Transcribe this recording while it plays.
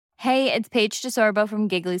Hey, it's Paige DeSorbo from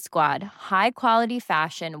Giggly Squad. High quality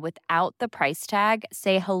fashion without the price tag.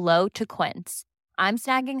 Say hello to Quince. I'm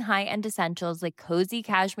snagging high-end essentials like cozy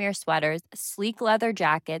cashmere sweaters, sleek leather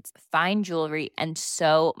jackets, fine jewelry, and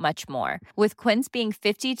so much more. With Quince being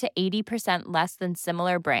 50 to 80% less than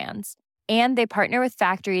similar brands. And they partner with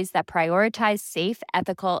factories that prioritize safe,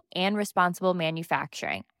 ethical, and responsible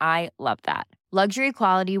manufacturing. I love that. Luxury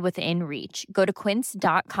quality within reach. Go to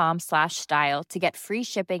quince.com/style to get free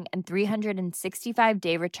shipping and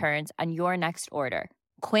 365-day returns on your next order.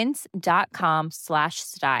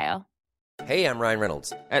 Quince.com/style. Hey, I'm Ryan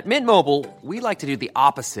Reynolds. At Mint Mobile, we like to do the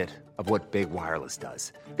opposite of what Big Wireless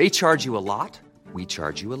does. They charge you a lot, we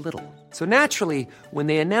charge you a little. So naturally, when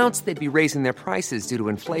they announced they'd be raising their prices due to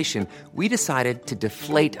inflation, we decided to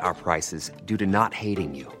deflate our prices due to not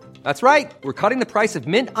hating you. That's right. We're cutting the price of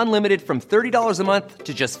Mint Unlimited from $30 a month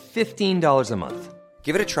to just $15 a month.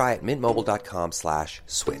 Give it a try at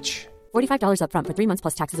mintmobile.com/switch. $45 up front for 3 months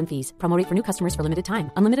plus taxes and fees. Promo rate for new customers for limited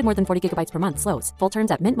time. Unlimited more than 40 gigabytes per month. Slows full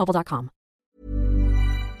terms at mintmobile.com.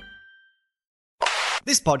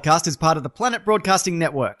 This podcast is part of the Planet Broadcasting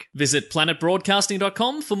Network. Visit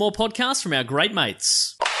planetbroadcasting.com for more podcasts from our great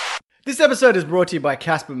mates. This episode is brought to you by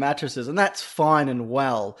Casper Mattresses, and that's fine and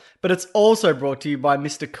well. But it's also brought to you by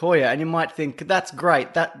Mr. Koya, and you might think, that's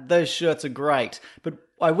great, those shirts are great. But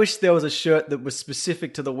I wish there was a shirt that was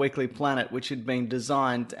specific to the Weekly Planet, which had been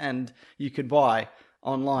designed and you could buy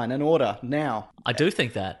online and order now. I do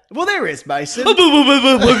think that. Well, there is, Mason. What?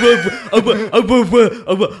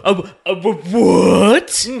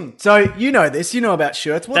 So you know this. You know about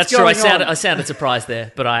shirts. What's That's going true. on? I sounded surprised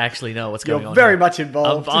there, but I actually know what's going on. You're very here. much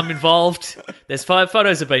involved. I'm involved. There's 5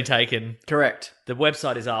 photos have been taken. Correct. The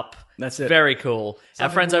website is up. That's it. Very cool. Our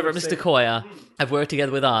friends over at Mr. Koya have worked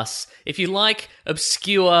together with us. If you like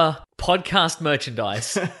obscure podcast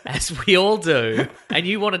merchandise, as we all do, and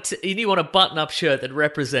you want a button-up shirt that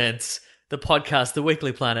represents the podcast, The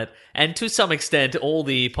Weekly Planet, and to some extent all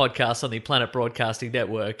the podcasts on the Planet Broadcasting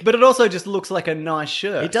Network. But it also just looks like a nice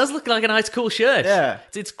shirt. It does look like a nice, cool shirt. Yeah.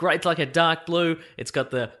 It's great. It's like a dark blue. It's got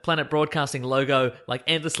the Planet Broadcasting logo like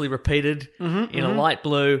endlessly repeated in a light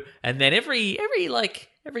blue. And then every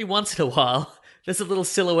once in a while, there's a little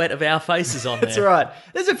silhouette of our faces on there. That's right.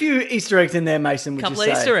 There's a few Easter eggs in there, Mason, would you say?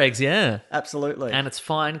 Couple of Easter eggs, yeah. Absolutely. And it's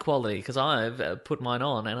fine quality, because I've put mine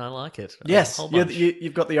on and I like it. Yes,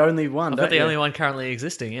 you've got the only one, I've don't got the you? only one currently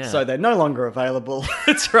existing, yeah. So they're no longer available.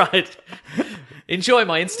 That's right. Enjoy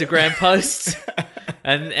my Instagram posts,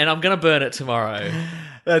 and I'm going to burn it tomorrow.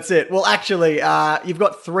 That's it. Well, actually, you've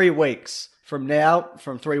got 3 weeks from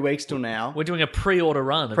 3 weeks till now. We're doing a pre-order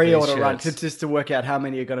run of Pre-order these run, shirts. just to work out how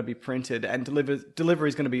many are going to be printed, and delivery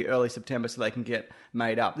is going to be early September so they can get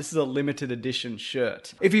made up. This is a limited edition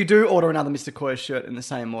shirt. If you do order another Mr. Koya shirt in the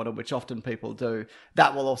same order, which often people do,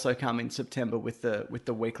 that will also come in September with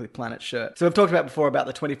the Weekly Planet shirt. So we've talked about before about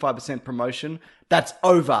the 25% promotion. That's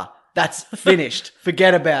over. That's finished.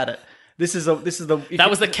 Forget about it. That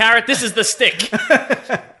was the carrot. This is the stick.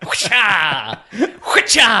 Whoocha!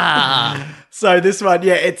 Whoocha! So this one,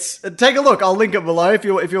 yeah, take a look. I'll link it below if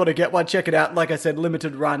you want to get one. Check it out. Like I said,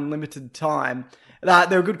 limited run, limited time.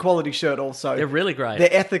 They're a good quality shirt also. They're really great.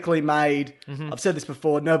 They're ethically made. I've said this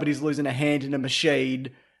before. Nobody's losing a hand in a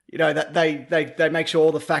machine. You know, that they make sure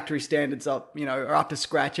all the factory standards are up to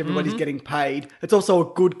scratch. Everybody's getting paid. It's also a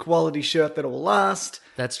good quality shirt that will last.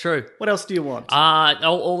 That's true. What else do you want?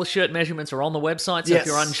 All the shirt measurements are on the website, so Yes. if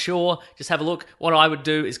you're unsure, just have a look. What I would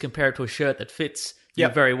do is compare it to a shirt that fits you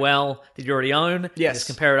very well, that you already own. Yes. Just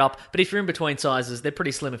compare it up. But if you're in between sizes, they're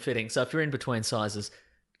pretty slim fitting. So if you're in between sizes,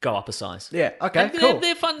 go up a size. Yeah, okay, And cool.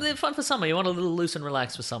 They're fun. They're fun for summer. You want a little loose and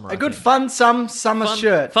relaxed for summer. A good fun summer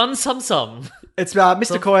shirt. Fun some. It's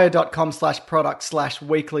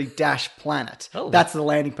mrkoya.com/product/weekly-planet. Oh. That's the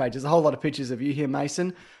landing page. There's a whole lot of pictures of you here,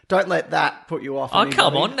 Mason. Don't let that put you off. Oh,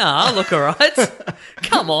 come on. Nah, look all right.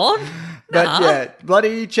 Come on. But Nah. yeah,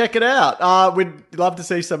 bloody check it out. We'd love to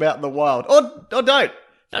see some out in the wild. Or don't.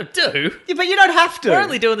 No, do. Yeah, but you don't have to. We're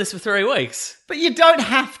only doing this for 3 weeks. But you don't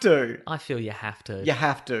have to. I feel you have to. You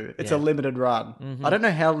have to. It's Yeah. a limited run. I don't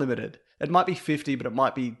know how limited. It might be 50, but it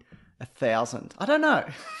might be 1,000. I don't know.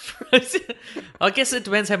 I guess it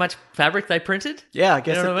depends how much fabric they printed. Yeah, I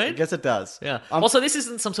guess You know what I I mean? guess it does. Yeah. Also, this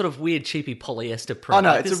isn't some sort of weird, cheapy polyester print. Oh no,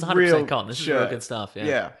 Like, it's this is a 100% real cotton. This shirt. is real good stuff.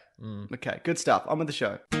 Yeah. Okay, good stuff. On with the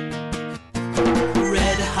show.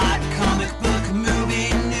 Red hot comic book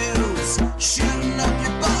movie news, shooting up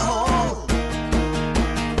your butthole.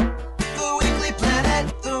 The Weekly Planet,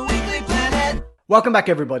 The Weekly Planet. Welcome back,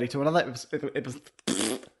 everybody, to another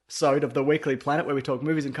episode of the Weekly Planet, where we talk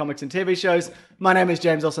movies and comics and TV shows. My name is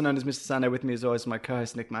James, also known as Mr. Sunday. With me as always, my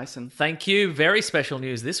co-host Nick Mason. Thank you. Very special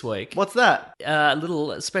news this week. What's that? A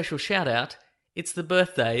little special shout out. It's the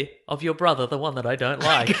birthday of your brother, the one that I don't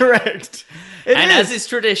like. Correct. It and is. as is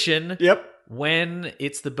tradition, Yep. when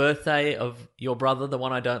it's the birthday of your brother, the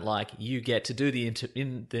one I don't like, you get to do the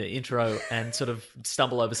intro and sort of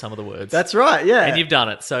stumble over some of the words. That's right, yeah. And you've done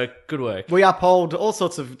it, so good work. We uphold all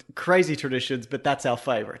sorts of crazy traditions, but that's our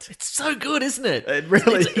favourite. It's so good, isn't it? It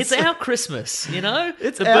really It's is. our Christmas, you know?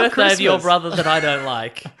 It's the our birthday of your Christmas. brother that I don't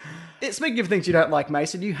like. Speaking of things you don't like,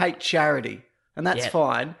 Mason, you hate charity. And that's Yeah.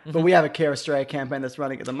 fine. But we have a Care Australia campaign that's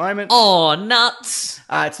running at the moment. Oh, nuts.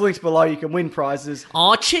 It's linked below. You can win prizes.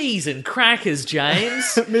 Oh, cheese and crackers, James.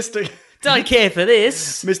 Mr. Don't care for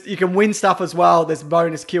this. You can win stuff as well. There's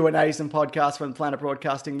bonus Q&As and podcasts from Planet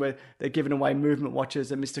Broadcasting where they're giving away movement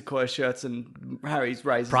watches and Mr. Coy shirts and Harry's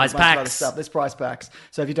razors. Prize and a bunch of other packs. stuff. There's prize packs.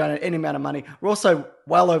 So if you donate any amount of money, we're also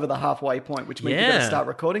well over the halfway point, which means we're going to Yeah. start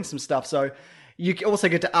recording some stuff. So you also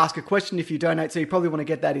get to ask a question if you donate. So you probably want to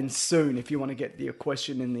get that in soon if you want to get your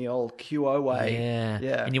question in the old QO way.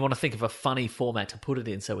 Yeah. And you want to think of a funny format to put it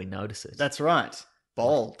in so we notice it. That's right.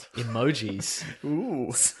 Bold. Emojis.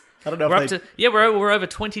 Ooh. I don't know We're if up to we're over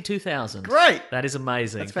 22,000. Great. That is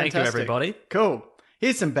amazing. That's Thank you, fantastic. everybody. Cool.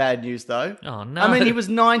 Here's some bad news, though. Oh, no. I mean, he was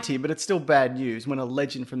 90, but it's still bad news when a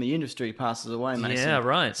legend from the industry passes away, Mason. Yeah,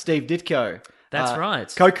 right. Steve Ditko. That's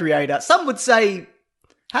right. Co-creator. Some would say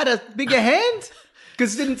had a bigger hand?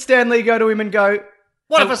 Because didn't Stan Lee go to him and go,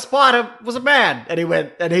 what if a spider was a man? And he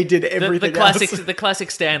went, and he did everything else. The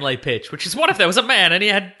classic Stanley pitch, which is what if there was a man and he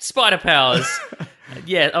had spider powers?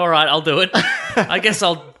 Yeah, all right, I'll do it. I guess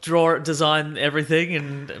I'll design everything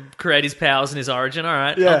and create his powers and his origin. All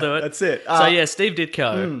right, Yeah, I'll do it. that's it. So yeah, Steve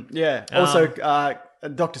Ditko. Yeah. Also,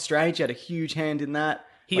 Doctor Strange had a huge hand in that.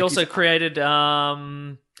 He Like, also he's- created.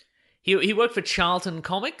 He worked for Charlton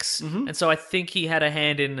Comics, and so I think he had a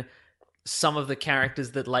hand in some of the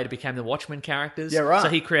characters that later became the Watchmen characters. Yeah, right.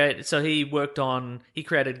 He co-created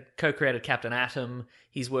Captain Atom.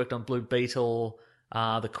 He's worked on Blue Beetle,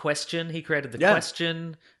 The Question. He created The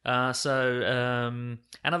Question. And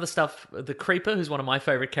other stuff. The Creeper, who's one of my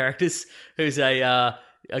favorite characters, who's a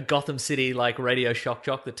Gotham City like radio shock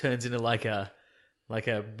jock that turns into like a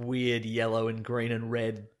weird yellow and green and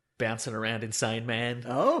red bouncing around insane man.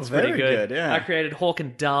 Oh, It's very pretty good, yeah. I created Hawk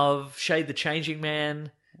and Dove, Shade the Changing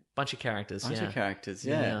Man, bunch of characters. Bunch yeah. of characters,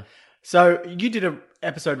 yeah. Yeah. So you did an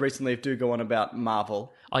episode recently of Do Go On about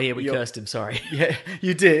Marvel. Oh yeah, we You're- cursed him. Sorry. Yeah,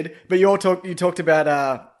 you did. But you talked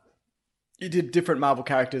about you did different Marvel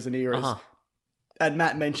characters and eras. Uh-huh. And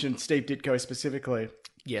Matt mentioned Steve Ditko specifically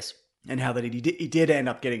Yes. and how that he did end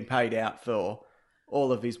up getting paid out for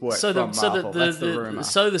all of his work from Marvel. That's the rumor.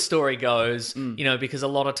 So the story goes, because a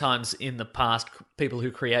lot of times in the past, people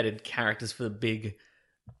who created characters for the big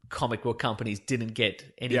comic book companies didn't get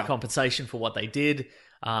any Yeah. compensation for what they did,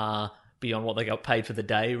 beyond what they got paid for the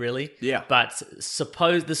day, really. Yeah. But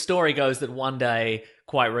suppose the story goes that one day,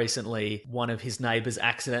 quite recently, one of his neighbors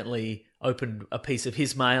accidentally opened a piece of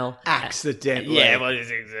his mail. Accidentally. Yeah,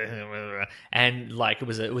 and like it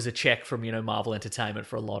was a check from Marvel Entertainment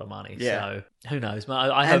for a lot of money. Yeah. So who knows?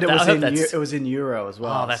 I And hope it was in Euro as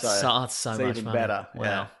well. Oh, that's so it's much even money. better. Wow,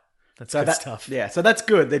 Yeah. that's So good that, stuff. Yeah, so that's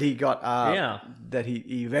good that he got. Yeah. That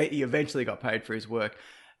he eventually got paid for his work.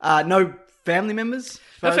 No family members.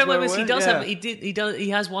 No as family we're members. He aware? does Yeah. have. He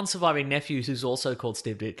has one surviving nephew who's also called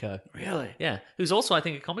Steve Ditko. Really. Yeah, who's also I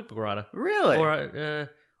think a comic book writer. Really? Or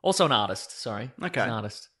also an artist. Sorry. Okay. He's an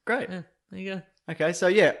artist. Great. Yeah, there you go. Okay, so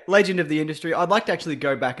yeah, legend of the industry. I'd like to actually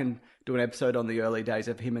go back and do an episode on the early days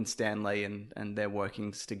of him and Stan Lee and their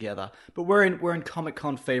workings together. But we're in Comic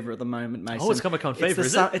Con fever at the moment, Mason. Oh, it's Comic-Con fever,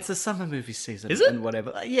 is the it? It's the summer movie season, Is it? And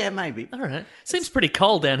whatever. Yeah, maybe. All right. Seems pretty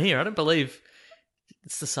cold down here. I don't believe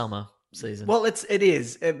it's the summer season. Well, it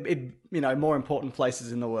is. More important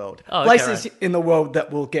places in the world. Oh, okay, places right. in the world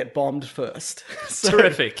that will get bombed first. So-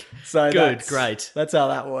 Terrific. So Good, that's- great. That's how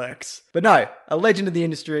that works. But no, a legend of the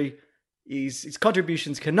industry. His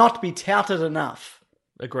contributions cannot be touted enough.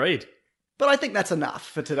 Agreed. But I think that's enough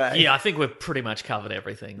for today. Yeah, I think we've pretty much covered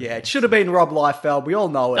everything. Yeah, it should have been Rob Liefeld. We all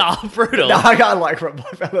know it. Oh, brutal. No, I like Rob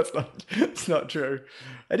Liefeld. That's not true.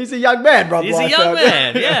 And he's a young man, Rob He's Liefeld. a young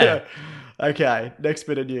man, yeah. Okay, next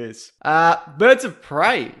bit of news. Birds of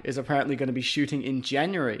Prey is apparently going to be shooting in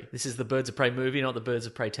January. This is the Birds of Prey movie, not the Birds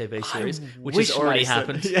of Prey TV series, which Wish, has already Mason.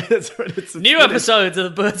 happened. Yeah, that's what it's. New episodes of the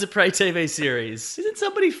Birds of Prey TV series. Isn't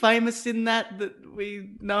somebody famous in that we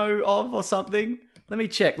know of or something? Let me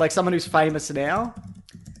check. Like someone who's famous now.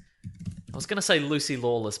 I was going to say Lucy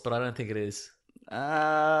Lawless, but I don't think it is.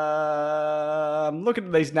 I'm looking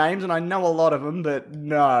at these names and I know a lot of them, but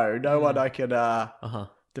no one I could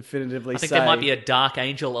definitively I think say. there might be a Dark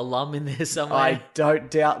Angel alum in there somewhere. I don't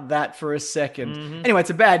doubt that for a second. Anyway, it's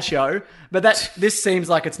a bad show, but this seems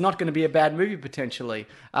like it's not going to be a bad movie potentially.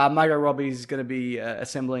 Margot Robbie's going to be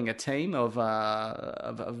assembling a team of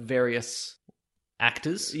various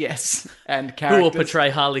Actors. yes and Who characters will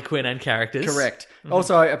portray Harley Quinn and characters. Correct.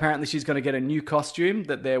 Also, apparently, she's going to get a new costume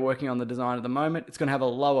that they're working on the design at the moment. It's going to have a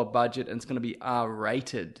lower budget and it's going to be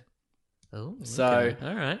R-rated. Oh, So- okay.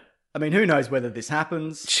 All right. I mean, who knows whether this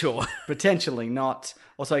happens? Sure. Potentially not.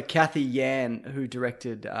 Also, Kathy Yan, who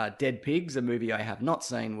directed Dead Pigs, a movie I have not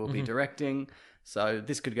seen, will be directing. So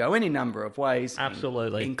this could go any number of ways.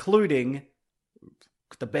 Absolutely. Including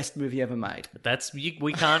the best movie ever made.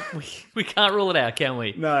 We can't rule it out, can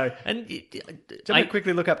we? No. And Do you want to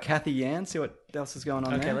quickly look up Kathy Yan, see what else is going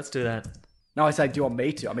on there? okay, let's do that. No, I say, do you want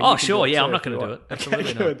me to? I mean, Oh, you can sure, do it yeah, too I'm not if you going to do want. it.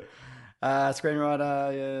 Absolutely Okay, not. good.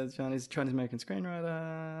 Screenwriter, Chinese-American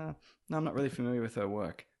screenwriter. No, I'm not really familiar with her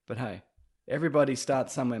work. But hey, everybody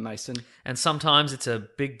starts somewhere, Mason. And sometimes it's a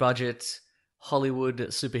big budget Hollywood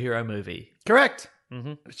superhero movie. Correct.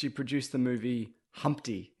 Mm-hmm. She produced the movie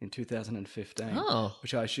Humpty in 2015. Oh.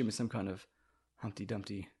 Which I assume is some kind of Humpty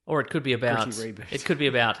Dumpty. Or it could be about Pretty reboot. it could be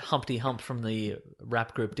about Humpty Hump from the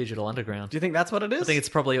rap group Digital Underground. Do you think that's what it is? I think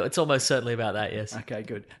it's almost certainly about that, yes. Okay,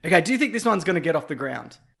 good. Okay, do you think this one's going to get off the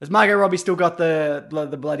ground? Has Margot Robbie still got the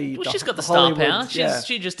bloody... Well, she's got the star Hollywood- power. yeah.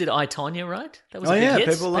 She just did I, Tonya, right? That was Oh a big yeah, hit.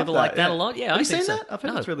 people like like that yeah. a lot. Yeah, Have I you think seen so. that? I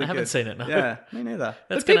think No, it's really I good. haven't seen it. No. Yeah, me neither.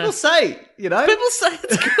 That's But people gonna- say, you know, People say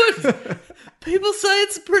it's good. People say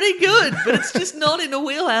it's pretty good, but it's just not in the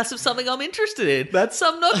wheelhouse of something I'm interested in.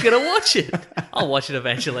 So I'm not going to watch it. I'll watch it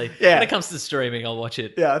eventually. Yeah. When it comes to streaming, I'll watch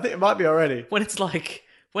it. yeah, I think it might be already. When it's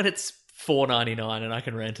 $4.99 and I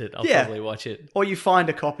can rent it, I'll Yeah. probably watch it. Or you find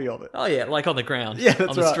a copy of it. Oh yeah, like on the ground. Yeah, that's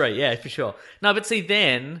on the right. street. Yeah, for sure. No, but see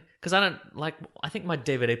then, because I think my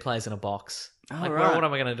DVD player's in a box. Like, right. what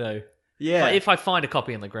am I going to do? Yeah. If I find a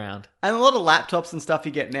copy on the ground, And a lot of laptops and stuff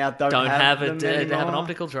you get now don't have have them it. Have an anymore.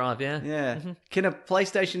 optical drive. Yeah. Yeah. Can a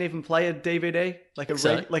PlayStation even play a DVD? Like a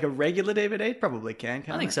So. like a regular DVD? Probably can,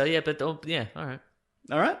 can't I think it? so. Yeah, but yeah. All right.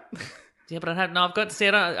 All right. Yeah, but I've got to see.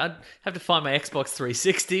 I have to find my Xbox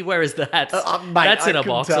 360. Where is that? Mate, That's I in a couldn't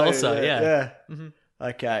box tell you, also. Yeah.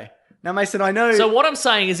 Okay. Now, Mason, I know... So what I'm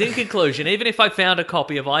saying is, in conclusion, even if I found a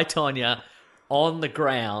copy of I, Tonya on the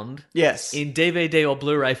ground Yes. in DVD or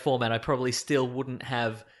Blu-ray format, I probably still wouldn't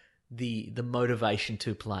have the motivation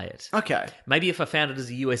to play it. Okay. Maybe if I found it as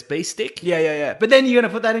a USB stick. Yeah. But then you're going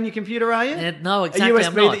to put that in your computer, are you? No, exactly. A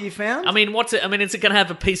I'm USB not. that you found? I mean, what's it? I mean, is it going to have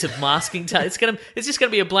a piece of masking tape? It's just going to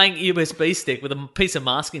be a blank USB stick with a piece of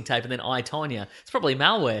masking tape and then I, Tonya. It's probably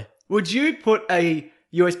malware. Would you put a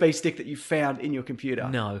USB stick that you found in your computer?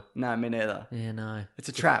 No. No, me neither. Yeah, no. It's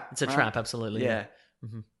a trap. It's a right? trap, absolutely. Yeah.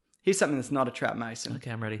 Here's something that's not a trap, Mason.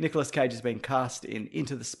 Okay, I'm ready. Nicolas Cage has been cast in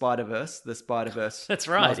Into the Spider-Verse, That's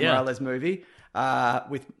right, Miles yeah. Morales movie,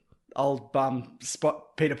 with old bum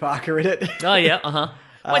Peter Parker in it. Oh yeah,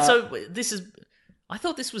 Wait, so this is? I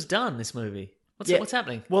thought this was done. This movie. Yeah. What's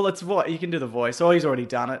happening? Well, it's what you can do the voice. Oh, he's already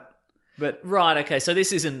done it. But Right. Okay. So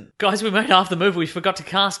this isn't. Guys, we made half the movie. We forgot to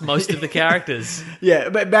cast most of the characters. yeah,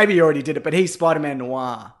 but maybe he already did it. But he's Spider-Man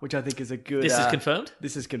Noir, which I think is a good. This is confirmed?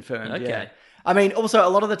 This is confirmed. Okay. Yeah. I mean, also a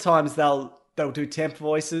lot of the times they'll do temp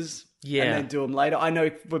voices. Yeah. And then do them later. I know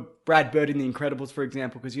for Brad Bird in The Incredibles, for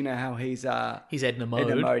example, because you know how he's Edna Mode.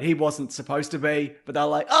 Edna Mode. He wasn't supposed to be, but they're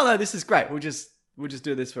like, oh no, this is great. We'll just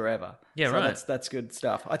do this forever. Yeah, so right. That's good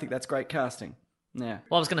stuff. I think that's great casting. Yeah.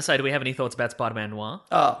 Well, I was going to say, do we have any thoughts about Spider-Man Noir?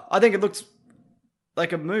 Oh, I think it looks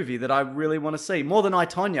like a movie that I really want to see. More than I,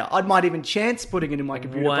 Tonya. I might even chance putting it in my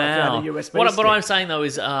computer if I found a USB What stick. I'm saying though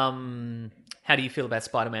is, how do you feel about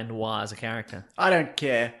Spider-Man Noir as a character? I don't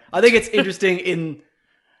care. I think it's interesting in,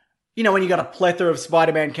 you know, when you got a plethora of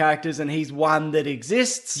Spider-Man characters and he's one that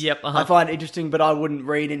exists. Yep, I find it interesting, but I wouldn't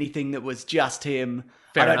read anything that was just him.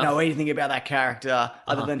 Fair I don't enough. know anything about that character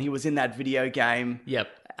other than he was in that video game. Yep.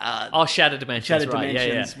 Shattered Dimensions. Shattered right?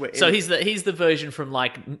 Dimensions, Yeah, where yeah. So it- he's the version from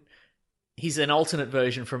he's an alternate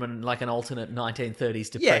version from an alternate 1930s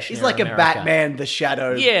depression. Yeah, he's like era a America. Batman, the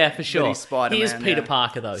Shadow. Yeah, for but sure. he's Spider-Man, He is Peter yeah.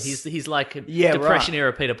 Parker though. He's like a Yeah, depression right.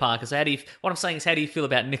 era Peter Parker. So what I'm saying is, how do you feel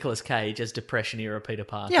about Nicolas Cage as depression era Peter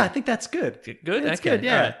Parker? Yeah, I think that's good. Good. That's Okay. good,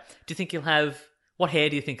 yeah. All right. Do you think he'll have? What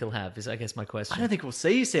hair do you think he'll have? Is I guess my question. I don't think we'll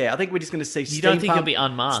see his hair. I think we're just going to see You don't think he'll be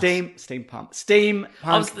unmasked?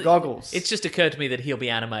 Steampunk goggles. It's just occurred to me that he'll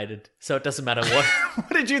be animated, so it doesn't matter what. What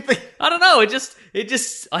did you think? I don't know. I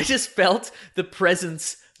just felt the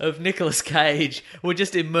presence of Nicolas Cage would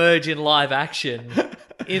just emerge in live action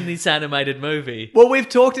in this animated movie. Well, we've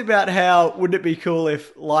talked about how wouldn't it be cool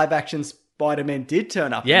if live action Spider-Man did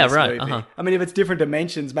turn up in this right, movie. I mean, if it's different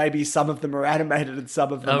dimensions, maybe some of them are animated and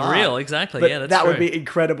some of them aren't. Real, exactly. But Yeah, that's that would true. be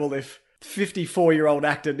incredible if 54-year-old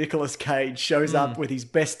actor Nicolas Cage shows up with his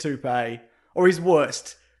best toupee or his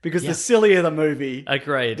worst. Because the sillier the movie,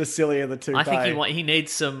 Agreed. the sillier the toupee. I think he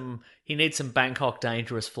needs some Bangkok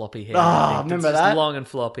Dangerous floppy hair. Ah, I think. remember It's just that? long and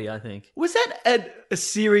floppy, I think. Was that a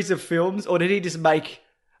series of films, or did he just make...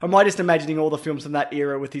 Am I just imagining all the films from that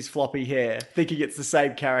era with his floppy hair, thinking it's the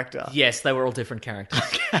same character? Yes, they were all different characters.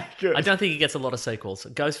 Okay, good. I don't think he gets a lot of sequels.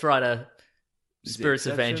 Ghost Rider, Spirits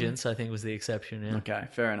of exception? Vengeance, I think was the exception. Yeah, Okay,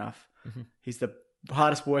 fair enough. He's the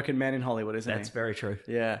hardest working man in Hollywood, isn't that's he? very true.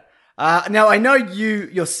 Yeah. Now, I know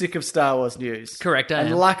you're sick of Star Wars news. Correct, I And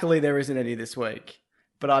am. luckily there isn't any this week.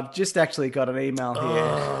 But I've just actually got an email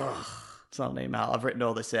here. It's not an email. I've written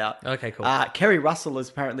all this out. Okay, cool. Kerry Russell is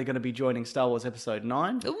apparently going to be joining Star Wars Episode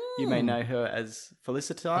 9. You may know her as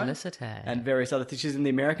Felicity. Felicity. And various other things. She's in The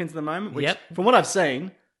Americans at the moment, which, Yep. from what I've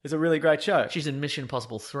seen, is a really great show. She's in Mission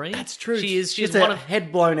Impossible 3. That's true. She's She's one a of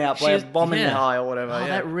head blown out by a she's- bomb in yeah. the eye or whatever. Oh, yeah.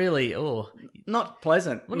 that really. Not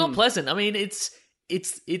pleasant. Well, not pleasant. I mean, it's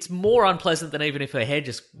more unpleasant than even if her head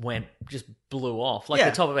just blew off, like Yeah.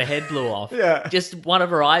 the top of her head blew off. Yeah. Just one of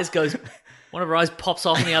her eyes pops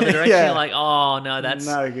off in the other direction. Yeah. You're like, oh no, that's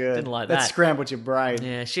No good. Didn't like That that. scrambled your brain.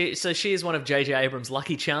 Yeah, she is one of J.J. Abrams'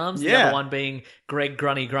 lucky charms. The Yeah. other one being Greg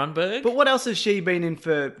Grunny Grunberg. But what else has she been in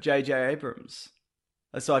for J.J. Abrams?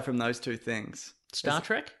 Aside from those two things. Star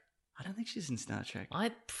Trek. I don't think she's in Star Trek.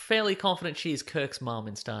 I'm fairly confident she is Kirk's mum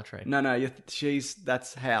in Star Trek. No,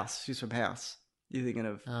 that's House. She's from House. You're thinking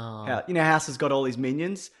of Oh. House. You know, House has got all these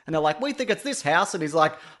minions, and they're like, we think it's this house, and he's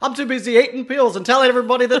like, I'm too busy eating pills and telling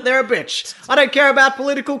everybody that they're a bitch. I don't care about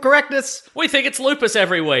political correctness. We think it's lupus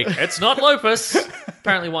every week. It's not lupus.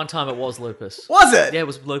 Apparently, one time it was lupus. Was it? Yeah, it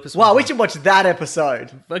was lupus. Wow, one we time. should watch that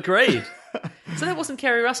episode. Agreed. So that wasn't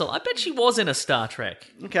Kerry Russell. I bet she was in a Star Trek.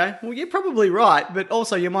 Okay, well, you're probably right, but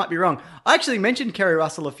also you might be wrong. I actually mentioned Kerry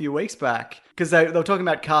Russell a few weeks back, because they were talking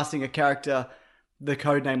about casting a character. The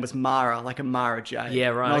code name was Mara, like a Mara Jade. Yeah,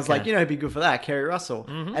 right, And I was okay. like, it'd be good for that, Kerry Russell.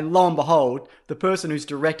 And lo and behold, the person who's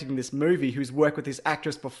directing this movie, who's worked with this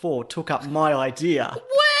actress before, took up my idea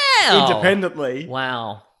Wow. independently.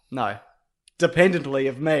 Wow. No, dependently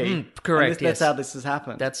of me. correct, And that's yes. how this has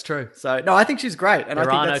happened. That's true. So, no, I think she's great. And I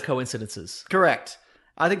There think are no that's coincidences. correct.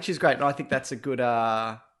 I think she's great, and I think that's a good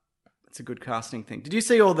casting thing. Did you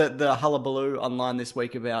see all the hullabaloo online this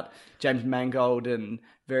week about James Mangold and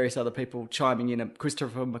various other people chiming in?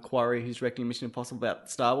 Christopher McQuarrie, who's directing Mission Impossible, about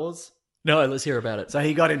Star Wars. No, let's hear about it. So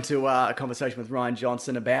he got into a conversation with Ryan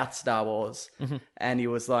Johnson about Star Wars, and he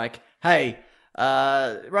was like, "Hey,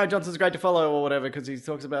 Ryan Johnson's great to follow or whatever because he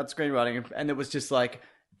talks about screenwriting," and it was just like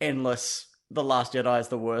endless. The Last Jedi is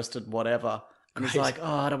the worst and whatever. And he's like, "Oh,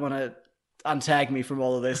 I don't want to." Untag me from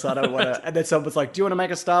all of this. I don't want to. And then someone was like, "Do you want to make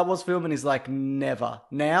a Star Wars film?" And he's like, "Never."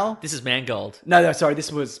 Now? This is Mangold. No, sorry.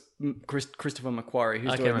 This was Christopher McQuarrie,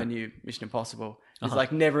 who's Okay, doing right. the new Mission Impossible. He's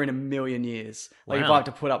like, "Never in a million years. Like, if Wow. I have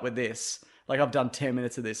to put up with this, like, I've done 10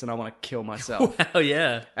 minutes of this and I want to kill myself." Oh,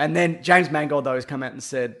 yeah. And then James Mangold, though, has come out and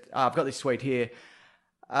said, "I've got this suite here."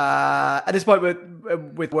 At this point,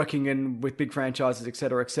 with working in with big franchises,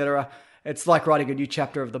 etc., it's like writing a new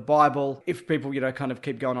chapter of the Bible. If people, kind of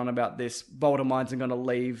keep going on about this, bolder minds are going to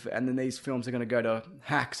leave, and then these films are going to go to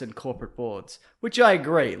hacks and corporate boards. Which I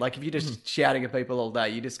agree. Like, if you're just shouting at people all day,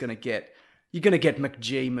 you're going to get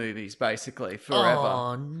McG movies basically forever.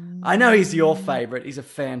 Oh, no. I know he's your favourite. He's a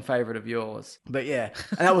fan favourite of yours. But yeah.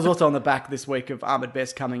 And that was also on the back this week of Ahmed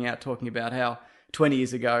Best coming out talking about how 20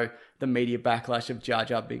 years ago, the media backlash of Jar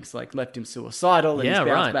Jar Binks left him suicidal and Yeah, he's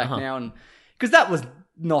bounced right, back uh-huh. now. And because that was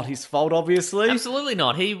not his fault, obviously. Absolutely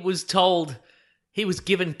not. He was told... He was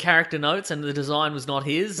given character notes and the design was not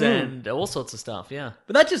his and all sorts of stuff, yeah.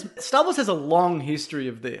 But Star Wars has a long history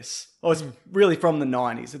of this. Or it's really from the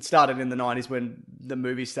 90s. It started in the 90s when the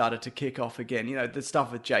movie started to kick off again. The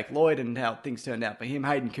stuff with Jake Lloyd and how things turned out for him.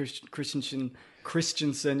 Hayden Christensen,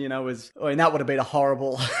 was... I mean, that would have been a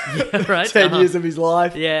horrible Right? 10 years of his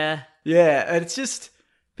life. Yeah. Yeah, and it's just...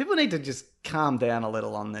 People need to just calm down a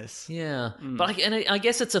little on this. Yeah. But I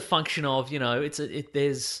guess it's a function of,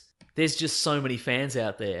 there's just so many fans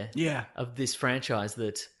out there Yeah. of this franchise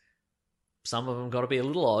that some of them got to be a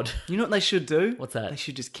little odd. You know what they should do? What's that? They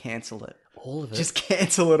should just cancel it. All of it. Just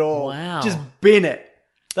cancel it all. Wow. Just bin it.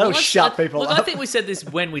 That'll Well, shut people look, up. I think we said this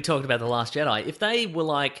when we talked about The Last Jedi. If they were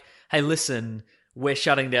like, hey, listen, we're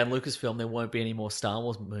shutting down Lucasfilm, there won't be any more Star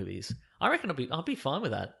Wars movies. I reckon I'd be fine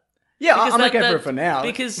with that. Yeah, Because I'm okay for it for now.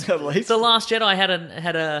 Because at least. The Last Jedi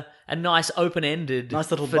had a nice open-ended Nice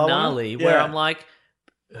little bow on it. finale where Yeah. I'm like,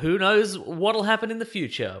 who knows what'll happen in the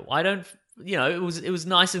future? I don't, it was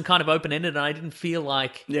nice and kind of open-ended, and I didn't feel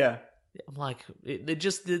like... Yeah. I'm like, it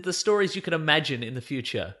just the stories you could imagine in the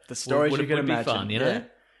future. The stories you could would imagine. be fun, you know? Yeah.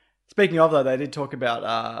 Speaking of, though, they did talk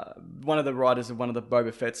about one of the writers of one of the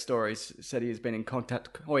Boba Fett stories said he had been in contact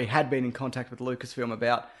with Lucasfilm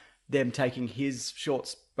about them taking his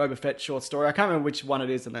Boba Fett short story. I can't remember which one it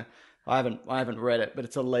is, and I haven't read it, but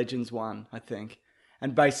it's a Legends one, I think.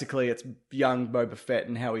 And basically, it's young Boba Fett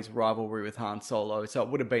and how his rivalry with Han Solo. So it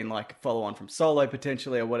would have been like a follow-on from Solo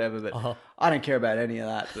potentially or whatever. But I don't care about any of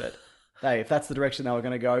that. But hey, if that's the direction they were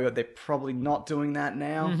going to go, they're probably not doing that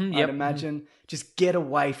now. I'd imagine. Just get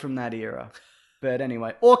away from that era. But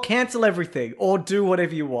anyway, or cancel everything, or do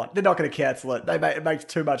whatever you want. They're not going to cancel it. It makes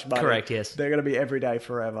too much money. Correct. Yes. They're going to be every day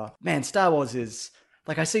forever. Man, Star Wars is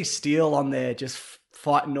like, I see Steele on there just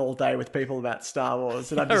fighting all day with people about Star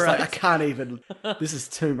Wars, and I'm just like, I can't even. This is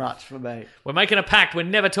too much for me. We're making a pact. We're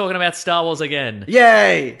never talking about Star Wars again.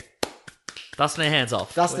 Yay! Dusting our hands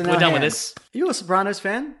off. Dusting We're our done with hands. this. Are you a Sopranos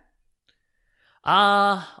fan?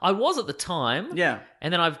 I was at the time. Yeah.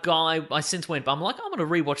 And then I since went, I'm like, I'm going to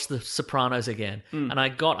rewatch The Sopranos again. And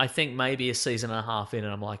I think maybe a season and a half in,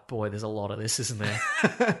 and I'm like, boy, there's a lot of this, isn't there?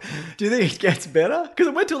 Do you think it gets better? Because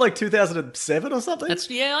it went to like 2007 or something?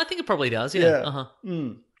 I think it probably does. Yeah.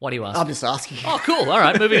 Why do you ask? I'm just asking. Oh, cool. All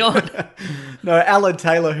right, moving on. No, Alan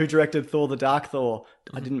Taylor, who directed Thor the Dark Thor,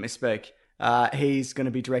 I didn't misspeak. He's going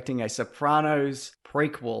to be directing a Sopranos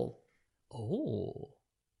prequel. Oh.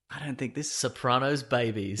 I don't think this... Sopranos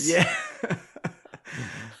babies. Yeah.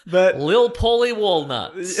 But Lil Paulie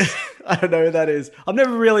Walnuts. I don't know who that is. I've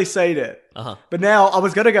never really seen it. But now I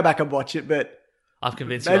was going to go back and watch it, but I've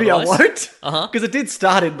convinced maybe you I otherwise. won't. Because it did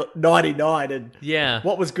start in 99, and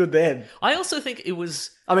what was good then? I also think it was...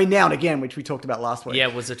 I mean, Now and Again, which we talked about last week. Yeah,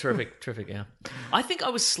 it was a terrific, yeah. I think I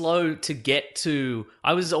was slow to get to...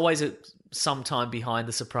 I was always some time behind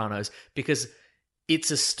The Sopranos, because...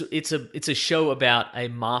 It's a show about a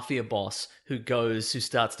mafia boss who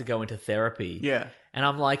starts to go into therapy. Yeah. And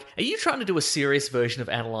I'm like, are you trying to do a serious version of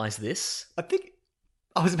Analyze This? I think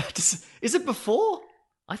I was about to say, is it before?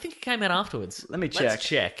 I think it came out afterwards. Let me check. Let's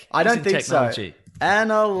check. I don't Using think technology. so.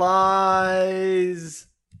 Analyze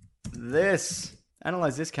This.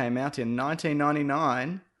 Analyze This came out in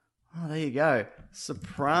 1999. Oh, there you go.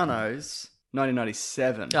 Sopranos,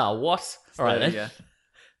 1997. Oh, what? All right, then.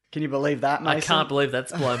 Can you believe that, Mason? I can't believe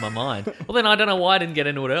that's blown my mind. Well, then I don't know why I didn't get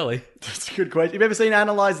into it early. That's a good question. You've ever seen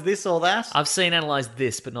Analyze This or That? I've seen Analyze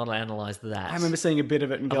This, but not Analyze That. I remember seeing a bit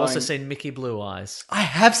of it and I've going... also seen Mickey Blue Eyes. I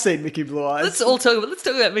have seen Mickey Blue Eyes. Let's talk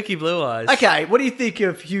about Mickey Blue Eyes. Okay, what do you think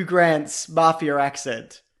of Hugh Grant's mafia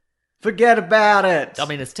accent? Forget about it. I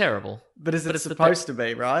mean, it's terrible. But it's supposed to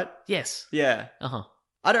be, right? Yes. Yeah.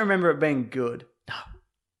 I don't remember it being good. No.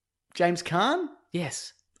 James Caan?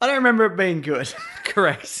 Yes. I don't remember it being good.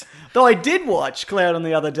 Correct. Though I did watch Cloud on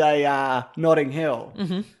the other day, Notting Hill.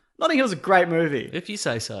 Mm-hmm. Notting Hill's a great movie. If you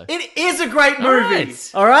say so. It is a great movie.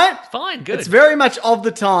 Right. All right? Fine, good. It's very much of the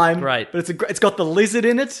time. Right. But it's got the lizard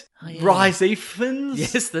in it. Oh, yeah. Rhys Ifans.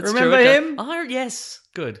 Yes, that's Remember true. him? Oh, yes.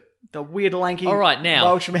 Good. The weird lanky All right, now,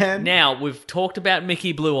 Welsh man. Now, we've talked about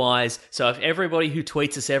Mickey Blue Eyes, so if everybody who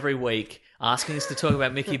tweets us every week asking us to talk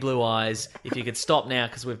about Mickey Blue Eyes, if you could stop now,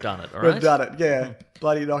 because we've done it, all right? We've done it, yeah.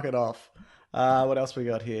 Bloody knock it off. What else we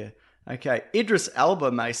got here? Okay, Idris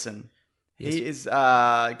Elba, Mason. Yes. He is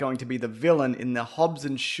going to be the villain in the Hobbs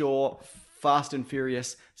and Shaw Fast and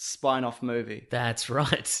Furious spin-off movie. That's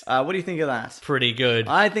right. What do you think of that? Pretty good.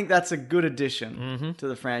 I think that's a good addition to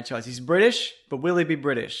the franchise. He's British, but will he be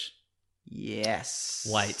British? Yes.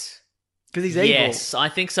 Wait. Because he's evil. Yes, I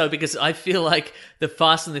think so, because I feel like the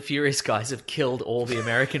Fast and the Furious guys have killed all the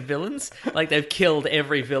American villains. Like, they've killed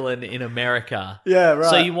every villain in America. Yeah, right.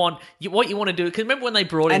 So what you want to do, because remember when they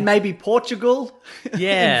brought in... And maybe Portugal?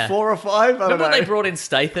 Yeah. In 4 or 5? I don't know. Remember when they brought in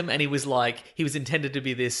Statham and he was intended to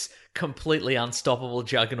be this completely unstoppable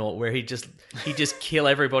juggernaut where he just kill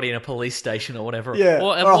everybody in a police station or whatever. Yeah,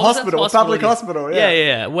 or a hospital, a public hospital.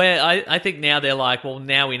 Yeah. Where I think now they're like, well,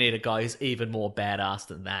 now we need a guy who's even more badass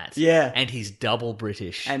than that. Yeah. And he's double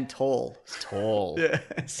British. And tall. Tall. Yeah.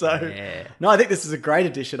 So, no, I think this is a great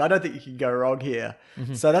addition. I don't think you can go wrong here.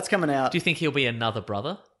 Mm-hmm. So that's coming out. Do you think he'll be another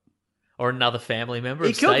brother? Or another family member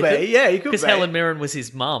He of could Statham? be, yeah, he could be. Because Helen Mirren was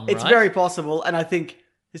his mum, right? It's very possible, and I think...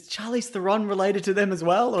 Is Charlize Theron related to them as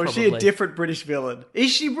well? Or is she a different British villain?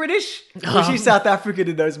 Is she British? Or is she South African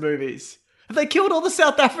in those movies? Have they killed all the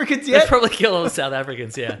South Africans yet? They've probably killed all the South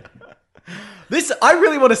Africans, yeah. I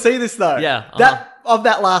really want to see this though. Yeah. Of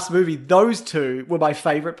that last movie, those two were my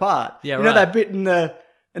favourite part. Yeah, you know that bit in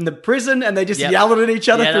the prison and they just yelling at each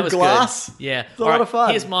other through glass? Good. Yeah. It's a lot of fun.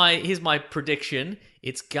 Here's my prediction.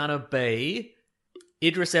 it's gonna be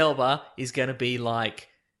Idris Elba is gonna be like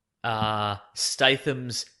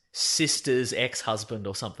Statham's sister's ex-husband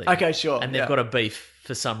or something. Okay, sure. And they've got a beef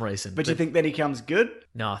for some reason. But you think that he comes good?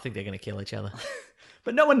 No, I think they're gonna kill each other.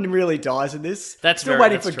 But no one really dies in this. That's Still very-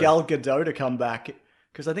 waiting that's for true. Gal Gadot to come back.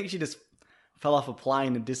 Because I think she just fell off a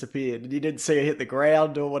plane and disappeared. And you didn't see her hit the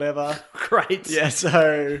ground or whatever. Great. Yeah,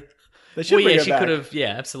 so they should Well, bring yeah, her she back. could have.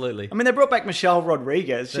 Yeah, absolutely. I mean, they brought back Michelle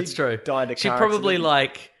Rodriguez. She That's true. died in a She car probably accident.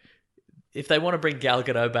 like, if they want to bring Gal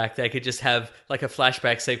Gadot back, they could just have like a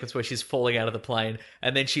flashback sequence where she's falling out of the plane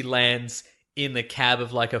and then she lands in the cab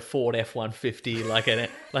of like a Ford F-150, like a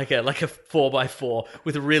 4x4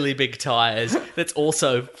 with really big tires that's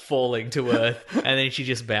also falling to earth, and then she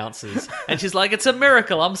just bounces and she's like, "It's a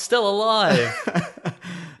miracle, I'm still alive."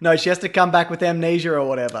 No, she has to come back with amnesia or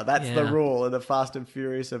whatever. That's the Yeah. rule of the Fast and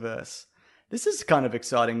Furious averse. This is kind of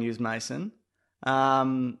exciting news, Mason.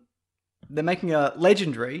 They're making a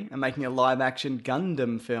live-action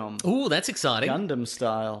Gundam film. Ooh, that's exciting. Gundam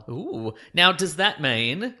style. Ooh, now does that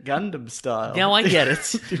mean? Gundam style. Now I get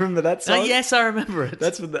it. Do you remember that song? Yes, I remember it.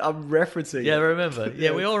 That's what I'm referencing. Yeah, I it. remember.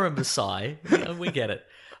 Yeah, we all remember Psy. We get it.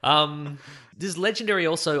 Does Legendary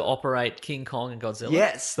also operate King Kong and Godzilla?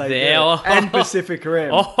 Yes, they There- do. And Pacific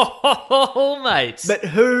Rim. Oh, mate. But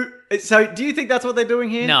who... So, do you think that's what they're doing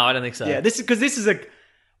here? No, I don't think so. Yeah, this is a...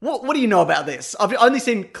 What do you know about this? I've only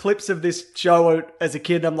seen clips of this show as a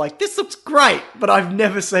kid. I'm like, this looks great, but I've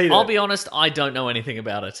never seen it. I'll be honest, I don't know anything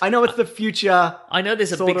about it. I know it's the future. I know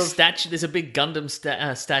there's a sort big of- statue. There's a big Gundam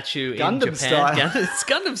statue in Gundam Japan. style. It's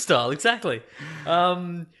Gundam style, exactly.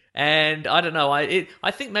 And I don't know. I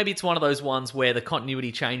think maybe it's one of those ones where the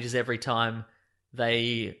continuity changes every time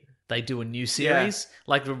they do a new series,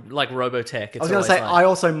 like Robotech. It's I was going to say, I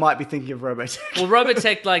also might be thinking of Robotech. well,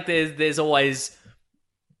 Robotech, like there's always.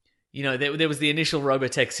 You know, there was the initial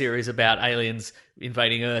Robotech series about aliens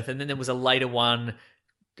invading Earth, and then there was a later one,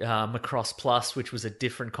 Macross Plus, which was a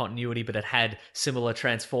different continuity, but it had similar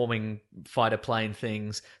transforming fighter plane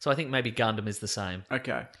things. So I think maybe Gundam is the same.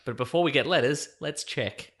 Okay. But before we get letters, let's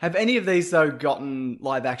check. Have any of these, though, gotten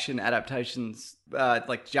live-action adaptations,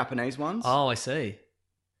 like Japanese ones? Oh, I see.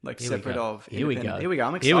 Like Here we separate go. of... Here we go. Here we go.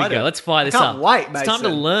 I'm excited. Here we go. Let's fire this I can't up. wait, It's time to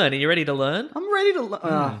Mason. learn. Are you ready to learn? I'm ready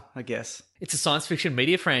to... I guess. It's a science fiction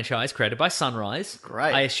media franchise created by Sunrise.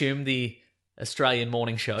 Great. I assume the Australian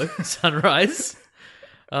morning show, Sunrise.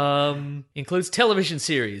 Includes television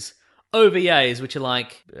series, OVAs, which are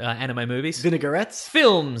like anime movies, Vinaigrettes?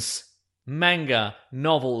 films, manga,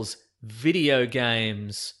 novels, video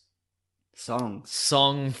games,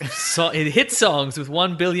 Songs. it hit songs with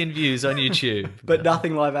 1 billion views on YouTube. But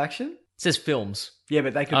nothing live-action? It says films. Yeah,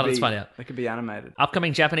 but they could be... Let's find out. They could be animated.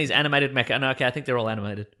 Upcoming Japanese animated mecha. No, okay, I think they're all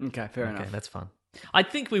animated. Okay, fair Okay, enough. that's fun. I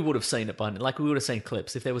think we would have seen it by now. Like, we would have seen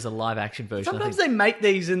clips if there was a live action version. Sometimes they make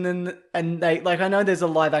these and they... Like, I know there's a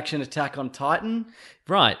live-action Attack on Titan,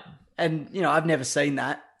 Right. and, I've never seen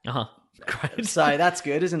that. Uh-huh. Great. So that's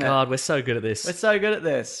good, isn't it? God, we're so good at this. We're so good at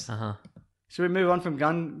this. Uh-huh. Should we move on from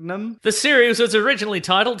Gundam? The series was originally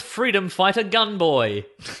titled Freedom Fighter Gunboy.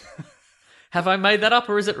 Have I made that up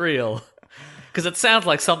or is it real? Because it sounds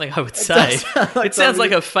like something I would say. does sound like It sounds something-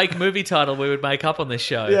 like a fake movie title we would make up on this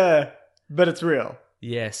show. Yeah, but it's real.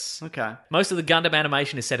 Yes. Okay. Most of the Gundam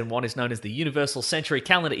animation is set in what is known as the Universal Century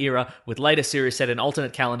Calendar era, with later series set in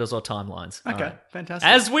alternate calendars or timelines. Okay, All right. fantastic.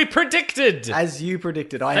 As we predicted! As you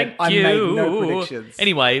predicted, I Thank made you. no predictions.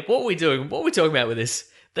 Anyway, what are we doing? What are we talking about with this?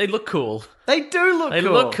 They look cool. They do look They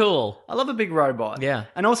cool. look cool. I love a big robot. Yeah.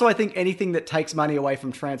 And also, I think anything that takes money away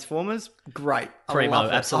from Transformers, great. I Primo, love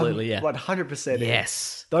it. absolutely, I'm yeah. 100% in.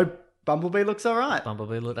 Yes. Though Bumblebee looks all right.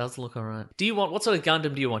 Bumblebee does look alright. What sort of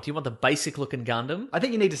Gundam do you want? Do you want the basic looking Gundam? I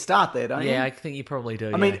think you need to start there, don't you? Yeah, I think you probably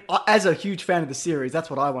do. I mean, as a huge fan of the series, that's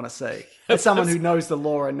what I want to see. As someone who knows the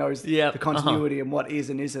lore and knows Yep, the continuity and what is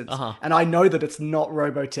and isn't. Uh-huh. And I know that it's not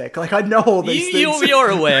Robotech. Like, I know all these things. You're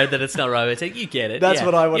aware that it's not Robotech. You get it. That's yeah.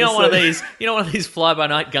 what I wanna You're not one of see. these. You're not one of these fly by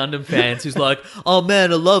night Gundam fans who's like, oh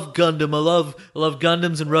man, I love Gundam. I love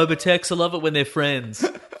Gundams and Robotechs. I love it when they're friends.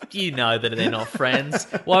 You know that they're not friends.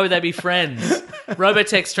 Why would they be friends?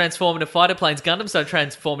 Robotechs transform into fighter planes. Gundams don't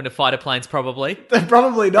transform into fighter planes, probably.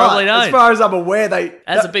 Probably not. Probably don't. As far as I'm aware, they...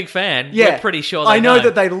 As a big fan, yeah, we're pretty sure they I know don't.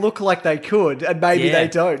 that they look like they could, and maybe Yeah. they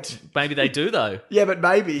don't. Maybe they do, though. Yeah, but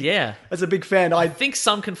maybe. Yeah. As a big fan, I think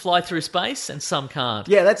some can fly through space and some can't.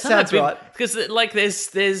 Yeah, that Some have sounds right. Because like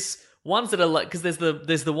there's ones that are like, because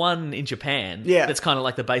there's the one in Japan that's kind of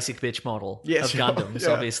like the basic bitch model of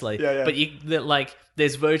Gundams, obviously. Yeah. But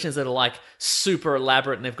there's versions that are like super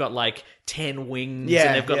elaborate and they've got like 10 wings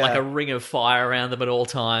and they've got like a ring of fire around them at all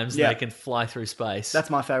times and they can fly through space. That's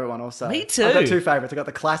my favorite one also. Me too. I've got two favorites. I got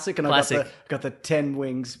the classic and I got the 10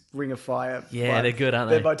 wings ring of fire. Yeah, they're good, aren't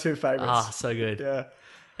they? They're my two favorites. Ah, so good. Yeah.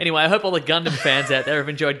 Anyway, I hope all the Gundam fans out there have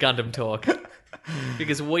enjoyed Gundam Talk.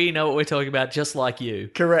 Because we know what we're talking about just like you.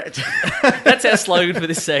 Correct. That's our slogan for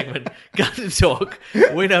this segment. Gundam Talk.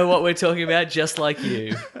 We know what we're talking about just like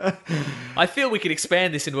you. I feel we could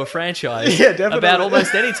expand this into a franchise about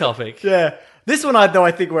almost any topic. Yeah. This one,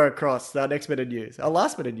 I think we're across. Our next bit of news. Our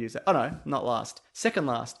last bit of news. Oh, no, not last. Second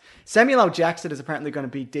last. Samuel L. Jackson is apparently going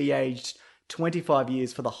to be de-aged 25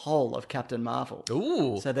 years for the whole of Captain Marvel.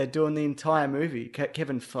 Ooh. So they're doing the entire movie.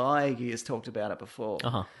 Kevin Feige has talked about it before.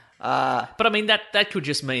 Uh-huh. But I mean, that could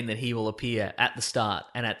just mean that he will appear at the start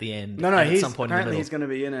and at the end. No, at some point in the middle. he's going to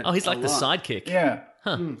be in it. Oh, he's like the sidekick. Yeah.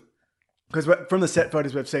 Because from the set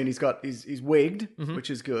photos we've seen, he's wigged,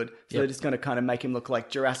 which is good. So they're just going to kind of make him look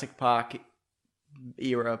like Jurassic Park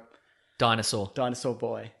era dinosaur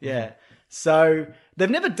boy. Yeah. So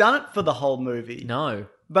they've never done it for the whole movie. No.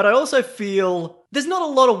 But I also feel there's not a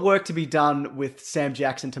lot of work to be done with Sam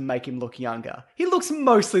Jackson to make him look younger. He looks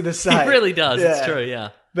mostly the same. He really does. It's true, yeah.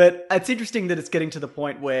 But it's interesting that it's getting to the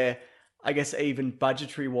point where, I guess even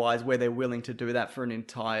budgetary-wise, where they're willing to do that for an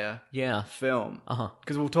entire film.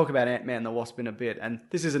 Because we'll talk about Ant-Man The Wasp in a bit, and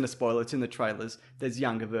this isn't a spoiler, it's in the trailers. There's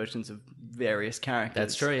younger versions of various characters.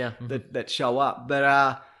 That's true, yeah. That show up.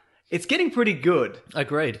 But it's getting pretty good.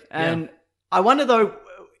 Agreed. And I wonder, though,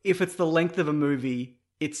 if it's the length of a movie,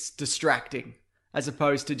 it's distracting. As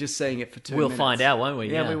opposed to just seeing it for 2 minutes. We'll find out, won't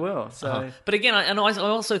we? Yeah, we will. So, But again, I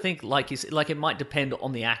also think, like it might depend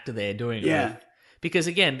on the actor they're doing it with. Because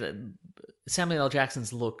again, Samuel L.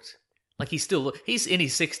 Jackson's looked like he's in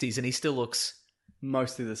his 60s and he still looks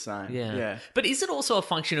mostly the same. Yeah. But is it also a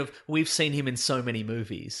function of we've seen him in so many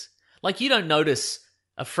movies? Like you don't notice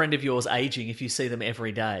a friend of yours aging if you see them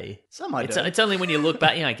every day. Some I do. It's only when you look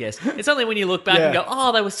back, I guess. It's only when you look back and go,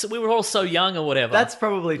 oh, we were all so young or whatever. That's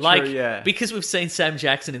probably true, yeah. Because we've seen Sam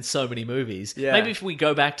Jackson in so many movies. Yeah. Maybe if we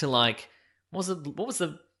go back to was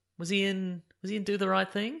he in Do the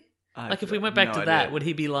Right Thing? If we went back to that, would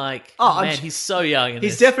he be like, he's so young in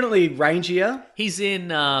He's this. definitely rangier. He's in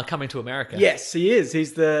Coming to America. Yes, he is. He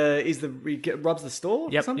robs the store?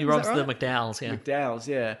 Yep, he robs the McDowell's, yeah. McDowell's,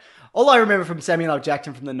 yeah. All I remember from Samuel L.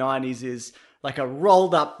 Jackson from the 90s is like a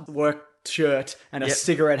rolled up work shirt and a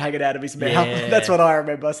cigarette hanging out of his mouth. Yeah. That's what I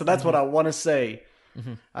remember. So that's what I want to see.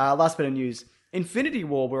 Last bit of news. Infinity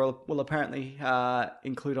War will apparently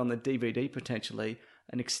include on the DVD potentially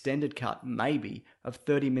an extended cut, maybe, of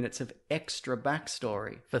 30 minutes of extra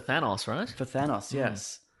backstory. For Thanos, right? For Thanos,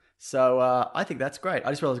 yes. So I think that's great.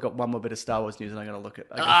 I just realized I've got one more bit of Star Wars news and I'm going to look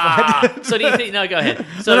at. So do you think? No, go ahead.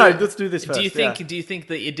 So no, let's do this first. Do you think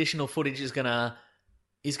the additional footage is gonna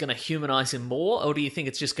humanize him more, or do you think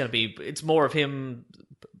it's just it's more of him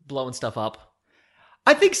blowing stuff up?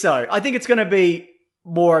 I think so. I think it's going to be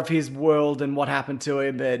more of his world and what happened to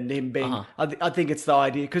him and him being. I think it's the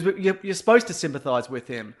idea because you're supposed to sympathize with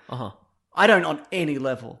him. I don't on any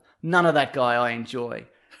level. None of that guy I enjoy.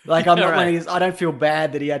 Like I'm not right. I don't feel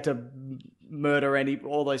bad that he had to murder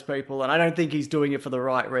all those people, and I don't think he's doing it for the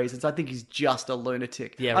right reasons. I think he's just a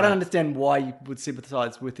lunatic. Yeah, I don't understand why you would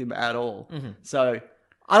sympathize with him at all. So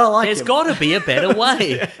I don't like There's him. got to be a better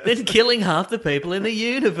way than killing half the people in the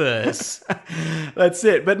universe. That's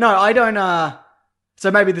it. But no, I don't. So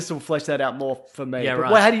maybe this will flesh that out more for me. Yeah, but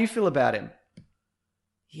right. How do you feel about him?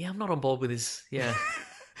 Yeah, I'm not on board with his. Yeah.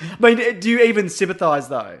 I mean, do you even sympathize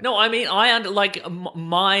though? No, I mean,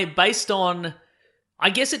 based on, I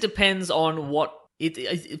guess it depends on what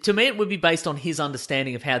to me it would be based on his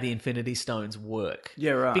understanding of how the Infinity Stones work.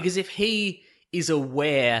 Yeah, right. Because if he is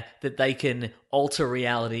aware that they can alter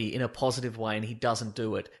reality in a positive way and he doesn't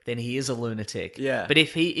do it, then he is a lunatic. Yeah. But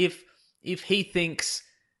if he thinks,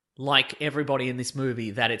 like everybody in this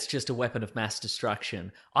movie, that it's just a weapon of mass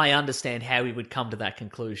destruction, I understand how he would come to that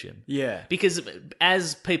conclusion. Yeah. Because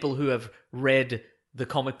as people who have read the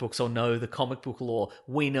comic books or know the comic book lore,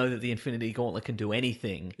 we know that the Infinity Gauntlet can do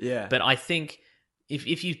anything. Yeah. But I think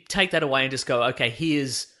if you take that away and just go, okay,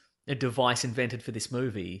 here's a device invented for this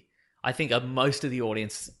movie, I think most of the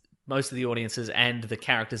audiences and the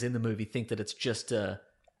characters in the movie think that it's just a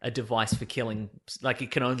device for killing, like it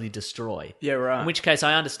can only destroy. Yeah, right. In which case,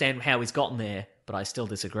 I understand how he's gotten there, but I still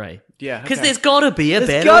disagree. Yeah, because okay. there's got to be a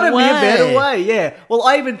better way. There's got to be a better way. Yeah. Well,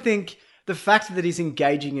 I even think the fact that he's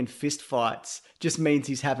engaging in fist fights just means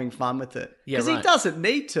he's having fun with it. Yeah, Because he right. doesn't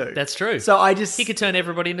need to. That's true. So I just... He could turn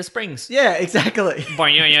everybody into springs. Yeah, exactly.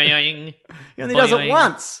 Boing. He only does it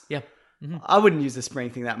once. Yeah. I wouldn't use the spring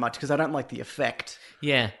thing that much because I don't like the effect.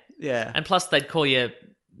 Yeah. Yeah. And plus, they'd call you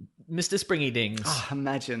Mr. Springy Dings. Oh,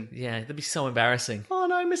 imagine. Yeah, that'd be so embarrassing. Oh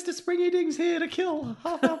no, Mr. Springy Ding's here to kill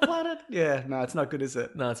half our planet. Yeah, no, it's not good, is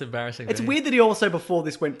it? No, it's embarrassing. It's really. weird that he also, before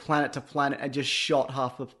this, went planet to planet and just shot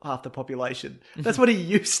half the population. That's what he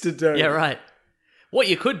used to do. Yeah, right. What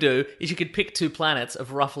you could do is you could pick 2 planets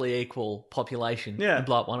of roughly equal population and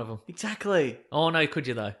blow up one of them. Exactly. Oh no, could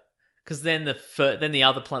you though? Because then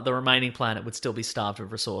the remaining planet would still be starved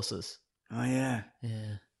of resources. Oh yeah.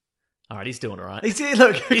 Yeah. All right, he's doing all right. He's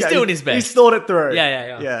doing his best. He's thought it through.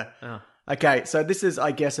 Yeah. Oh. Okay, so this is,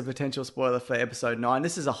 I guess, a potential spoiler for episode 9.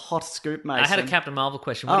 This is a hot scoop, Mason. I had a Captain Marvel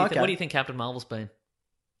question. What do you think Captain Marvel's been?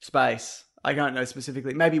 Space. I don't know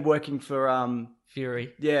specifically. Maybe working for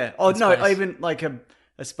Fury. Yeah. Oh In no, space. even like a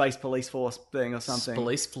space police force thing or something.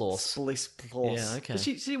 Police force. Police force. Yeah, okay. Does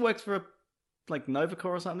she works for like Novacore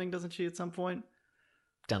or something, doesn't she, at some point?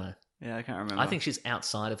 Don't know. Yeah, I can't remember. I think she's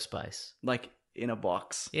outside of space. like in a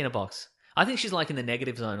box. In a box. I think she's like in the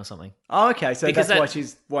negative zone or something. Oh, okay. So Because that's why that- she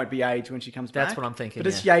won't be aged when she comes back. That's what I'm thinking, But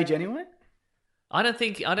does yeah. she age anyway? I don't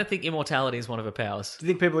think immortality is one of her powers. Do you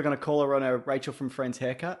think people are going to call her on a Rachel from Friends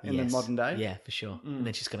haircut in the Yes. modern day? Yeah, for sure. And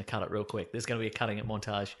then she's going to cut it real quick. There's going to be a cutting it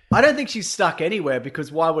montage. I don't think she's stuck anywhere because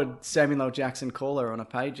why would Samuel L. Jackson call her on a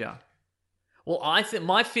pager? Well, I think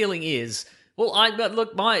my feeling is, but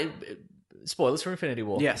look, my spoilers for Infinity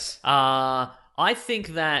War. Yes. I think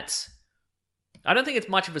that I don't think it's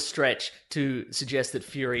much of a stretch to suggest that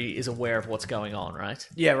Fury is aware of what's going on, right?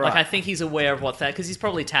 Yeah, right. Like, I think he's aware of what that, because he's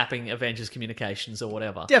probably tapping Avengers communications or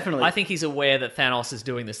whatever. Definitely. I think he's aware that Thanos is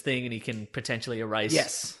doing this thing and he can potentially erase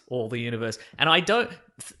Yes. all the universe. And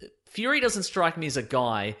Fury doesn't strike me as a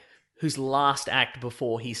guy whose last act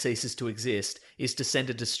before he ceases to exist is to send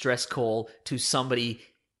a distress call to somebody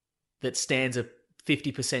that stands a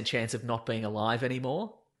 50% chance of not being alive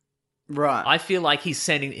anymore. Right. I feel like he's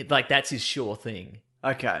sending, like, that's his sure thing.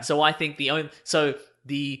 Okay. So I think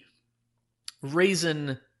the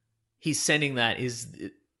reason he's sending that is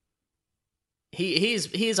he is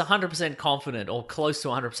 100% confident, or close to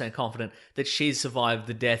 100% confident, that she's survived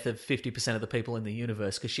the death of 50% of the people in the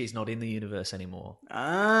universe because she's not in the universe anymore. So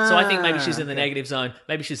I think maybe she's in the negative zone.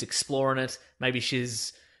 Maybe she's exploring it. Maybe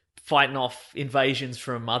she's fighting off invasions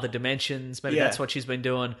from other dimensions. Maybe that's what she's been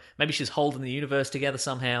doing. Maybe she's holding the universe together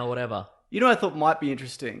somehow, whatever. You know what I thought might be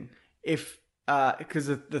interesting? If, because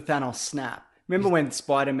of the Thanos snap. Remember when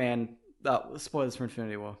Spider-Man, spoilers for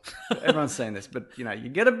Infinity War. Everyone's saying this, but you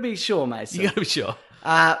gotta be sure, Mason. You gotta be sure.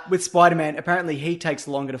 With Spider-Man, apparently he takes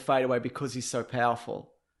longer to fade away because he's so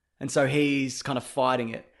powerful. And so he's kind of fighting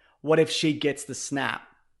it. What if she gets the snap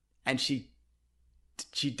and she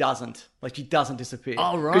doesn't? Like, she doesn't disappear.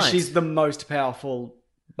 Oh, right. Because she's the most powerful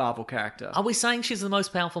Marvel character. Are we saying she's the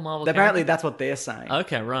most powerful Marvel Apparently character? that's what they're saying.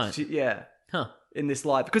 Okay, right. Yeah. Huh. In this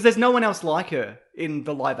live. Because there's no one else like her in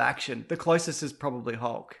the live action. The closest is probably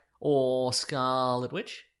Hulk. Or Scarlet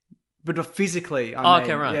Witch? But physically, I mean,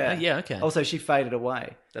 okay, right. Yeah. Yeah, okay. Also, she faded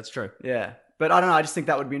away. That's true. Yeah. But I don't know. I just think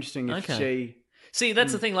that would be interesting if Okay. she... See,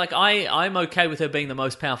 that's the thing. Like, I'm okay with her being the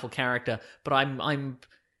most powerful character, but I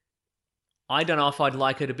don't know if I'd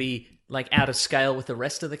like her to be, like, out of scale with the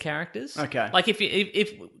rest of the characters. Okay. Like,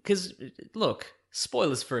 because look,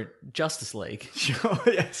 spoilers for Justice League. Sure,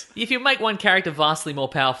 yes. If you make one character vastly more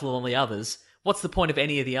powerful than the others, what's the point of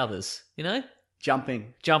any of the others? You know,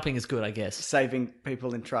 Jumping. jumping is good, I guess. Saving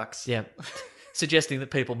people in trucks. Yeah. Suggesting that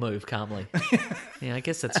people move calmly. Yeah, I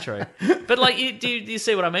guess that's true. But, like, do you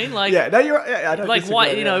see what I mean? Like, Yeah, no, you're right. Yeah, I don't like, why,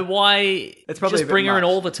 disagree, yeah. why It's probably a just bit bring her in much.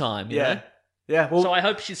 all the time, you Yeah. know? Yeah, well... So I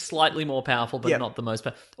hope she's slightly more powerful, but Yeah. not the most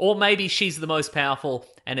powerful. Or maybe she's the most powerful,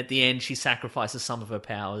 and at the end she sacrifices some of her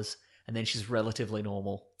powers, and then she's relatively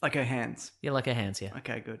normal. like her hands. Yeah, like her hands, yeah.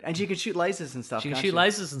 Okay, good. And she can shoot lasers and stuff, She can can't shoot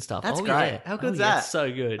lasers and stuff. That's Oh, great. yeah. How good's Oh, yeah, that? it's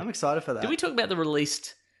so good. I'm excited for that. Did we talk about the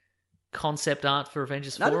released concept art for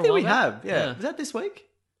Avengers 4? No, I don't a think while we back? have. Yeah. Was that this week?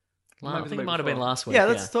 I Maybe think the it might have been before. last week. Yeah,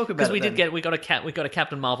 let's talk about Because it we then. did we got a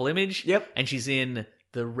Captain Marvel image. Yep. And she's in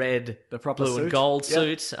the red, The proper blue, and suit. gold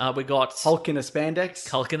Yep. suit. We got Hulk in a spandex.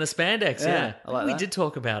 Hulk in a spandex, Yeah, yeah. I like We that. did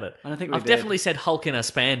talk about it. I don't think we I've did. definitely said Hulk in a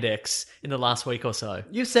spandex in the last week or so.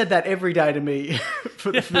 You've said that every day to me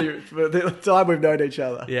for the time we've known each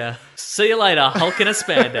other. Yeah. See you later, Hulk in a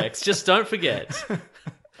spandex. Just don't forget.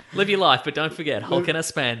 Live your life, but don't forget, Hulk in a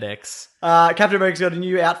spandex. Captain America's got a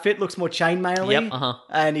new outfit, looks more chainmail-y. Yep, uh-huh.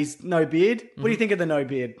 And he's no beard. What do you think of the no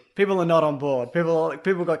beard? People are not on board.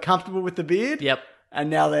 People got comfortable with the beard. Yep. And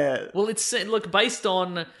now they're... Well, look, based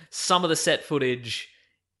on some of the set footage,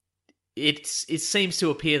 it seems to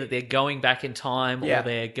appear that they're going back in time Yeah. or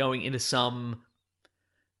they're going into some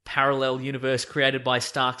parallel universe created by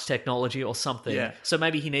Stark's technology or something. Yeah. So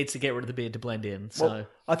maybe he needs to get rid of the beard to blend in. So Well,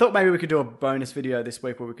 I thought maybe we could do a bonus video this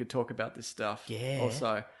week where we could talk about this stuff. Yeah.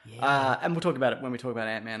 Also. Yeah. And we'll talk about it when we talk about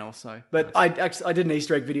Ant-Man also. But I did an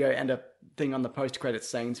Easter egg video and a thing on the post-credit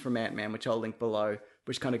scenes from Ant-Man, which I'll link below,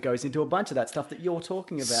 which kind of goes into a bunch of that stuff that you're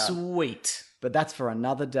talking about. sweet. But that's for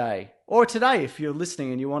another day. Or today, if you're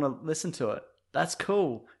listening and you want to listen to it. That's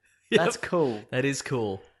cool. That's cool. That is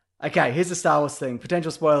cool. Okay, here's the Star Wars thing.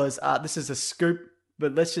 Potential spoilers. This is a scoop,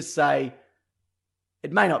 but let's just say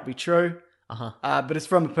it may not be true. But it's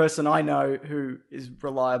from a person I know who is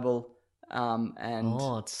reliable. And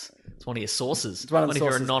it's one of your sources. it's one of the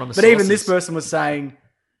your sources. anonymous But sources. even this person was saying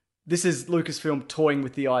this is Lucasfilm toying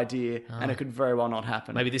with the idea, and it could very well not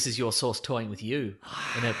happen. Maybe this is your source toying with you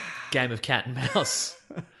in a game of cat and mouse.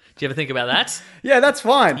 Do you ever think about that? Yeah, that's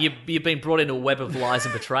fine. You've been brought into a web of lies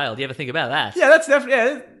and betrayal. Do you ever think about that? Yeah, that's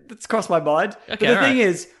definitely that's crossed my mind. Okay, but the all thing right.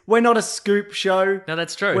 is, we're not a scoop show. No,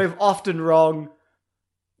 that's true. We're often wrong.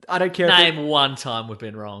 I don't care. Name one time we've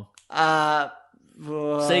been wrong.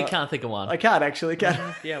 So you can't think of one. I can't actually. Can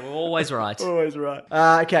Yeah, we're always right. Always right.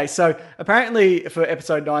 Okay, so apparently for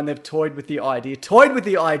episode 9, they've toyed with the idea. Toyed with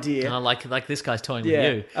the idea. Oh, like this guy's toying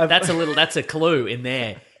Yeah. with you. That's a clue in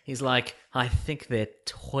there. He's like, I think they're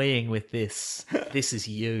toying with this. This is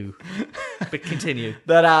you. But continue.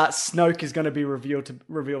 That Snoke is going to be revealed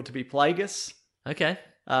to be Plagueis. Okay.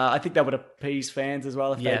 I think that would appease fans as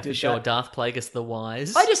well if Yeah, they did for sure. that. Darth Plagueis the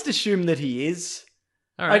Wise. I just assume that he is.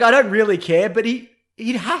 All right. Like, I don't really care, but he'd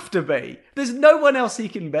have to be. There's no one else he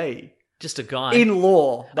can be. Just a guy. In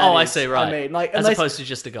law. that I is. see, right. I mean, like, As opposed to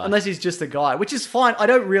just a guy. Unless he's just a guy, which is fine. I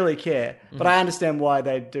don't really care, but I understand why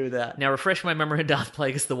they do that. Now refresh my memory on Darth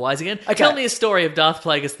Plagueis the Wise again. Okay. Tell me a story of Darth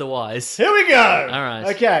Plagueis the Wise. Here we go. All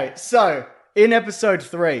right. Okay, so in episode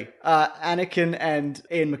 3, Anakin and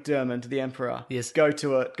Ian McDiarmid, the Emperor, Yes. go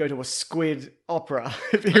to a squid opera,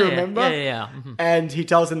 if you remember. Yeah. Mhm. And he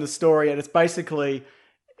tells him the story, and it's basically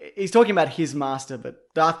he's talking about his master,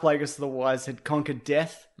 but Darth Plagueis the Wise had conquered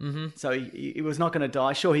death, so he was not going to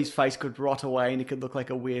die. Sure, his face could rot away, and he could look like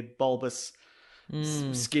a weird bulbous,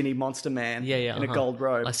 skinny monster man Yeah. in a gold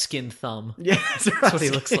robe. A skinned thumb. Yeah, that's what he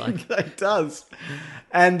looks like. He does.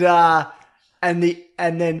 And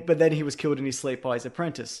then he was killed in his sleep by his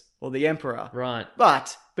apprentice, or the Emperor. Right.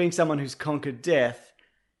 But being someone who's conquered death,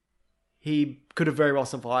 he could have very well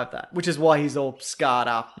survived that, which is why he's all scarred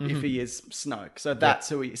up if he is Snoke. So that's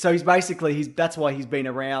who he. So he's basically that's why he's been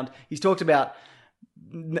around. He's talked about.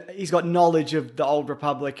 He's got knowledge of the Old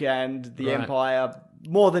Republic and the Right. Empire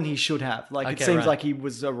more than he should have. Like it Okay, seems right. like he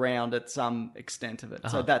was around at some extent of it.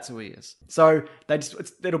 So that's who he is. So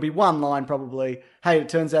it'll be one line probably. Hey, it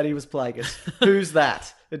turns out he was Plagueis. Who's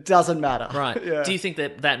that? It doesn't matter. Right. Yeah. Do you think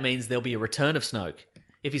that means there'll be a return of Snoke?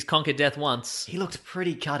 If he's conquered death once. He looked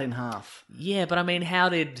pretty cut in half. Yeah, but I mean, how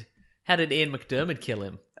did Ian McDiarmid kill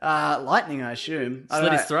him? Lightning, I assume. I Slit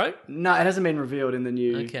don't his know. throat? No, it hasn't been revealed in the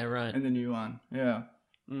new. Okay, right. In the new one, yeah.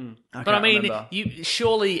 But I mean,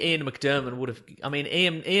 surely Ian McDiarmid would have. I mean,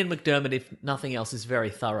 Ian McDiarmid, if nothing else, is very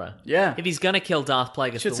thorough. Yeah. If he's going to kill Darth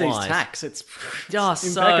Plagueis Should the see his Wise, tax. It's Oh,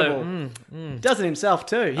 impeccable. Does it himself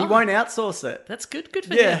too. He won't outsource it. that's good. Good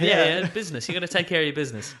for Yeah, him. yeah. Yeah. Business. You got to take care of your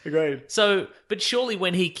business. Agreed. So, but surely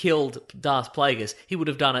when he killed Darth Plagueis, he would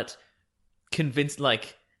have done it convinced.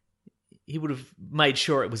 Like he would have made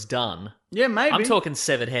sure it was done. Yeah, maybe. I'm talking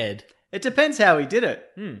severed head. It depends how he did it.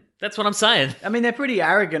 That's what I'm saying. I mean, they're pretty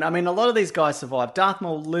arrogant. I mean, a lot of these guys survived. Darth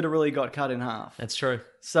Maul literally got cut in half. That's true.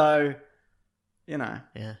 So, you know.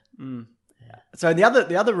 Yeah. So the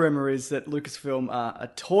other rumor is that Lucasfilm are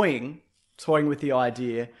toying with the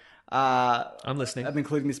idea. I'm listening. Of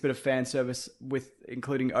including this bit of fan service with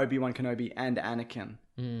including Obi-Wan Kenobi and Anakin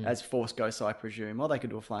as Force ghosts, I presume. Or they could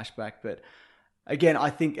do a flashback, but again, I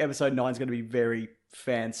think Episode 9 is going to be very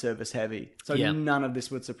fan service heavy. So Yeah. none of this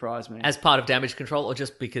would surprise me. As part of damage control, or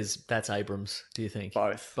just because that's Abrams? Do you think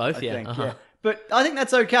Both. Both, I yeah. think, Uh-huh. yeah. But I think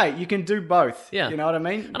that's okay. You can do both. Yeah. You know what I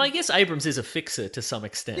mean? And I guess Abrams is a fixer to some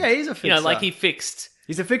extent. Yeah, he's a You know, fixer. like he fixed.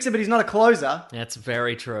 He's a fixer, but he's not a closer That's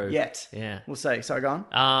very true. yet. Yeah. We'll see. Sorry, go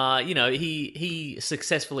on. You know, he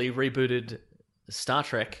successfully rebooted Star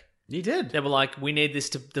Trek. He did. They were like, we need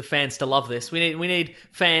the fans to love this. We need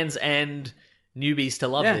fans and newbies to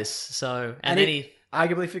love Yeah. this. So And then he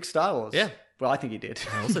arguably fixed Star Wars. Yeah. Well, I think he did.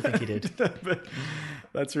 I also think he did. But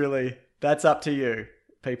that's up to you,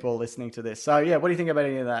 people listening to this. So, yeah, what do you think about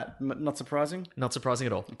any of that? Not surprising? Not surprising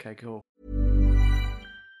at all. Okay, cool.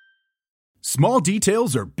 Small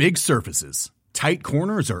details are big surfaces. Tight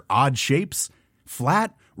corners or odd shapes?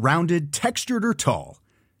 Flat, rounded, textured, or tall?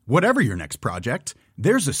 Whatever your next project,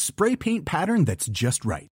 there's a spray paint pattern that's just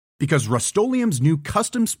right. Because Rust-Oleum's new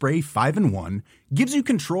Custom Spray 5-in-1 gives you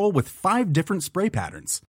control with 5 different spray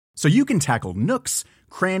patterns. So you can tackle nooks,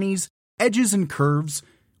 crannies, edges, and curves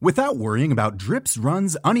without worrying about drips,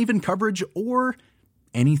 runs, uneven coverage, or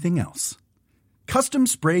anything else. Custom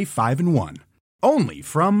Spray 5-in-1. Only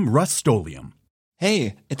from Rust-Oleum.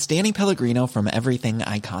 Hey, it's Danny Pellegrino from Everything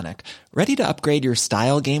Iconic. Ready to upgrade your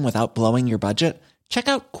style game without blowing your budget? Check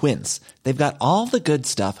out Quince. They've got all the good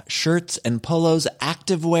stuff, shirts and polos,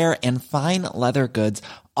 activewear, and fine leather goods,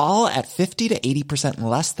 all at 50 to 80%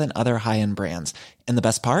 less than other high-end brands. And the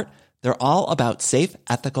best part? They're all about safe,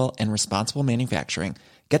 ethical, and responsible manufacturing.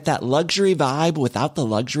 Get that luxury vibe without the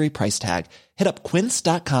luxury price tag. Hit up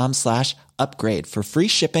quince.com/upgrade for free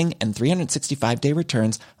shipping and 365-day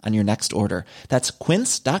returns on your next order. That's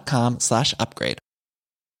quince.com/upgrade.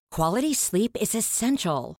 Quality sleep is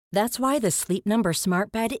essential. That's why the Sleep Number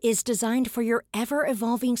Smart Bed is designed for your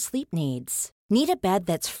ever-evolving sleep needs. Need a bed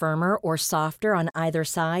that's firmer or softer on either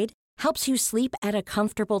side? Helps you sleep at a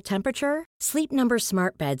comfortable temperature? Sleep Number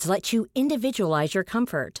Smart Beds let you individualize your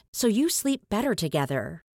comfort, so you sleep better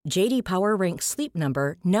together. J.D. Power ranks Sleep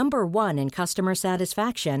Number number 1 in customer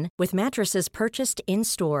satisfaction with mattresses purchased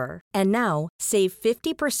in-store. And now, save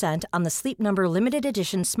 50% on the Sleep Number Limited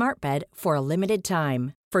Edition Smart Bed for a limited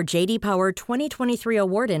time. For J.D. Power 2023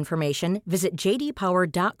 award information, visit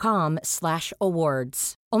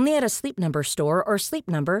jdpower.com/awards. Only at a Sleep Number store or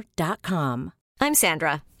sleepnumber.com. I'm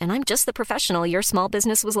Sandra, and I'm just the professional your small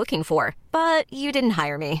business was looking for. But you didn't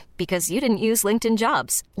hire me because you didn't use LinkedIn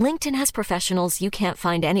Jobs. LinkedIn has professionals you can't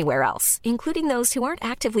find anywhere else, including those who aren't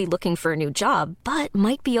actively looking for a new job, but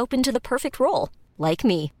might be open to the perfect role, like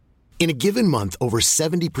me. In a given month, over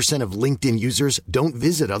 70% of LinkedIn users don't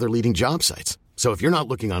visit other leading job sites. So if you're not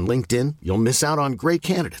looking on LinkedIn, you'll miss out on great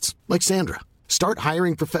candidates like Sandra. Start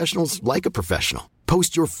hiring professionals like a professional.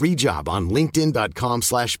 Post your free job on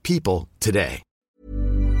linkedin.com/people today.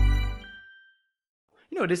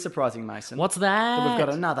 You know, it is surprising, Mason. What's that? We've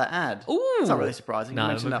got another ad. Ooh. It's not really surprising. You No,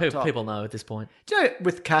 mentioned but up top. people know at this point. Do you know,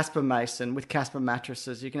 with Casper, Mason, with Casper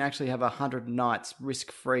mattresses, you can actually have 100 nights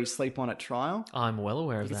risk-free sleep on it trial. I'm well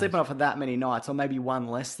aware You of can that. sleep on it for that many nights, or maybe one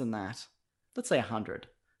less than that. Let's say 100.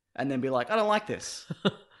 And then be like, I don't like this.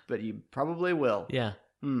 But you probably will. Yeah.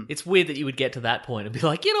 It's weird that you would get to that point and be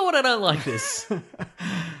like, you know what, I don't like this.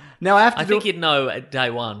 Now I have to I think you'd know at day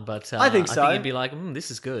one, but I think so. I think you'd be like,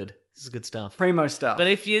 this is good. This is good stuff. Primo stuff. But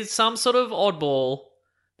if you're some sort of oddball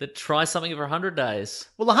that tries something for 100 days.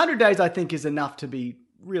 Well, 100 days I think is enough to be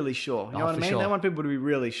really sure. You know what I for mean? sure. They want people to be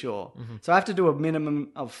really sure. So I have to do a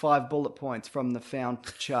minimum of 5 bullet points from the found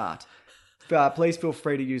chart. Please feel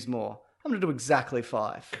free to use more. I'm going to do exactly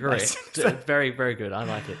 5. Great. Very, very good. I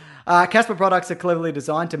like it. Casper products are cleverly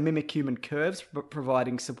designed to mimic human curves,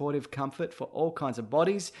 providing supportive comfort for all kinds of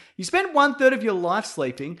bodies. You spend 1/3 of your life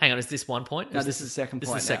sleeping. Hang on, is this one point? No, this is the second point. This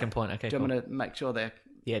is the second point. Okay, I'm cool. going to make sure they're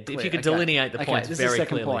Yeah, clear. if you could Okay. delineate the points this very is the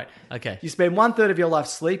second clearly. point. Okay. You spend 1/3 of your life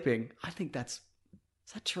sleeping. I think is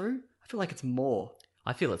that true? I feel like it's more.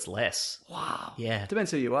 I feel it's less. Wow. Yeah.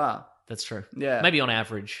 Depends who you are. That's true. Yeah. Maybe on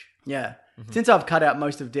average. Yeah. Since I've cut out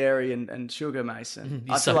most of dairy and sugar, Mason,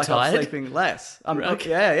 You're I so feel like tired? I'm sleeping less. Okay.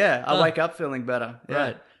 Yeah. I Oh. wake up feeling better. Yeah.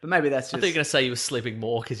 Right. But maybe that's I just thought you were going to say you were sleeping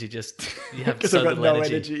more because you have because so I've got little no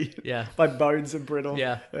energy. Yeah. My bones are brittle.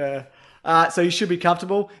 Yeah. So you should be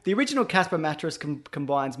comfortable. The original Casper mattress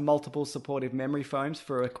combines multiple supportive memory foams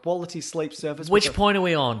for a quality sleep surface. Which point are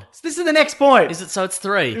we on? This is the next point. Is it so it's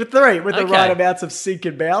 3? With 3, with the Okay. right amounts of sink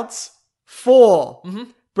and bounce. 4.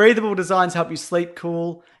 Breathable designs help you sleep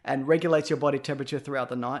cool and regulates your body temperature throughout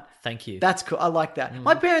the night. Thank you. That's cool. I like that.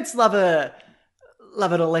 My parents love an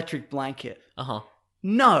electric blanket. Uh-huh.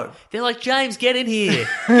 No. They're like, James, get in here.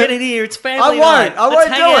 Get in here. It's family I won't. night. I Let's won't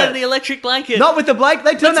hang do out it. in the electric blanket. Not with the blanket.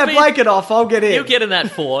 They turn Let's that be- blanket off. I'll get in. You'll get in that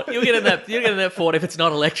fort. You'll get in that fort if it's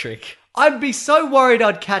not electric. I'd be so worried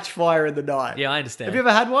I'd catch fire in the night. Yeah, I understand. Have you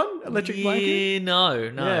ever had one? Electric blanket? Yeah,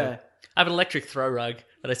 no. Yeah. I have an electric throw rug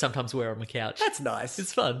that I sometimes wear on my couch. That's nice.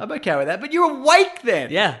 It's fun. I'm okay with that. But you're awake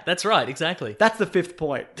then. Yeah, that's right. Exactly. That's the 5th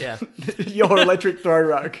point. Yeah. Your electric throw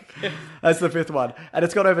rug. That's the 5th one. And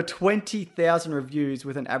it's got over 20,000 reviews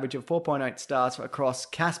with an average of 4.8 stars across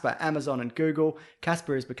Casper, Amazon, and Google.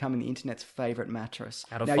 Casper is becoming the internet's favourite mattress.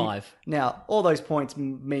 Out of Now, 5. Now, all those points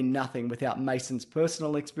mean nothing without Mason's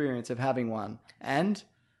personal experience of having one. And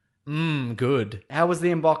Good. how was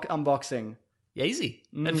the unboxing? Easy.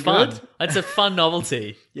 And fun. good. It's a fun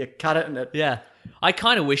novelty. You cut it and it... Yeah. I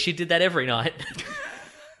kind of wish you did that every night.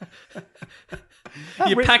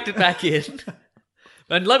 You packed it back in.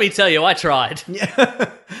 And let me tell you, I tried.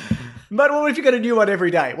 Yeah. But what if you got a new one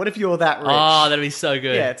every day? What if you're that rich? Oh, that'd be so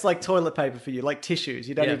good. Yeah, it's like toilet paper for you, like tissues.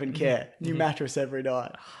 You don't Yeah. even care. New mattress every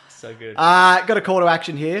night. So good. Got a call to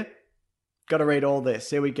action here. Got to read all this.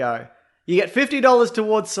 Here we go. You get $50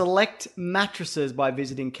 towards select mattresses by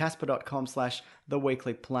visiting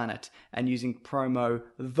casper.com/theweeklyplanet and using promo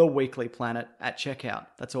theweeklyplanet at checkout.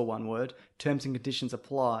 That's all one word. Terms and conditions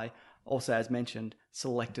apply. Also, as mentioned,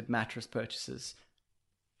 selected mattress purchases.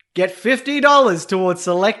 Get $50 towards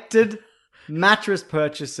selected mattress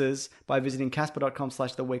purchases by visiting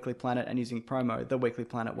casper.com/theweeklyplanet and using promo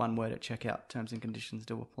theweeklyplanet, one word at checkout. Terms and conditions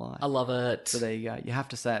do apply. I love it. So there you go. You have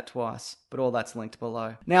to say it twice, but all that's linked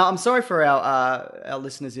below. Now, I'm sorry for our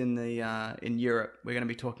listeners in Europe. We're going to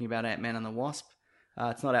be talking about Ant-Man and the Wasp.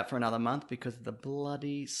 It's not out for another month because of the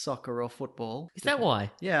bloody soccer or football. Is that why?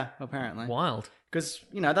 Yeah, apparently. Wild. Because,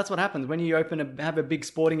 that's what happens. When you have a big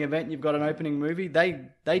sporting event and you've got an opening movie,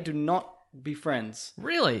 they do not be friends.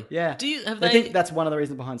 Really? Yeah. Have I think that's one of the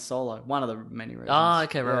reasons behind Solo. One of the many reasons. Oh,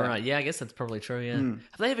 okay, right, Yeah. right. Yeah, I guess that's probably true, yeah. Have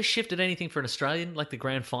they ever shifted anything for an Australian, like the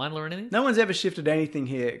grand final or anything? No one's ever shifted anything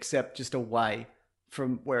here except just away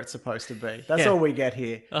from where it's supposed to be. That's Yeah. all we get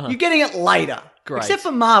here. You're getting it later. Great. Except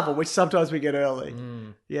for Marvel, which sometimes we get early.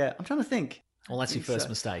 Yeah, I'm trying to think. Well, that's your first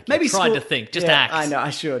mistake. Maybe You tried school- to think. Just Yeah, act. I know,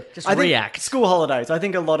 I should. Just I think react. School holidays. I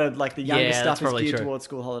think a lot of the younger Yeah, stuff that's is probably geared true. towards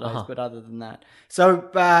school holidays, but other than that. So,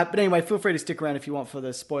 but anyway, feel free to stick around if you want for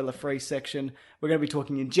the spoiler-free section. We're going to be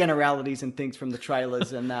talking in generalities and things from the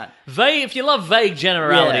trailers and that. If you love vague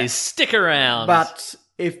generalities, Yeah. stick around. But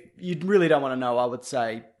if you really don't want to know, I would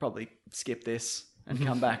say probably skip this and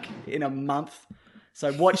come back in a month.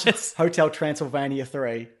 So watch Hotel Transylvania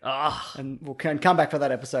 3. And we'll come back for that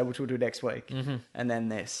episode, which we'll do next week. And then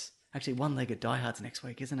this. Actually, One-Legged Die Hard's next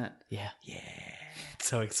week, isn't it? Yeah. It's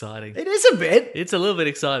so exciting. It is a bit. It's a little bit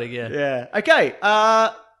exciting, yeah. Yeah. Okay.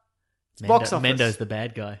 Box office. Mendo's the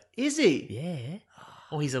bad guy. Is he? Yeah.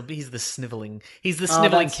 Oh, he's the sniveling. He's the Oh,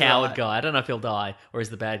 sniveling that's coward right. guy. I don't know if he'll die or is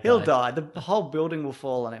the bad guy. He'll die. The whole building will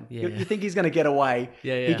fall on him. Yeah. You think he's going to get away.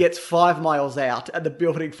 Yeah. He gets 5 miles out and the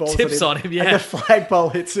building falls Tips on him, yeah. And the flagpole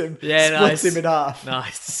hits him. Yeah, splits nice. him in half.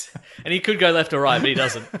 Nice. And he could go left or right, but he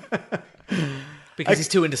doesn't. Because he's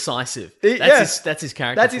too indecisive. Yeah. That's his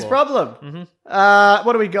character That's his flaw. problem.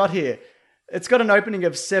 What do we got here? It's got an opening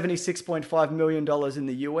of $76.5 million in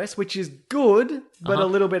the US, which is good, but a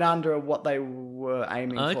little bit under what they were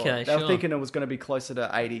aiming for. Okay, They were sure. thinking it was going to be closer to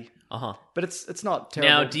 80. But it's not terrible.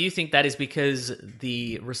 Now, do you think that is because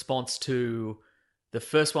the response to the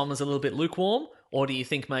first one was a little bit lukewarm? Or do you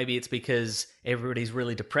think maybe it's because everybody's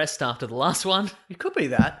really depressed after the last one? It could be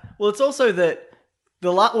that. Well, it's also that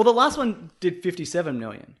the last one did 57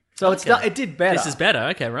 million. So it did better. This is better.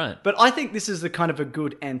 Okay, right. But I think this is the kind of a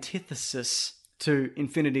good antithesis to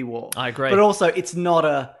Infinity War. I agree. But also, it's not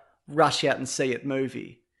a rush out and see it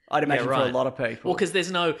movie. I'd imagine for a lot of people. Well, because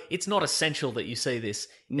it's not essential that you see this.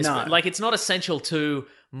 No. Like, it's not essential to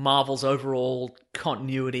Marvel's overall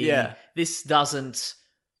continuity. Yeah. This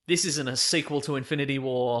isn't a sequel to Infinity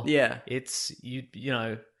War. Yeah. It's, you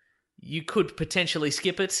you could potentially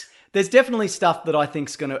skip it. There's definitely stuff that I think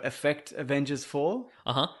is going to affect Avengers 4.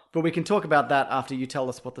 But we can talk about that after you tell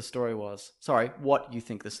us what the story was. Sorry, what you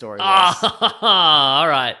think the story was. All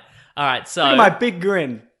right. So Look at my big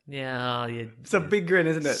grin. yeah, It's a big grin,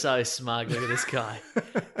 isn't it? so smug. Look at this guy.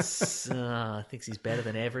 Thinks he's better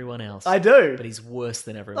than everyone else. I do. but he's worse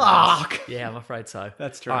than everyone Ah, else. Yeah, I'm afraid so.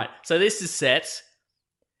 That's true. All right. So this is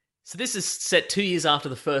set 2 years after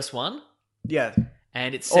the first one, Yeah.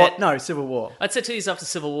 and it's set. No, Civil War. It's set 2 years after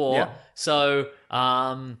Civil War. Yeah. So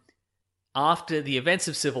after the events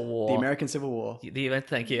of Civil War, The American Civil War. the event.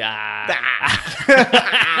 Thank you.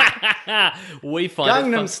 We find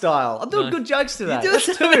it Gangnam fun- Style. I'm doing good jokes today. You do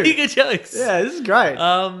That's so many two. good jokes. Yeah, this is great.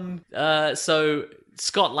 So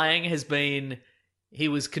Scott Lang he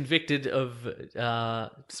was convicted of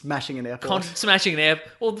Smashing an airport. smashing an air.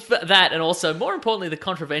 Well, that and also more importantly, the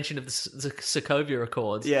contravention of the Sokovia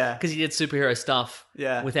Accords. Yeah. because he did superhero stuff.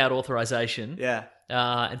 Yeah. without authorization. Yeah.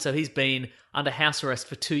 And so he's been under house arrest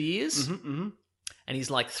for 2 years, and he's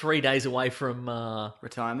like 3 days away from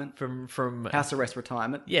Retirement. from House arrest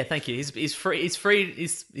retirement. Yeah, thank you. He's free. He's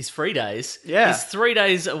free days. Yeah. He's 3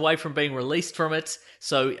 days away from being released from it.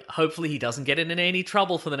 So hopefully he doesn't get in any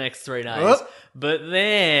trouble for the next 3 days. Oh. But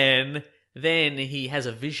then he has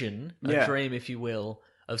a vision, a Yeah. dream, if you will,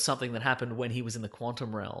 of something that happened when he was in the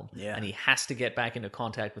quantum realm. Yeah. And he has to get back into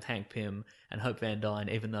contact with Hank Pym and Hope Van Dyne,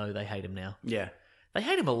 even though they hate him now. Yeah. They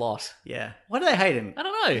hate him a lot. Yeah. Why do they hate him? I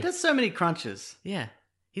don't know. He does so many crunches. Yeah.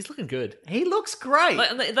 He's looking good. He looks great.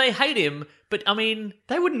 Like, and they hate him, but I mean...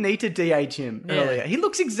 They wouldn't need to de-age him earlier. He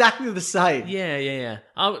looks exactly the same. Yeah.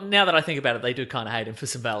 Now that I think about it, they do kind of hate him for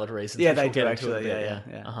some valid reasons. Yeah, which they we'll do get into actually. in a bit,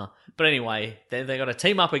 Yeah. Uh-huh. But anyway, they got to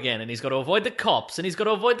team up again, and he's got to avoid the cops, and he's got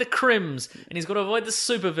to avoid the crims, and he's got to avoid the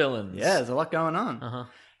supervillains. Yeah, there's a lot going on. Uh-huh.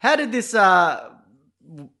 How did this... what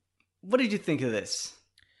did you think of this?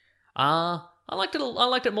 I liked it. I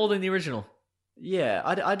liked it more than the original. Yeah,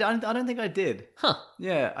 I don't think I did. Huh.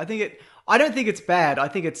 Yeah, I don't think it's bad. I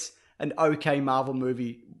think it's an okay Marvel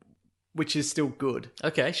movie, which is still good.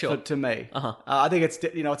 Okay, sure. To me. Uh-huh. I think it's,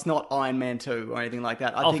 it's not Iron Man 2 or anything like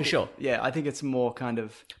that. I think for sure. I think it's more kind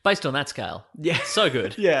of... Based on that scale. Yeah. So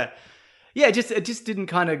good. Yeah. It just didn't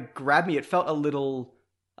kind of grab me. It felt a little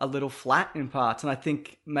flat in parts, and I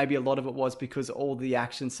think maybe a lot of it was because all the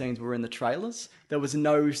action scenes were in the trailers. There was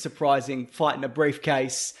no surprising fight in a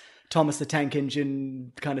briefcase, Thomas the Tank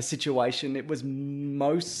Engine kind of situation. It was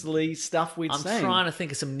mostly stuff we'd seen. I'm trying to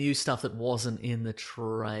think of some new stuff that wasn't in the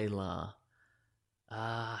trailer.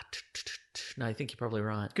 No, I think you're probably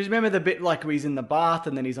right. Because remember the bit like where he's in the bath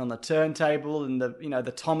and then he's on the turntable and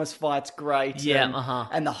the Thomas fight's great. Yeah,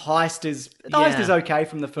 and the heist is okay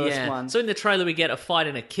from the first one. So in the trailer we get a fight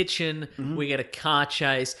in a kitchen, we get a car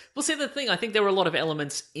chase. Well, see the thing, I think there were a lot of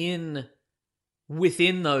elements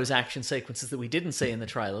within those action sequences that we didn't see in the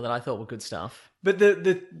trailer that I thought were good stuff. But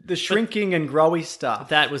the shrinking and growy stuff.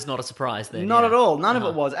 That was not a surprise then. Not at all. None of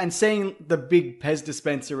it was. And seeing the big Pez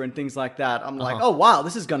dispenser and things like that, I'm like, oh wow,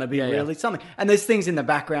 this is going to be really something. And there's things in the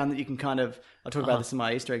background that you can kind of, I'll talk about this in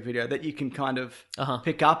my Easter egg video, that you can kind of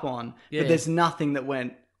pick up on. But there's nothing that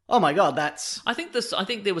went, oh my god, that's... I think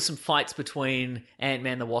there were some fights between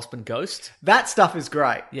Ant-Man, the Wasp, and Ghost. That stuff is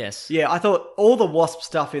great. Yes. Yeah, I thought all the Wasp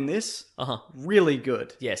stuff in this, really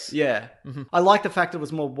good. Yes. Yeah. Mm-hmm. I like the fact it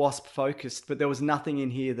was more Wasp focused, but there was nothing in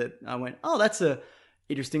here that I went, oh, that's a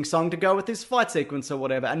interesting song to go with this fight sequence or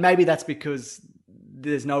whatever. And maybe that's because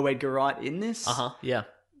there's no Edgar Wright in this. Yeah.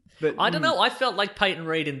 But I don't know, I felt like Peyton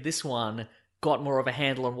Reed in this one got more of a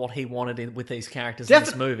handle on what he wanted with these characters in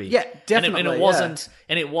this movie. Yeah, definitely.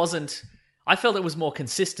 And it wasn't. I felt it was more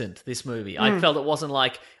consistent. This movie, I felt it wasn't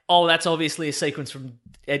like, oh, that's obviously a sequence from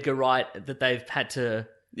Edgar Wright that they've had to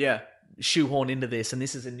shoehorn into this, and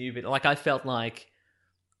this is a new bit. Like I felt like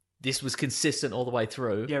this was consistent all the way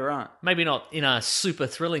through. Yeah, right. Maybe not in a super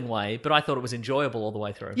thrilling way, but I thought it was enjoyable all the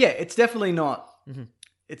way through. Yeah, it's definitely not.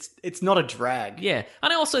 It's not a drag. Yeah.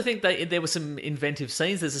 And I also think that there were some inventive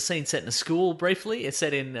scenes. There's a scene set in a school briefly. It's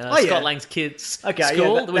set in Scott Lang's kids'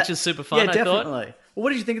 school, which is super fun, yeah, I thought. definitely. Well,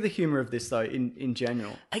 what did you think of the humour of this, though, in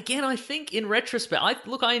general? Again, I think in retrospect...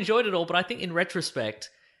 I enjoyed it all, but I think in retrospect,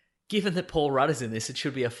 given that Paul Rudd is in this, it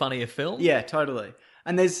should be a funnier film. Yeah, totally.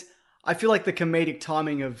 And I feel like the comedic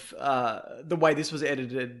timing of the way this was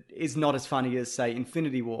edited is not as funny as, say,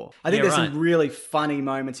 Infinity War. I think there's some really funny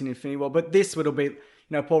moments in Infinity War, but this would be...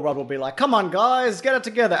 Paul Rudd will be like, come on, guys, get it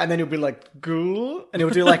together. And then he'll be like, goo. And he'll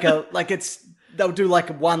do they'll do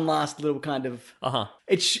like one last little kind of... I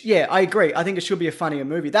agree. I think it should be a funnier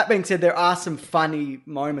movie. That being said, there are some funny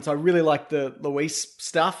moments. I really like the Luis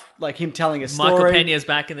stuff, like him telling a story. Michael Pena's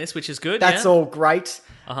back in this, which is good. That's all great.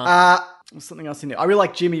 What's something else in there? I really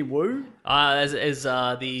like Jimmy Woo. As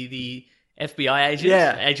the FBI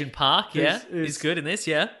agent, Agent Park, he's good in this,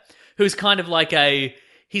 who's kind of like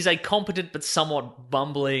he's a competent but somewhat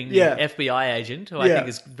bumbling FBI agent, who I think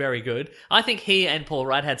is very good. I think he and Paul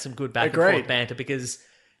Rudd had some good back and forth banter because...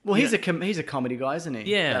 Well, he's a comedy guy, isn't he?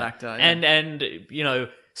 Yeah. That actor. Yeah. And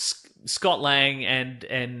Scott Lang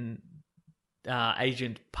and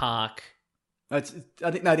Agent Park...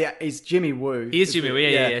 He's Jimmy Woo. He is Jimmy Woo,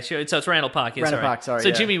 yeah. Sure. So it's Randall Park, Park, So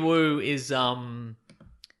Jimmy Woo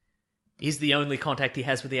is the only contact he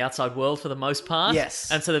has with the outside world for the most part.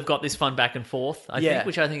 Yes. And so they've got this fun back and forth, I think,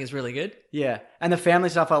 which I think is really good. Yeah. And the family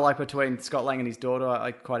stuff I like between Scott Lang and his daughter,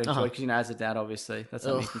 I quite enjoy, because, as a dad, obviously, that's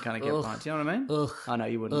something you can kind of get behind. Do you know what I mean? I know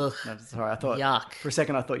you wouldn't. No, sorry, I thought... Yuck. For a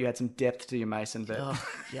second, I thought you had some depth to your Mason, but...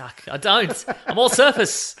 Yuck. I don't. I'm all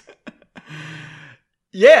surface.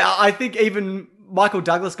 Yeah, I think even Michael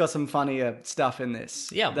Douglas got some funnier stuff in this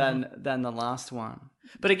than the last one.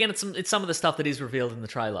 But again, it's some of the stuff that is revealed in the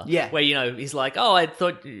trailer. Yeah. Where, he's like, oh, I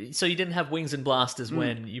thought... So you didn't have wings and blasters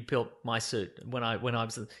when you built my suit, when I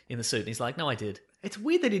was in the suit. And he's like, no, I did. It's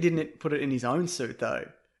weird that he didn't put it in his own suit, though.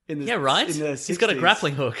 Yeah, right? He's got a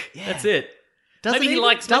grappling hook. Yeah. That's it. Does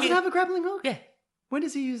it have a grappling hook? Yeah. When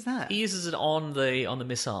does he use that? He uses it on the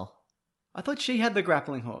missile. I thought she had the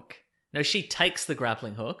grappling hook. No, she takes the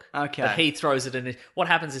grappling hook. Okay. But he throws it in. What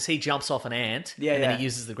happens is he jumps off an ant, and then he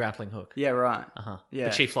uses the grappling hook. Yeah, right. Yeah.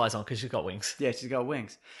 But she flies on because she's got wings. Yeah, she's got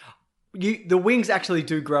wings. the wings actually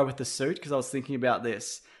do grow with the suit, because I was thinking about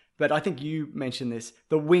this. But I think you mentioned this.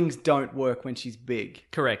 The wings don't work when she's big.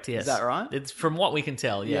 Correct, yes. Is that right? It's from what we can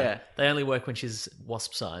tell, yeah. Yeah. They only work when she's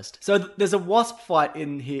wasp-sized. So there's a wasp fight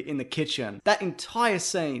in here in the kitchen. That entire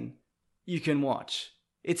scene you can watch.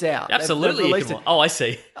 It's out. Absolutely, They've you released can it. Oh, I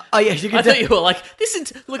see. Oh, yeah, you can I thought you were like, this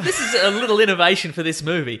is a little innovation for this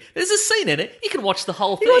movie. There's a scene in it. You can watch the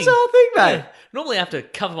whole thing. You watch the whole thing, mate. Yeah. Normally I have to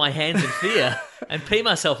cover my hands in fear and pee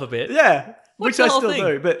myself a bit. Yeah, Watch which the I whole still thing.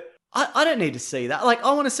 do. But I don't need to see that. Like,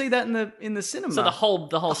 I want to see that in the cinema. So the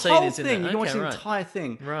whole scene is in thing. there. You can watch Okay, the right. entire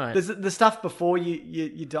thing. Right. There's the stuff before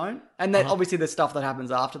you don't, and then obviously there's stuff that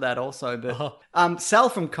happens after that also. But Sal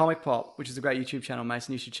from Comic Pop, which is a great YouTube channel,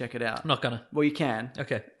 Mason, you should check it out. I'm not gonna. Well, you can.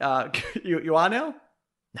 Okay. You are now?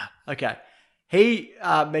 No. Okay. He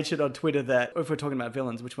mentioned on Twitter that if we're talking about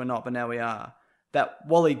villains, which we're not, but now we are, that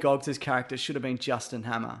Wally Goggs' character should have been Justin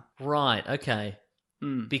Hammer. Right, okay.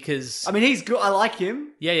 Because... I mean, he's good. I like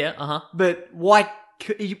him. Yeah, But why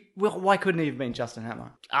couldn't he have been Justin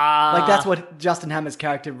Hammer? Like, that's what Justin Hammer's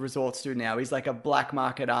character resorts to now. He's like a black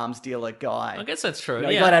market arms dealer guy. I guess that's true, You know,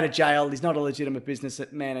 he got out of jail. He's not a legitimate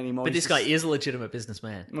businessman anymore. But He's this guy is a legitimate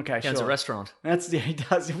businessman. Okay, He owns sure. a restaurant. He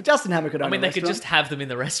does. If Justin Hammer could own I mean, a they restaurant. could just have them in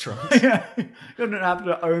the restaurant. Yeah. Couldn't have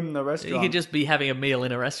to own the restaurant. You could just be having a meal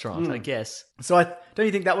in a restaurant, I guess. So don't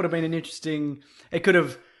you think that would have been an interesting... It could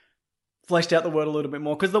have fleshed out the world a little bit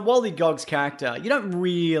more. Because the Wally Goggs character, you don't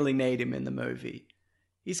really need him in the movie.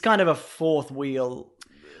 He's kind of a fourth wheel.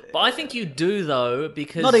 But I think you do, though,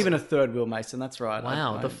 because... Not even a third wheel, Mason. That's right.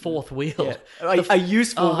 Wow, the fourth wheel. Yeah. A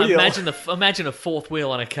useful wheel. Imagine a fourth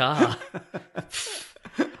wheel on a car.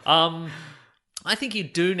 I think you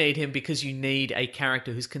do need him because you need a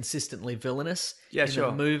character who's consistently villainous in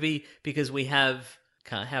the movie, because we have...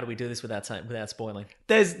 How do we do this without spoiling?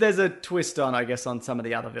 There's a twist on, I guess, on some of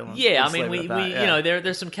the other villains. Yeah, I Let's mean, leave it we at that, you know,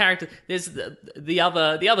 there's some character. There's the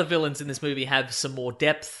other villains in this movie have some more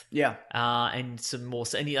depth. Yeah. And some more.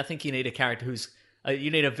 And I think you need a character who's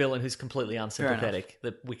you need a villain who's completely unsympathetic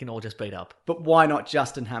that we can all just beat up. But why not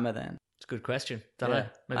Justin Hammer then? It's a good question. Don't Yeah.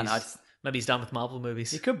 know. Maybe he's done with Marvel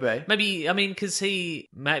movies. He could be. Maybe, I mean, because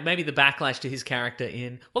maybe the backlash to his character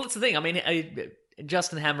in... Well, that's the thing. I mean,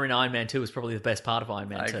 Justin Hammer in Iron Man 2 was probably the best part of Iron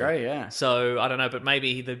Man 2. I agree, yeah. So, I don't know, but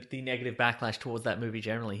maybe the negative backlash towards that movie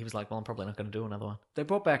generally, he was like, well, I'm probably not going to do another one. They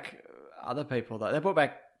brought back other people, though. They brought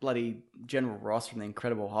back bloody General Ross from The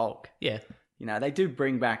Incredible Hulk. Yeah. You know, they do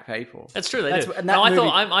bring back people. That's true, they do. And No, that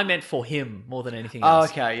movie... I meant for him more than anything else.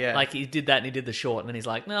 Oh, okay, yeah. Like, he did that and he did the short, and then he's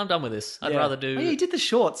like, no, I'm done with this. I'd rather do... Oh, yeah, he did the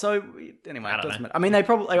short, so... Anyway, it doesn't matter. I mean, they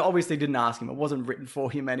obviously didn't ask him. It wasn't written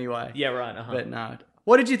for him anyway. Yeah, right, But no.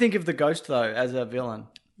 What did you think of the Ghost, though, as a villain?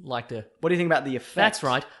 Liked her. What do you think about the effect? That's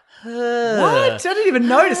right. What? I didn't even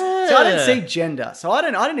notice. So I didn't see gender, so I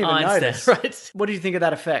didn't even notice. Right. What do you think of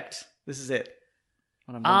that effect? This is it.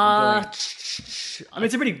 What I'm doing. I mean,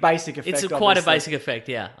 it's a pretty basic effect. It's quite a obviously. basic effect,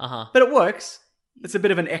 yeah. But it works. It's a bit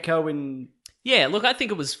of an echo in... Yeah, look, I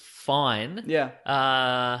think it was fine.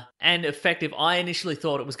 Yeah. And effective. I initially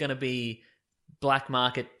thought it was going to be black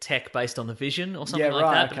market tech based on the Vision or something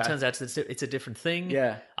like that, but it turns out it's a different thing.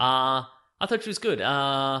 Yeah. I thought she was good.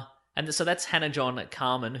 And so that's Hannah John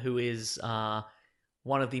Carmen, who is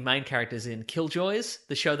one of the main characters in Killjoys,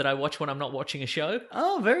 the show that I watch when I'm not watching a show.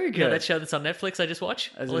 Oh, very good. You know, that show that's on Netflix I just watch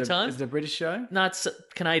all the time. Is it a British show? No, it's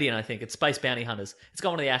Canadian, I think. It's Space Bounty Hunters. It's got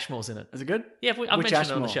one of the Ashmores in it. Is it good? Yeah, I've Which mentioned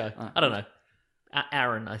it on the Ashmore? show. Oh. I don't know.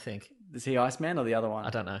 Aaron, I think. Is he Iceman or the other one? I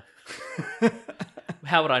don't know.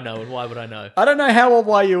 How would I know and why would I know? I don't know how or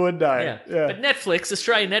why you would know. Yeah. But Netflix,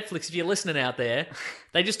 Australian Netflix, if you're listening out there,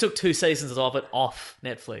 they just took 2 seasons of it off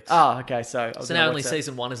Netflix. Oh, okay. So now only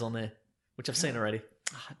season 1 is on there, which I've seen already.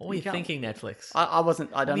 What were you can't- thinking, Netflix? I wasn't.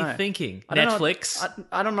 I don't What know. were you thinking, I don't know. Netflix?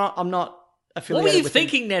 I don't know. I'm not What affiliated. were you with them.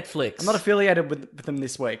 thinking, Netflix? I'm not affiliated with them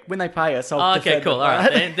this week. When they pay us, I'll Oh, okay, defend cool. them, All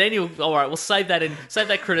right, then you'll. All right, we'll save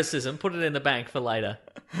that criticism. Put it in the bank for later.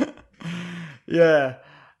 Yeah.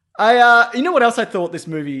 You know what else I thought this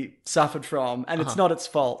movie suffered from, and it's not its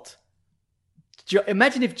fault.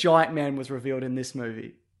 Imagine if Giant Man was revealed in this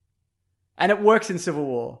movie, and it works in Civil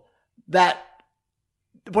War.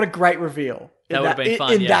 What a great reveal! That would have been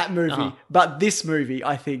fun in yeah. that movie. But this movie,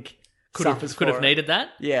 I think, Could suffers have for needed that.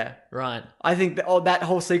 Yeah, Right. I think that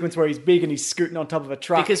whole sequence where he's big and he's scooting on top of a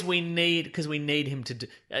truck Because we need him to do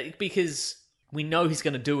because we know he's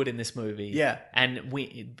going to do it in this movie. Yeah. And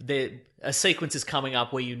a sequence is coming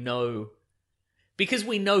up where because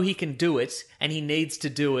we know he can do it and he needs to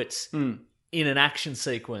do it in an action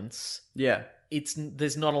sequence. Yeah.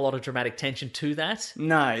 There's not a lot of dramatic tension to that.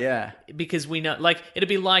 No, yeah. Because we know, like, it'd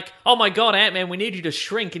be like, oh my god, Ant-Man, we need you to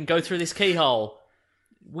shrink and go through this keyhole.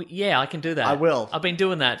 Yeah, I can do that. I will. I've been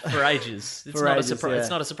doing that for ages. It's For not ages, a surprise. yeah. It's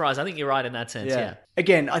not a surprise. I think you're right in that sense. Yeah.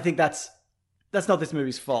 Again, I think that's not this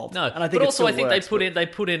movie's fault. No, and I think but also I think works, they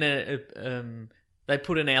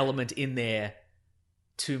put an element in there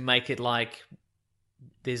to make it like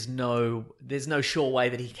there's no sure way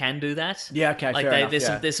that he can do that. Yeah, okay, like fair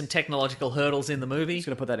enough, there's some technological hurdles in the movie. Just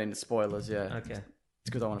gonna put that into spoilers. Yeah. Okay. It's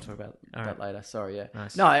because I want to talk about that later. Sorry, yeah.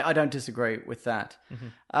 Nice. No, I don't disagree with that.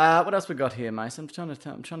 What else we got here, Mason?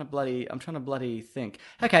 I'm trying to bloody think.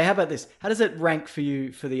 Okay, how about this? How does it rank for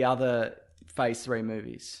you for the other Phase 3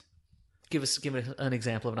 movies? Give me an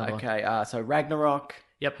example of another one. Okay, so Ragnarok,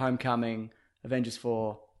 Yep. Homecoming, Avengers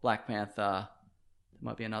 4, Black Panther. There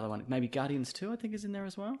might be another one. Maybe Guardians 2, I think, is in there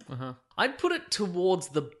as well. I'd put it towards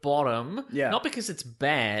the bottom. Yeah. Not because it's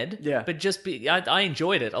bad. Yeah. But just I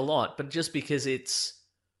enjoyed it a lot, but just because it's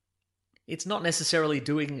not necessarily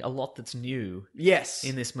doing a lot that's new. Yes.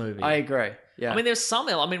 In this movie. I agree. Yeah. I mean, there's some.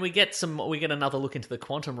 I mean, we get another look into the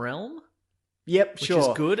quantum realm. Yep, which sure. is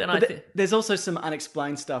good, and there's also some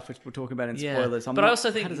unexplained stuff which we'll talk about in spoilers. I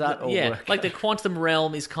also think how does that all work? like the quantum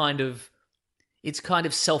realm is kind of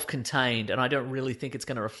self-contained, and I don't really think it's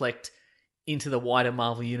going to reflect into the wider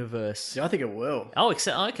Marvel universe. Yeah, I think it will. Oh,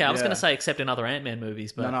 except okay, I was Yeah. going to say except in other Ant-Man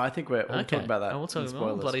movies, but No, I think we'll talk about that. We'll talk in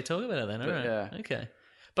spoilers. bloody talk about it then. All But, right, yeah. okay.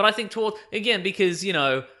 But I think again because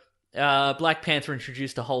Black Panther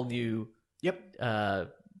introduced a whole new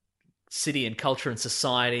city and culture and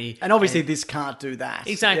society. And obviously this can't do that.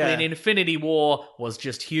 Exactly. Yeah. And Infinity War was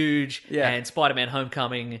just huge. Yeah. And Spider-Man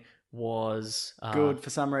Homecoming was... good for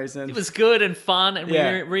some reason. It was good and fun, and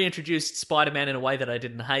Yeah. we reintroduced Spider-Man in a way that I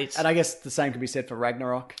didn't hate. And I guess the same could be said for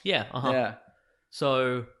Ragnarok. Yeah. Yeah.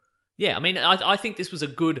 So, yeah, I mean, I think this was a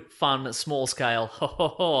good, fun,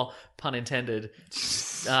 small-scale, pun intended,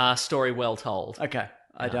 story well told. Okay.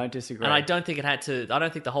 I don't disagree. And I don't think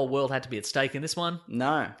the whole world had to be at stake in this one.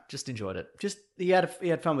 No. Just enjoyed it. Just he had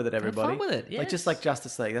fun with it, everybody. fun with it, Like just yes. like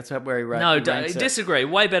Justice League. That's where he No, ranks it. disagree.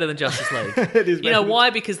 Way better than Justice League. It is You know better. why?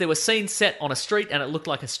 Because there were scenes set on a street and it looked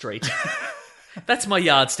like a street. That's my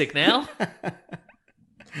yardstick now.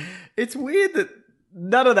 It's weird that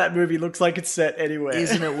none of that movie looks like it's set anywhere.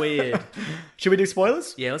 Isn't it weird? Should we do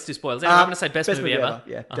spoilers? Yeah, let's do spoilers. I'm going to say best movie ever.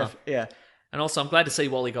 Yeah, Uh-huh. yeah. And also, I'm glad to see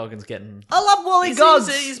Wally Goggins getting. I love Wally He's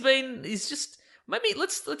Goggins. He's just maybe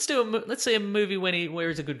let's see a movie where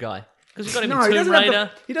he's a good guy because we've got him No, in he Tomb doesn't,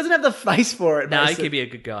 Raider. he doesn't have the face for it. No, he Mason. could be a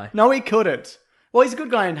good guy. No, he couldn't. Well, he's a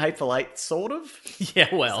good guy in Hateful Eight, sort of.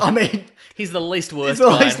 Yeah, well, I mean, he's the least worst. he's the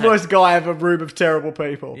guy least in worst guy of a room of terrible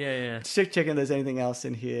people. Yeah. Checking if there's anything else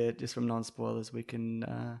in here, just from non-spoilers, we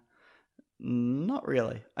can... Not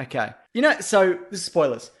really. Okay. So this is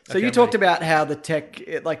spoilers. So Okay, you I'm talked ready. about how the tech,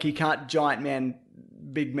 he can't giant man,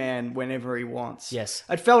 big man whenever he wants. Yes.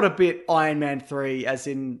 It felt a bit Iron Man 3, as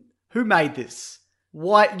in, who made this?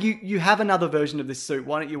 Why you have another version of this suit?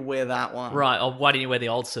 Why don't you wear that one? Right. Or why didn't you wear the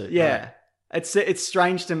old suit? Yeah. Right. It's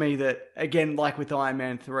strange to me that, again, like with Iron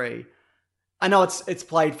Man 3, I know it's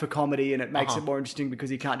played for comedy and it makes it more interesting because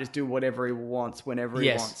he can't just do whatever he wants whenever he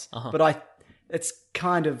Yes. wants. Uh-huh. But it's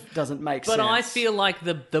kind of doesn't make sense. But I feel like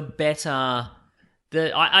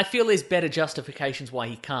I feel there's better justifications why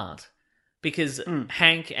he can't, because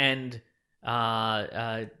Hank and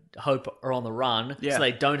Hope are on the run, Yeah. so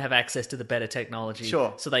they don't have access to the better technology.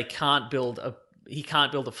 Sure. So he can't build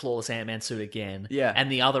a flawless Ant-Man suit again. Yeah.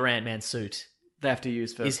 And the other Ant-Man suit they have to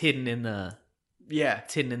use for is hidden in the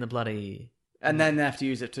bloody. and then they have to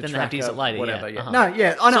use it to Then they track have to use it later, whatever. yeah. Yeah. Uh-huh. No,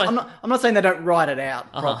 yeah, I know. So I'm not saying they don't write it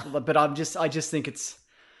out properly, but I just think it's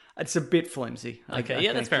a bit flimsy. Okay, I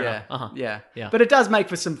yeah, that's fair yeah, enough. Uh-huh. Yeah, Yeah. But it does make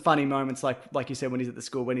for some funny moments, like you said when he's at the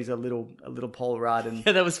school when he's a little pole rod and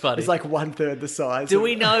Yeah, that was funny. he's like 1/3 the size. Do of-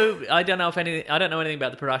 we know? I don't know anything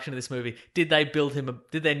about the production of this movie. Did they knit I him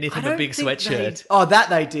don't a big think sweatshirt? that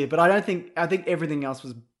they did, but I think everything else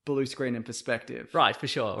was blue screen in perspective. Right, for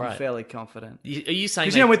sure. I'm Right. fairly confident. Are you saying?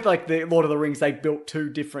 Because with like the Lord of the Rings, they built 2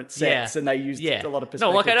 different sets and they used a lot of perspective. No,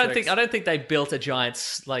 like I tricks. don't think they built a giant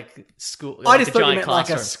school. I like just a thought you giant meant classroom. like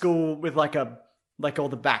a school with like all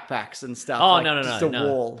the backpacks and stuff. Oh like no, just a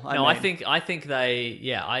wall. I think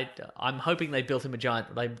they. I'm hoping they built him a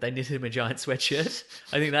giant. They knitted him a giant sweatshirt.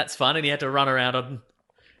 I think that's fun, and he had to run around on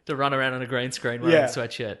a green screen wearing a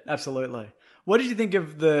sweatshirt. Absolutely. What did you think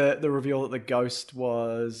of the reveal that the ghost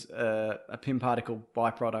was a pin particle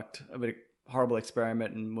byproduct of a horrible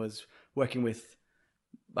experiment and was working with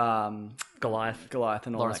Goliath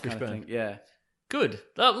and all Lawrence that kind of Fishburne. thing? Yeah. Good.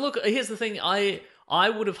 Look, here's the thing. I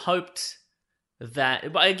would have hoped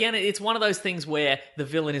that, but again, it's one of those things where the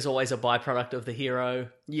villain is always a byproduct of the hero.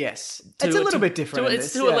 Yes. It's a little bit different.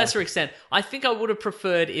 It's to a lesser extent. I think I would have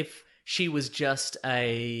preferred if she was just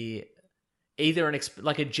either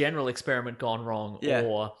like a general experiment gone wrong, Yeah.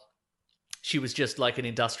 or she was just like an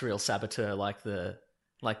industrial saboteur, like the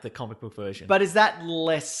comic book version. But is that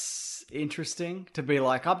less interesting to be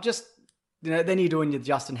like, I'm just, then you're doing your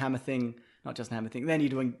Justin Hammer thing, not Justin Hammer thing, then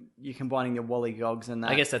you're combining your Wally Gogs and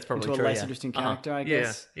that. I guess that's probably into true, a less yeah. interesting character, I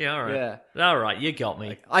guess. Yeah, all right. Yeah. All right, you got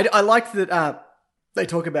me. I liked that they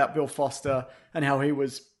talk about Bill Foster and how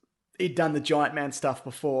he'd done the Giant Man stuff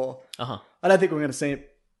before. Uh-huh. I don't think we're going to see him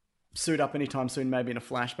suit up anytime soon, maybe in a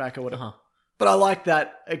flashback or whatever. Uh-huh. But I like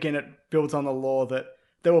that, again, it builds on the lore that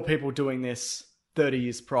there were people doing this 30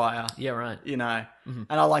 years prior. Yeah, right. And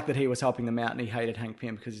I like that he was helping them out and he hated Hank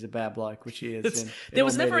Pym because he's a bad bloke, which he is. There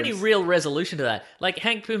was never any real resolution to that. Like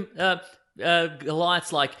Hank Pym,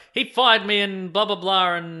 Goliath's like, he fired me and blah, blah,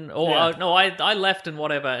 blah, and, I left and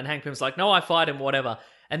whatever. And Hank Pym's like, no, I fired him, whatever.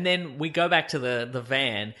 And then we go back to the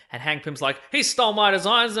van, and Hank Pym's like, he stole my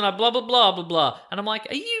designs, and I blah, blah, blah, blah, blah. And I'm like,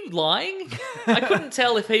 are you lying? I couldn't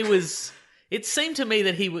tell if he was... It seemed to me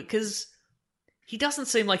that he would... Because he doesn't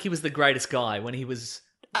seem like he was the greatest guy when he was...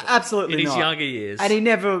 Absolutely in his not. younger years. And he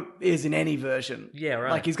never is in any version. Yeah,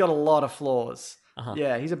 right. Like, he's got a lot of flaws. Uh-huh.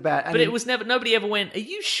 Yeah, he's a bad... But it was never... Nobody ever went, are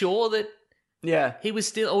you sure that Yeah. he was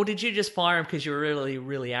still... Or did you just fire him because you were really,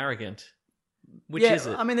 really arrogant? Which is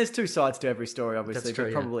it? I mean, there's two sides to every story, obviously, That's true,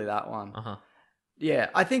 but yeah. probably that one. Uh-huh. Yeah,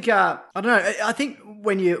 I think I don't know. I think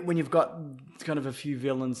when you've got kind of a few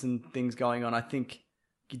villains and things going on, I think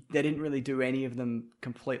they didn't really do any of them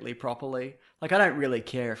completely properly. Like, I don't really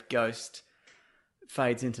care if Ghost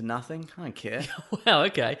fades into nothing. I don't care. Well,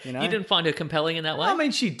 okay. You know? You didn't find her compelling in that way? I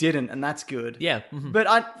mean, she didn't, and that's good. Yeah. Mhm. But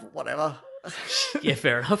whatever. Yeah,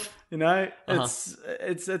 fair enough. You know,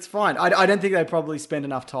 it's fine. I don't think they probably spend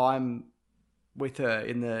enough time with her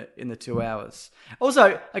in the 2 hours.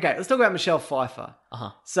 Also, okay, let's talk about Michelle Pfeiffer.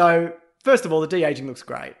 Uh-huh. So, first of all, the de-aging looks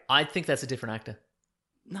great. I think that's a different actor.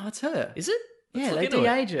 No, it's her. Is it? Let's Yeah, look they into it.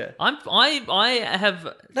 de-age her. I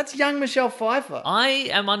have... That's young Michelle Pfeiffer. I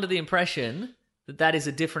am under the impression that is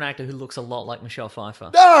a different actor who looks a lot like Michelle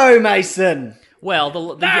Pfeiffer. No, Mason. Well,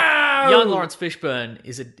 the No! young Lawrence Fishburne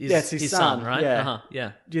is That's his son, right? yeah. Uh-huh,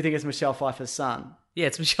 yeah. Do you think it's Michelle Pfeiffer's son? Yeah,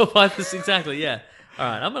 it's Michelle Pfeiffer's, exactly, yeah. All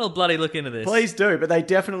right, I'm going to bloody look into this. Please do, but they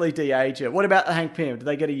definitely de-age her. What about the Hank Pym? Did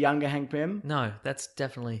they get a younger Hank Pym? No, that's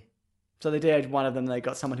definitely... So they de-aged one of them, they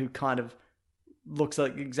got someone who kind of looks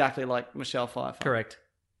like exactly like Michelle Pfeiffer. Correct.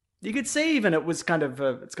 You could see even it was kind of,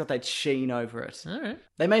 it's got that sheen over it. All right.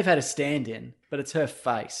 They may have had a stand-in, but it's her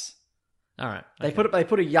face. All right. They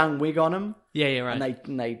put a young wig on him. Yeah, yeah, right.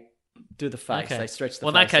 And they do the face. Okay. They stretch the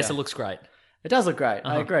well, face. in that case, out. it looks great. It does look great.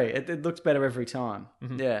 I agree. It looks better every time.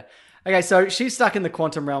 Yeah. Okay, so she's stuck in the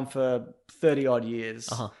quantum realm for 30 odd years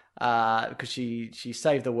because she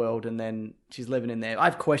saved the world and then she's living in there. I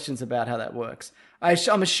have questions about how that works.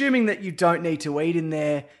 I'm assuming that you don't need to eat in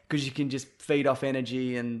there because you can just feed off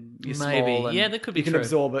energy and you're Maybe. small and Yeah, that could be you can true.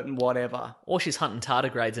 absorb it and whatever. Or she's hunting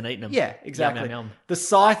tardigrades and eating them. Yeah, exactly. Yum, yum, yum. The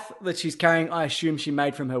scythe that she's carrying, I assume she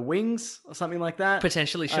made from her wings or something like that.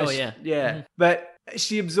 Potentially, sure, yeah. Yeah. But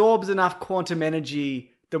she absorbs enough quantum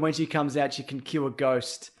energy that when she comes out, she can kill a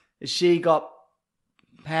ghost. Has she got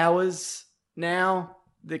powers now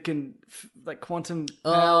that can, like quantum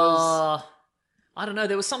powers? I don't know.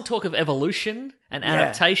 There was some talk of evolution and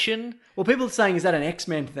adaptation. Well, people are saying, is that an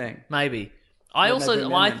X-Men thing? Maybe. That may be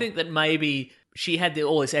an I X-Men. think that maybe she had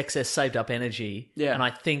all this excess saved up energy. Yeah. And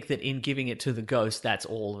I think that in giving it to the ghost, that's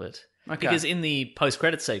all of it. Okay. Because in the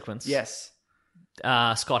post-credit sequence, Yes.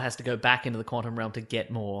 Scott has to go back into the quantum realm to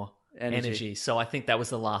get more Energy. energy. So I think that was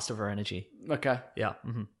the last of her energy. Okay. Yeah.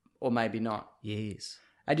 Mm-hmm. Or maybe not. Yes.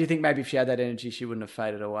 And do you think maybe if she had that energy, she wouldn't have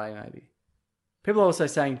faded away, maybe? People are also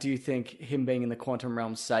saying, do you think him being in the quantum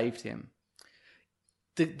realm saved him?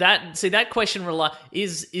 That question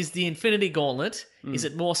is the Infinity Gauntlet, is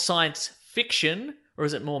it more science fiction or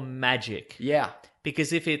is it more magic? Yeah.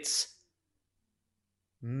 Because if it's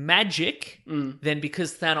magic, then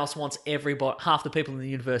because Thanos wants half the people in the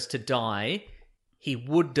universe to die, he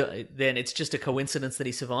would then it's just a coincidence that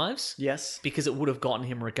he survives. Yes. Because it would have gotten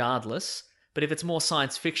him regardless. But if it's more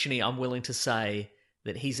science fiction-y, I'm willing to say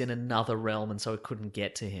that he's in another realm and so it couldn't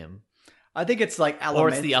get to him. I think it's like elemental. Or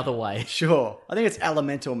it's the other way. Sure. I think it's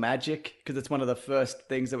elemental magic because it's one of the first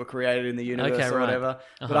things that were created in the universe Okay, or right. whatever.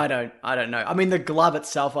 But I don't know. I mean, the glove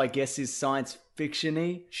itself, I guess, is science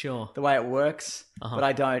fiction-y. Sure. The way it works.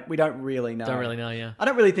 But we don't really know. Don't really know, yeah. I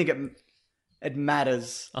don't really think it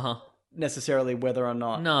matters Uh-huh. necessarily whether or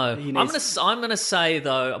not. No. he needs... I'm gonna say,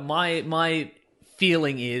 though, my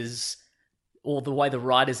feeling is, or the way the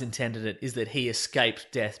writers intended it, is that he escaped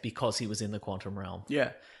death because he was in the quantum realm.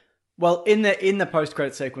 Yeah. Well, in the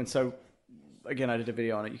post-credit sequence, so again, I did a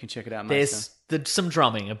video on it. You can check it out. Mason. Some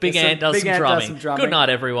drumming. A big Yes, ant does big some ant does drumming. some drumming. Good night,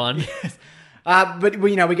 everyone. But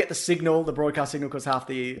we get the signal, the broadcast signal, because half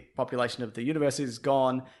the population of the universe is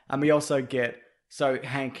gone, and we also get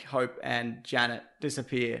Hank, Hope, and Janet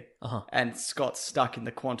disappear, and Scott's stuck in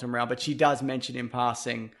the quantum realm. But she does mention in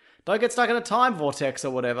passing, "Don't get stuck in a time vortex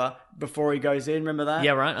or whatever," before he goes in. Remember that?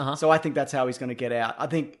 Yeah, right. So I think that's how he's going to get out. I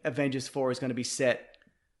think Avengers 4 is going to be set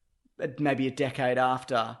maybe a decade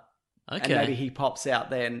after, and maybe he pops out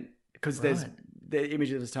then, because there's the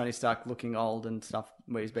images of Tony Stark looking old and stuff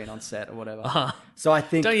where he's been on set or whatever. So I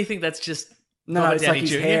think... Don't you think that's just... No, Robert it's Downey like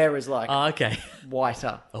his Jr.? hair is like okay.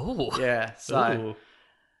 whiter. Oh. Yeah, so... Ooh.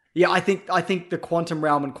 Yeah, I think the quantum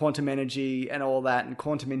realm and quantum energy and all that and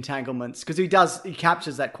quantum entanglements, because he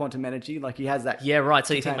captures that quantum energy, like he has that... Yeah, right,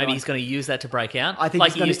 so you think container maybe he's going to use that to break out? I think like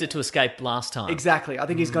he's he gonna- used it to escape last time. Exactly. I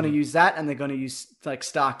think he's going to use that, and they're going to use like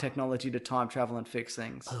Stark technology to time travel and fix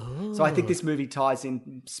things. So I think this movie ties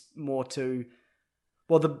in more to...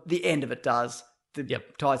 Well, the end of it does.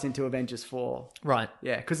 Ties into Avengers 4. Right.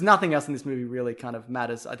 Yeah, because nothing else in this movie really kind of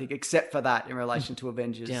matters, I think, except for that in relation to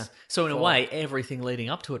Avengers. Yeah. So in a 4. way, everything leading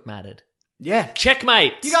up to it mattered. Yeah.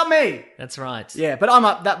 Checkmate! You got me! That's right. Yeah, but I'm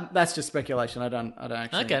up. That's just speculation. I don't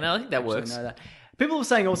actually... Okay, no, I think that actually works. know that. People were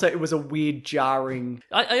saying also it was a weird, jarring...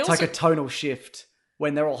 I it's like a tonal shift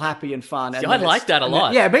when they're all happy and fun. And I then like that a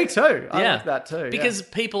lot. Yeah, me too. I like that too. Because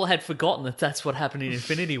people had forgotten that that's what happened in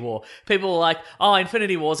Infinity War. People were like, "Oh,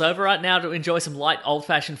 Infinity War's over right now to enjoy some light,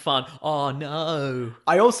 old-fashioned fun." Oh no!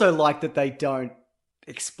 I also like that they don't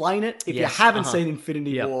explain it. If you haven't seen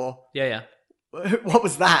Infinity War, yeah, what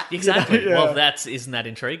was that? exactly. Yeah. Well, isn't that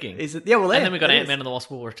intriguing? Is it? Yeah. Well, and then we got Ant-Man and the Wasp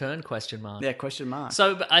will return? Question mark. Yeah. Question mark.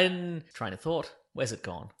 So, I'm trying to thought. Where's it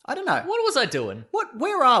gone? I don't know. What was I doing?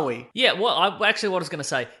 Where are we? Yeah, well, what I was going to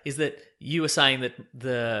say is that you were saying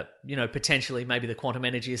that potentially maybe the quantum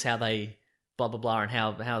energy is how they blah blah blah, and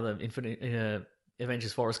how the Infinite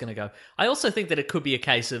Avengers 4 is going to go. I also think that it could be a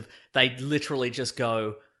case of they literally just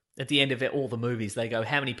go at the end of all the movies. They go,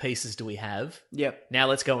 how many pieces do we have? Yep. Now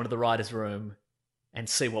let's go into the writers' room and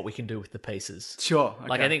see what we can do with the pieces. Sure. Okay.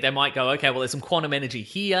 Like I think they might go, okay, well, there's some quantum energy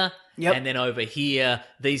here, and then over here,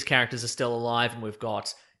 these characters are still alive, and we've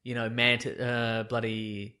got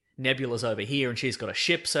bloody Nebula's over here, and she's got a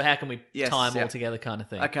ship. So how can we tie them all together, kind of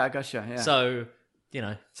thing? Okay, I gotcha. Yeah. So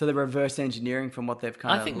so the reverse engineering from what they've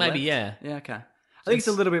kind of. I think maybe Yeah. Okay. I think it's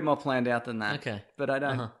a little bit more planned out than that. Okay. But I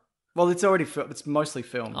don't. Well, it's already it's mostly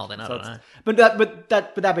filmed. Oh, then I don't know. But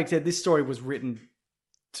that being said, this story was written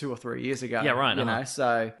 2 or 3 years ago. Yeah, right. You know,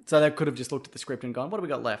 so they could have just looked at the script and gone, "What have we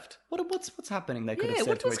got left? What's happening?" They could have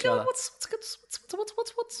said to each other. What's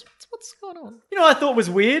going on? You know, what I thought was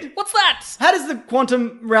weird. What's that? How does the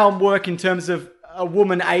quantum realm work in terms of a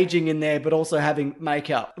woman aging in there, but also having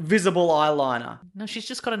makeup, visible eyeliner? No, she's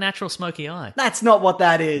just got a natural smoky eye. That's not what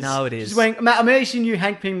that is. No, it is. She's wearing, maybe she knew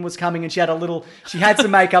Hank Pym was coming and she had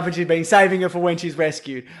some makeup and she'd been saving her for when she's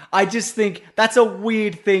rescued. I just think that's a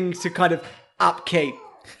weird thing to kind of upkeep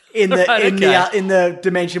in the in the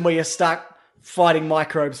dimension where you're stuck fighting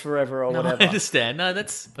microbes forever or whatever. I understand. No,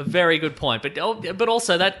 that's a very good point. But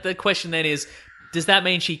also the question then is, does that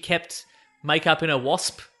mean she kept makeup in a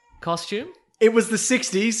wasp costume? It was the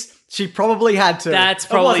 60s. She probably had to. That's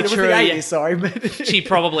probably true. It was the 80s, sorry. But she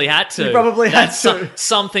probably had to. She probably had to.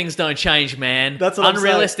 Some things don't change, man. That's what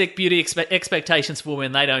Unrealistic beauty expectations for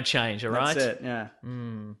women, they don't change, all right? That's it, yeah.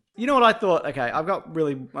 You know what I thought? Okay, I've got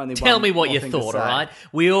really only Tell one me what more you thing to thought, say. all right?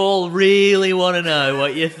 We all really want to know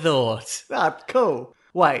what you thought. Ah, cool.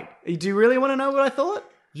 Wait, do you really want to know what I thought?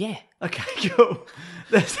 Yeah. Okay, cool.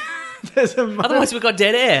 There's a moment. Otherwise, we've got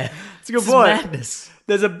dead air. It's a good This point. is madness.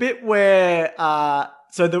 There's a bit where,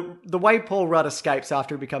 so the way Paul Rudd escapes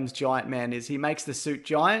after he becomes Giant Man is he makes the suit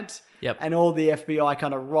giant. Yep. And all the FBI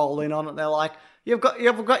kind of roll in on it. They're like, you've got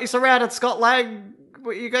you surrounded, Scott Lang.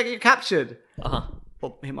 You're captured. Oh,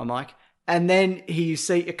 hit my mic. And then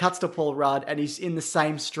it cuts to Paul Rudd and he's in the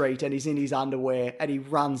same street and he's in his underwear and he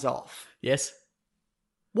runs off. Yes.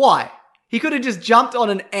 Why? He could have just jumped on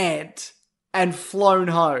an ant and flown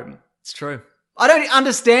home. It's true. I don't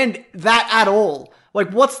understand that at all. Like,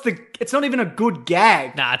 it's not even a good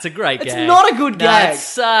gag. Nah, it's a great gag. It's not a good gag. It's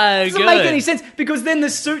so good. It doesn't make any sense because then the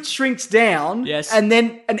suit shrinks down. Yes. And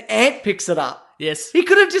then an ant picks it up. Yes. He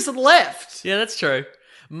could have just left. Yeah, that's true.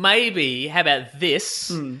 Maybe, how about this?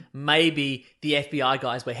 Maybe the FBI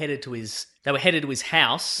guys were headed to his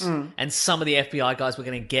house, and some of the FBI guys were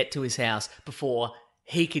going to get to his house before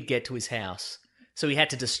he could get to his house. So he had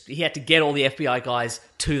to get all the FBI guys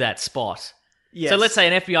to that spot. Yes. So let's say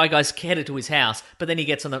an FBI guy's headed to his house, but then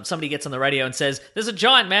somebody gets on the radio and says, "There's a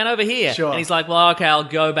giant man over here." Sure. And he's like, "Well, okay, I'll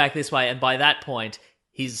go back this way." And by that point,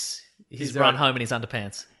 he's run already- home in his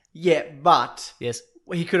underpants. Yeah, but Yes.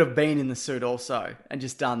 he could have been in the suit also and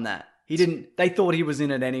just done that. He didn't. They thought he was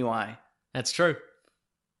in it anyway. That's true.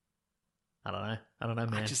 I don't know,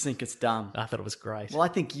 man. I just think it's dumb. I thought it was great. Well, I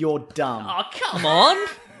think you're dumb. Oh, come on.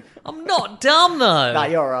 I'm not dumb, though. Nah,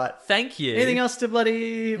 you're all right. Thank you. Anything else to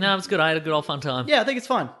bloody... No, it's good. I had a good old fun time. Yeah, I think it's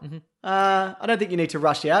fine. Mm-hmm. I don't think you need to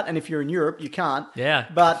rush out, and if you're in Europe, you can't. Yeah.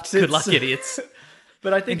 But Good it's- luck, idiots.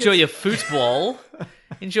 But I think Enjoy it's- your football.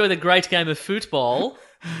 Enjoy the great game of football.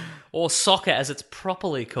 Or soccer, as it's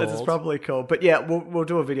properly called. This is probably cool. But yeah, we'll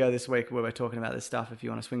do a video this week where we're talking about this stuff if you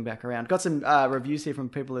want to swing back around. Got some reviews here from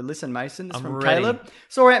people who listen, Mason. This is I'm from ready. Caleb.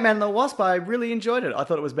 Saw Ant-Man the Wasp. I really enjoyed it. I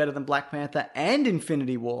thought it was better than Black Panther and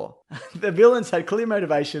Infinity War. The villains had clear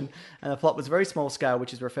motivation and the plot was very small scale,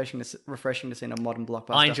 which is refreshing to see in a modern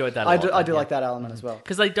blockbuster. I enjoyed that a lot, I do yeah. like that element as well.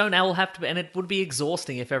 Because they don't all have to be, and it would be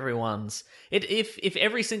exhausting if everyone's... If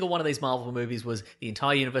every single one of these Marvel movies was the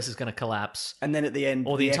entire universe is going to collapse. And then at the end,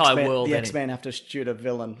 Or the entire X-Men, world, the then X-Men have to shoot a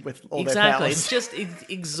villain with all their Exactly. powers. It's just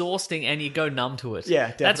exhausting and you go numb to it.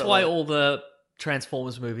 Yeah, That's why definitely. all the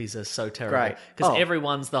Transformers movies are so terrible. Great. Because Oh.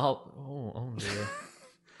 everyone's the whole... Oh dear.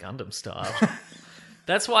 Gundam style.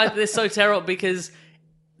 That's why they're so terrible, because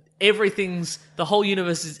the whole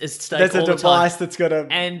universe is at stake There's a all the device time. that's got a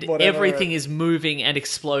And whatever. everything is moving and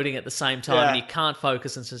exploding at the same time, Yeah. and you can't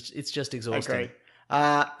focus, and it's just exhausting.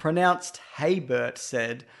 Agree. Pronounced Haybert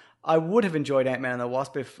said, I would have enjoyed Ant-Man and the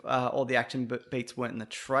Wasp if all the action beats weren't in the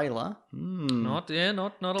trailer. Not a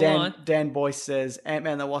lie. Dan Boyce says,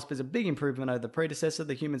 Ant-Man and the Wasp is a big improvement over the predecessor.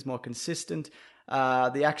 The humor's more consistent.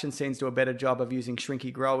 The action scenes do a better job of using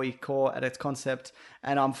shrinky growy core at its concept.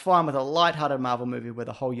 And I'm fine with a lighthearted Marvel movie where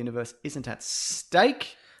the whole universe isn't at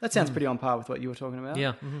stake. That sounds pretty on par with what you were talking about.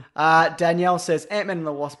 Yeah. Danielle says, Ant-Man and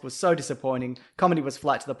the Wasp was so disappointing. Comedy was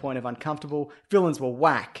flat to the point of uncomfortable. Villains were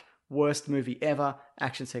whack. Worst movie ever.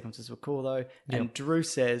 Action sequences were cool though. And Drew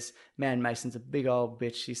says, man, Mason's a big old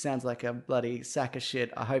bitch. He sounds like a bloody sack of shit.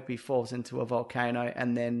 I hope he falls into a volcano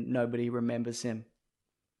and then nobody remembers him.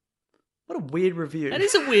 What a weird review. That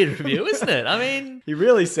is a weird review, isn't it? I mean... He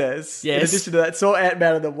really says, in Yes. addition to that, saw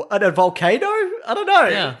Ant-Man and a volcano? I don't know.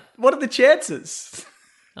 Yeah. What are the chances?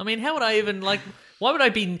 I mean, how would I even, why would I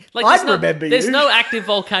be... I'd remember There's you. no active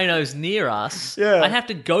volcanoes near us. Yeah. I'd have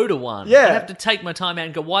to go to one. Yeah. I'd have to take my time out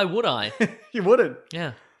and go, why would I? You wouldn't.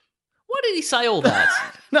 Yeah. Why did he say all that?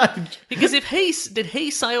 No. Because did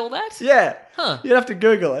he say all that? Yeah. Huh. You'd have to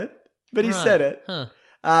Google it. But he Right. said it. Huh.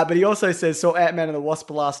 But he also says, saw Ant-Man and the Wasp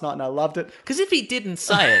last night and I loved it. Because if he didn't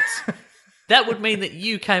say it, that would mean that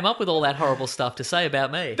you came up with all that horrible stuff to say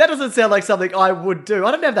about me. That doesn't sound like something I would do.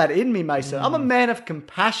 I don't have that in me, Mason. I'm a man of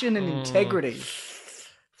compassion and integrity.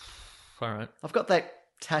 All right. I've got that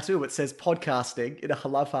tattoo that says podcasting in a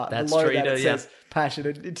love heart. That's Below true, that you it do, yeah. says passion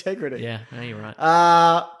and integrity. Yeah, no, you're right.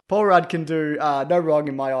 Paul Rudd can do no wrong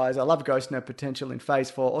in my eyes. I love Ghost and her potential in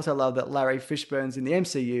Phase 4. Also love that Larry Fishburne's in the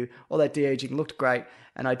MCU. All that de-aging looked great.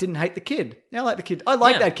 And I didn't hate the kid. Yeah, I like the kid. I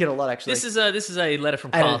like Yeah. that kid a lot, actually. This is a letter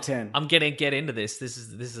from 8 out Kyle. of 10. I'm gonna get into this.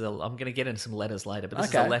 I'm gonna get into some letters later, but this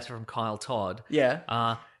is a Okay. letter from Kyle Todd.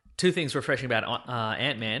 Yeah. Two things refreshing about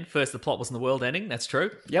Ant-Man. First, the plot wasn't the world ending. That's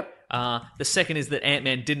true. Yep. The second is that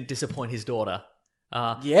Ant-Man didn't disappoint his daughter.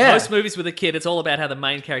 Yeah. Most movies with a kid, it's all about how the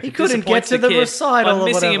main character He couldn't disappoints get to the kid recital by or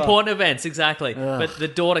missing whatever. important events. Exactly. But the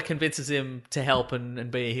daughter convinces him to help and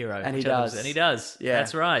be a hero. And he which I does. And he does. Yeah.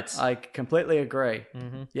 That's right. I completely agree.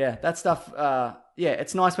 Yeah, that stuff,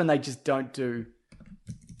 it's nice when they just don't do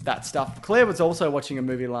that stuff. Claire was also watching a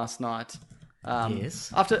movie last night.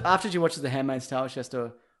 Yes. After she watches The Handmaid's Tale, she has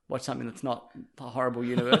to watch something that's not a horrible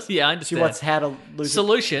universe. Yeah, I understand. She watched How to Lose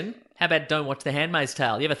Solution. How about don't watch The Handmaid's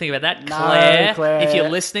Tale? You ever think about that? No, Claire. If you're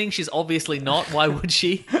listening, she's obviously not. Why would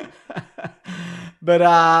she?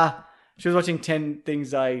 But she was watching 10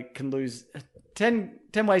 things I can lose. 10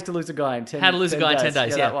 ways to lose a guy in 10 How to Lose a Guy in 10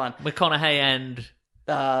 Days. Yeah, that one. McConaughey and...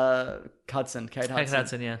 Kate Hudson.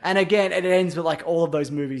 Hudson, yeah. And again, it ends with like all of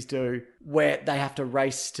those movies do, where they have to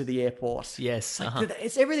race to the airport. Yes.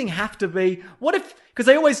 It's everything have to be. What if? Because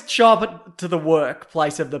they always show up to the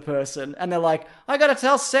workplace of the person, and they're like, "I got to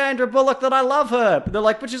tell Sandra Bullock that I love her." But they're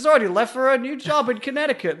like, "But she's already left for a new job in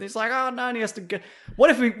Connecticut." And he's like, "Oh no," and he has to go. What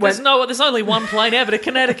if we went? There's only one plane ever to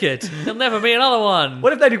Connecticut. There'll never be another one.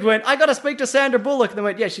 What if they went? "I got to speak to Sandra Bullock," and they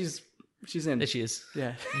went, "Yeah, she's in." There she is.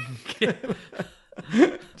 Yeah.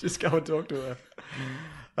 Just go and talk to her.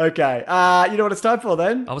 Okay. You know what it's time for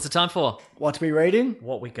then? Oh, what's the time for? What are we reading?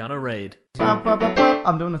 What we gonna read?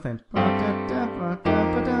 I'm doing the thing.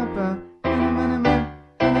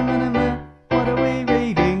 What are we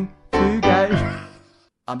reading today?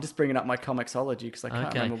 I'm just bringing up my Comicsology because I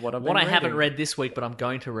can't remember what I've been What I haven't reading. read this week, but I'm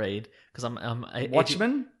going to read because I'm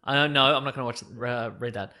Watchmen? No, I'm not going to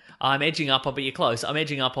read that. I'm edging up on, but you're close. I'm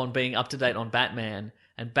edging up on being up to date on Batman.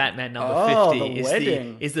 And Batman number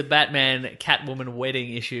 50 is the Batman Catwoman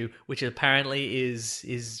wedding issue, which apparently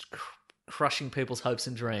is crushing people's hopes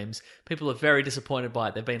and dreams. People are very disappointed by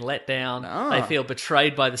it. They've been let down. They feel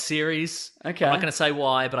betrayed by the series. Okay. I'm not going to say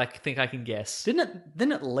why, but I think I can guess. Didn't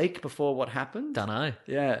it leak before what happened? Dunno.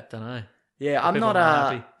 Yeah. Dunno. Yeah, I'm People not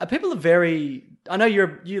are happy. people are very I know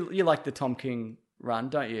you like the Tom King run,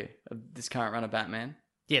 don't you? Of this current run of Batman.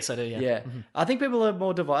 Yes, I do, yeah. Yeah. I think people are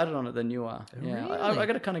more divided on it than you are. Yeah. Really? I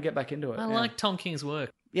got to kind of get back into it. I like Tom King's work.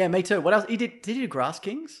 Yeah, me too. What else? Did he do Grass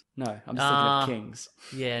Kings? No, I'm just thinking of Kings.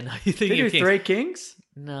 Yeah, no, you're Did thinking he of do Kings. Three Kings?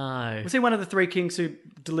 No. Was he one of the three kings who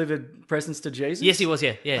delivered presents to Jesus? Yes, he was,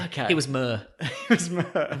 yeah. Okay. He was Myrrh. He was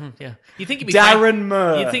Myrrh. Yeah. You think he'd be Darren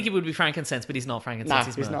Myrrh. You'd think he would be frankincense, but he's not frankincense.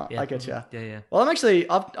 No, he's Myrrh. not. Yeah. I get you. Yeah. Well,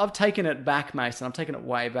 I've taken it back, Mason. I've taken it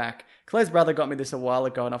way back. Claire's brother got me this a while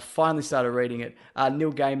ago, and I finally started reading it.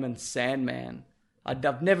 Neil Gaiman's Sandman.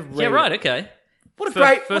 I've never read. Yeah, right. Okay. What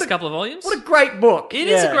a first couple of volumes. What a great book! It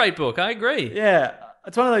is a great book. I agree. Yeah,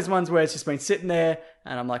 it's one of those ones where it's just been sitting there,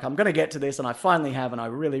 and I'm like, I'm going to get to this, and I finally have, and I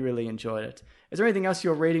really, really enjoyed it. Is there anything else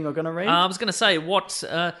you're reading or going to read? I was going to say what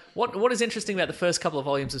is interesting about the first couple of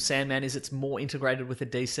volumes of Sandman is it's more integrated with the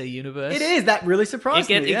DC universe. It is. That really surprised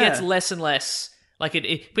me. It gets less and less like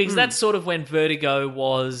it because that's sort of when Vertigo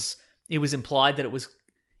was. It was implied that it was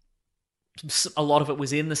a lot of it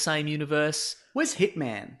was in the same universe. Where's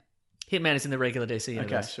Hitman? Hitman is in the regular DC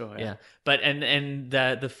universe. Okay, sure, yeah. But and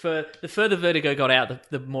the further Vertigo got out,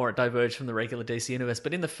 the more it diverged from the regular DC universe.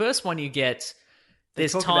 But in the first one, you get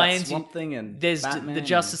there's talk about tie-ins. Swamp Thing and there's Batman the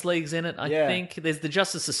Justice League's in it. I think there's the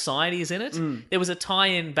Justice Society is in it. There was a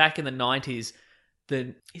tie-in back in the 90s.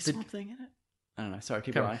 Is Swamp Thing in it? I don't know. Sorry,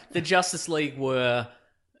 keep going. The Justice League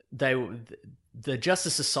the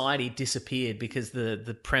Justice Society disappeared because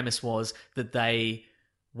the premise was that they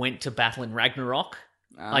went to battle in Ragnarok.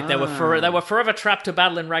 Like they were forever trapped to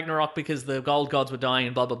battle in Ragnarok because the gold gods were dying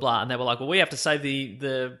and blah blah blah. And they were like, well, we have to save we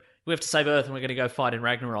have to save Earth and we're going to go fight in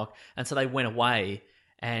Ragnarok. And so they went away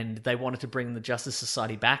and they wanted to bring the Justice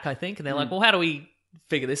Society back, I think. And they're like, well, how do we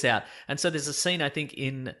figure this out? And so there's a scene, I think,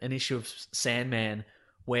 in an issue of Sandman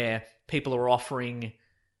where people are offering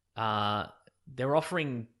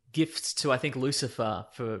gifts to, I think, Lucifer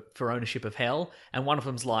for ownership of hell. And one of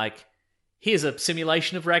them's like, here's a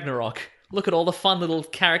simulation of Ragnarok. Look at all the fun little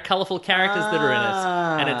colourful characters that are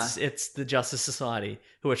in it. And it's the Justice Society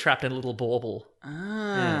who are trapped in a little bauble.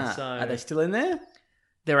 Yeah, so are they still in there?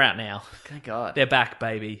 They're out now. Thank God. They're back,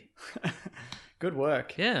 baby. Good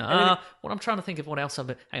work. Yeah. What I'm trying to think of what else I've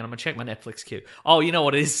been... Hang on, I'm going to check my Netflix queue. Oh, you know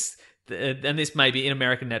what it is? And this may be in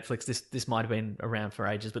American Netflix. This might have been around for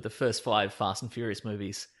ages, but the first 5 Fast and Furious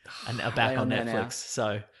movies are back on Netflix. Now?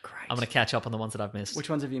 So Great. I'm going to catch up on the ones that I've missed. Which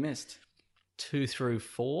ones have you missed? 2 through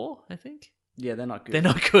 4, I think. Yeah, they're not good. They're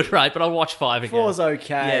not good, right? But I'll watch 5 again. 4's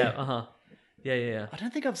okay. Yeah. Yeah. I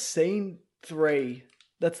don't think I've seen 3.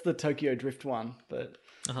 That's the Tokyo Drift one, but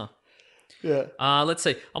yeah. Let's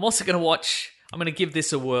see. I'm also going to watch. I'm going to give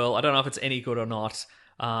this a whirl. I don't know if it's any good or not.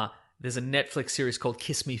 There's a Netflix series called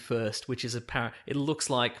Kiss Me First, which is it looks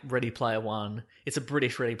like Ready Player One. It's a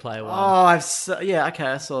British Ready Player One. Oh, I saw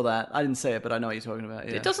that. I didn't see it, but I know what you're talking about.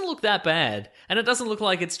 Yeah. It doesn't look that bad, and it doesn't look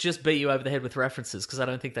like it's just beat you over the head with references because I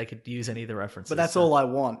don't think they could use any of the references. But that's all I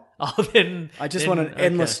want. Oh, then I just want an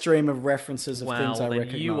endless stream of references of things I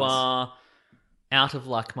recognize. You are out of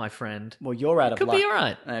luck, my friend. Well, you're out of luck. Could be all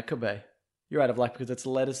right. It could be. You're out of luck because it's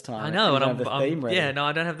letters time. I know, and I'm the theme ready. Yeah, no,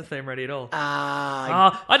 I don't have the theme ready at all.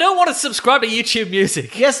 I don't want to subscribe to YouTube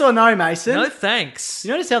Music. Yes or no, Mason? No, thanks.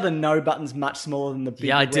 You notice how the no button's much smaller than the big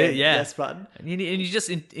red yes button? And you just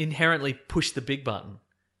inherently push the big button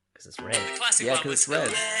because it's red. Classic Yeah, because it's red.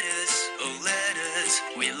 Letters,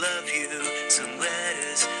 we love you. Some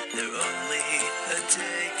letters, they're only a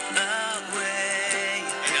day away.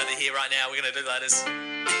 You know they're here right now. We're going to do letters.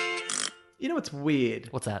 You know what's weird?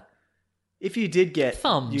 What's that? If you did get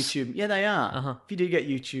Thumbs. YouTube... Yeah, they are. Uh-huh. If you did get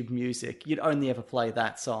YouTube Music, you'd only ever play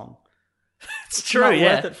that song. It's true, Not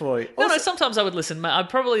yeah. worth it for you. No, sometimes I would listen. I'd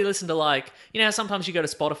probably listen to how sometimes you go to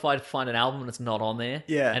Spotify to find an album and it's not on there.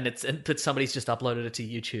 Yeah. But somebody's just uploaded it to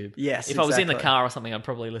YouTube. Yes, If I was in the exactly. car or something, I'd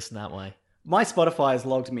probably listen that way. My Spotify has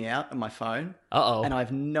logged me out on my phone. Uh-oh. And I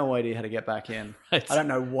have no idea how to get back in. Right. I don't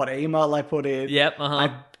know what email I put in. Yep, uh-huh.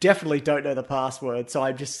 I definitely don't know the password, so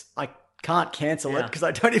I can't cancel it because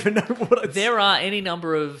I don't even know what it's... There are any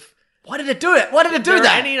number of... Why did it do it? Why did it do There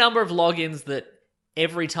that? are any number of logins that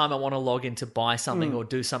every time I want to log in to buy something or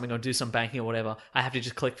do some banking or whatever, I have to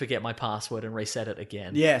just click forget my password and reset it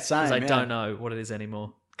again. Yeah, same. Because I don't know what it is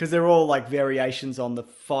anymore. Because they're all like variations on the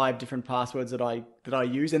 5 different passwords that I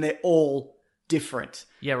use, and they're all different.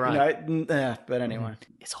 Yeah, right. You know? But anyway.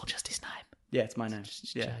 It's all just his name. Yeah, it's my name.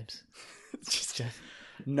 Yeah. James. It's just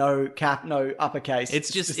no cap, no uppercase.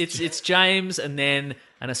 It's James and then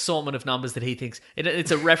an assortment of numbers that he thinks...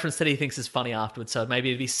 It's a reference that he thinks is funny afterwards. So maybe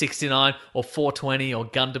it'd be 69 or 420 or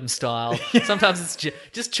Gundam style. Sometimes it's...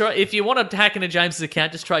 Just try... If you want to hack into James's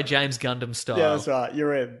account, just try James Gundam style. Yeah, that's right.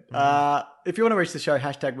 You're in. If you want to reach the show,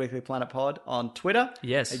 #WeeklyPlanetPod on Twitter.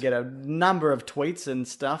 Yes. You get a number of tweets and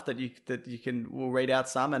stuff that we'll read out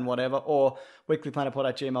some and whatever, or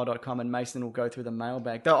weeklyplanetpod@gmail.com, and Mason will go through the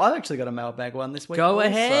mailbag. Though I've actually got a mailbag one this week. Go also.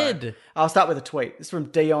 ahead. I'll start with a tweet. It's from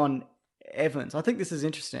Dion Evans. I think this is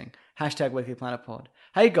interesting. #WeeklyPlanetPod.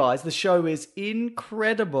 Hey guys, the show is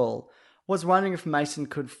incredible. Was wondering if Mason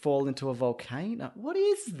could fall into a volcano. What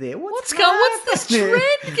is there? What's this trend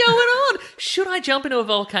going on? Should I jump into a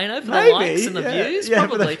volcano for the likes and the views? Yeah,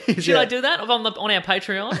 Probably. Should I do that on our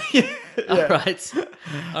Patreon?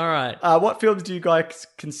 All right. What films do you guys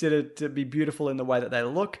consider to be beautiful in the way that they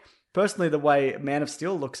look? Personally, the way Man of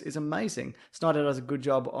Steel looks is amazing. Snyder does a good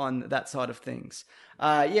job on that side of things.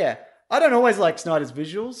 I don't always like Snyder's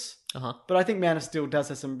visuals, but I think Man of Steel does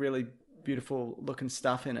have some really beautiful looking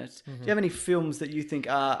stuff in it. Do you have any films that you think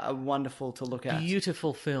are wonderful to look at?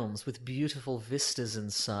 Beautiful films with beautiful vistas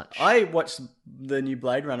and such. I watched the new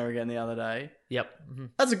Blade Runner again the other day. Yep.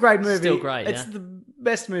 That's a great movie. Still great, It's the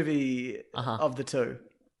best movie of the two.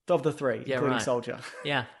 Of the 3, including Soldier.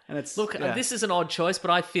 Yeah. And it's this is an odd choice,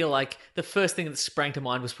 but I feel like the first thing that sprang to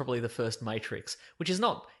mind was probably the first Matrix, which is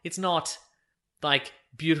not like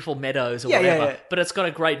beautiful meadows or whatever, but it's got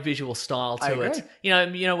a great visual style to it. You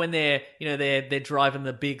know when they're driving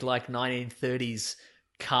the big like 1930s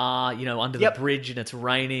car, under the bridge and it's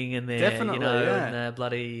raining and they're and the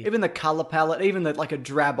bloody even the color palette, even the like a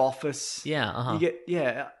drab office. Yeah, You get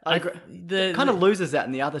it kind of loses that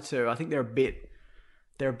in the other two. I think they're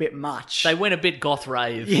a bit much. They went a bit goth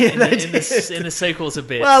rave in the sequels a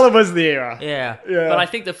bit. Well, it was the era. Yeah. But I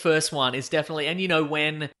think the first one is definitely, and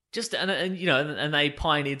and they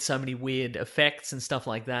pioneered so many weird effects and stuff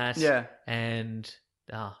like that. Yeah. And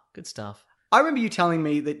good stuff. I remember you telling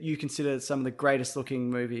me that you consider some of the greatest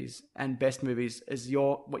looking movies and best movies as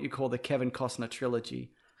what you call the Kevin Costner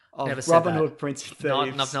trilogy of Robin Hood, Prince of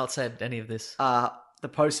Thieves. I've not said any of this. The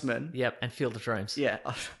Postman. Yep, and Field of Dreams. Yeah.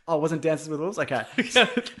 Oh, wasn't Dances with Wolves? Okay.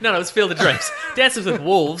 No, it was Field of Dreams. Dances with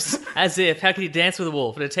Wolves, as if. How can you dance with a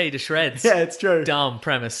wolf? It'll tear you to shreds. Yeah, it's true. Dumb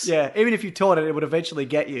premise. Yeah, even if you taught it, it would eventually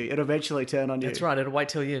get you. It'll eventually turn on you. That's right. It'll wait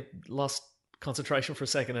till you lost concentration for a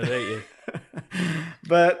second and eat you.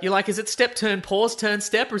 But you're like, is it step, turn, pause, turn,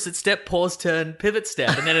 step, or is it step, pause, turn, pivot,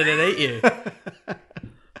 step, and then it'll eat you?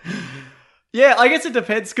 Yeah, I guess it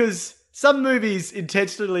depends because some movies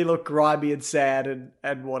intentionally look grimy and sad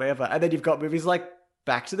and whatever. And then you've got movies like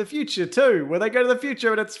Back to the Future too, where they go to the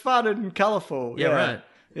future and it's fun and colourful. Yeah, right.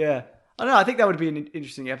 Yeah. I don't know. I think that would be an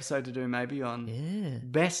interesting episode to do maybe on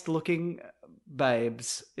best looking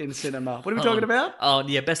babes in cinema. What are we talking about? Oh,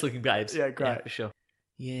 yeah, best looking babes. Yeah, great. Yeah, for sure.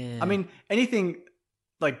 Yeah. I mean, anything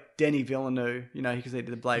like Denis Villeneuve, because he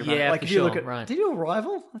did the Blade Runner. Yeah, like for if you look sure, at, right. Did you do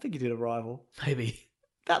Arrival? I think you did Arrival. Maybe.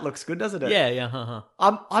 That looks good, doesn't it? Yeah.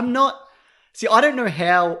 I'm not... See, I don't know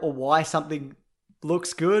how or why something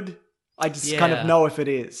looks good. I just kind of know if it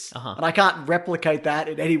is. And I can't replicate that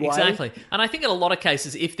in any way. Exactly. And I think in a lot of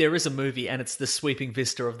cases, if there is a movie and it's the sweeping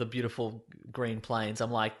vista of the beautiful green plains,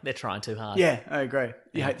 I'm like, they're trying too hard. Yeah, I agree.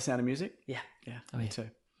 You hate The Sound of Music? Yeah. Me too.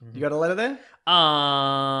 Mm-hmm. You got a letter there?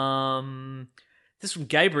 This is from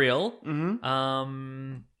Gabriel.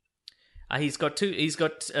 Mm-hmm. He's got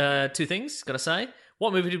two things, got to say.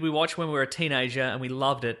 What movie did we watch when we were a teenager and we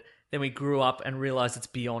loved it? Then we grew up and realised it's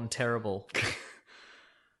beyond terrible.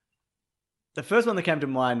 The first one that came to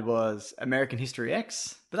mind was American History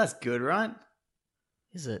X, but that's good, right?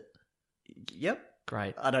 Is it? Yep.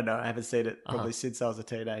 Great. I don't know. I haven't seen it probably since I was a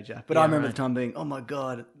teenager. But I remember the time being, oh my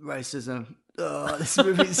God, racism. Oh, this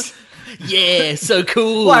movie's... Yeah, so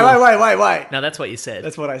cool. Wait. No, that's what you said.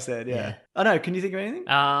 That's what I said, yeah. I know. Can you think of anything?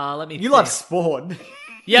 Let me You love Spawn.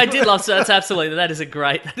 Yeah, I did love that. Absolutely. That is a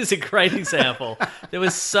great example. It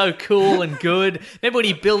was so cool and good. Remember when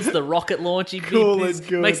he builds the rocket launch? He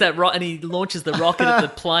makes that and he launches the rocket at the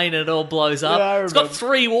plane and it all blows up. Yeah, it's got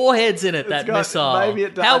 3 warheads in it, missile. Maybe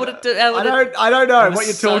it does. How would it do? I don't know what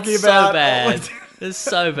you're talking about. So bad. It's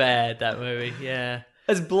so bad, that movie. Yeah.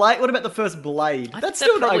 As Blade, what about the first Blade? That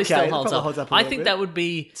still probably okay. still That holds probably up. a I little think bit. that would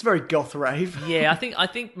be. It's very goth rave. Yeah, I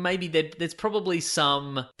think maybe there's probably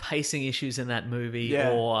some pacing issues in that movie,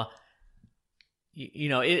 or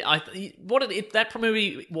if that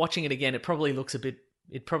movie, watching it again, it probably looks a bit.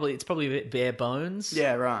 It's probably a bit bare bones.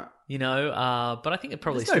 Yeah, right. But I think it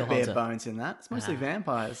probably There's still no holds bare up. bones in that. It's mostly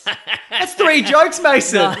vampires. That's 3 jokes,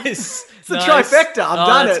 Mason. Nice. It's a trifecta. I've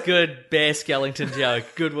done that's it. good. Bear skeleton joke.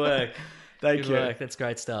 Good work. Thank Good you. work. That's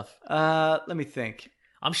great stuff. Let me think.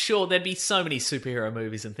 I'm sure there'd be so many superhero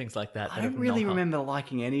movies and things like that. I don't really remember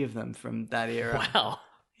liking any of them from that era. Wow.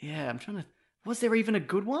 Yeah, I'm trying to. Was there even a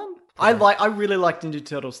good one? I really liked Ninja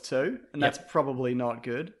Turtles 2, and that's probably not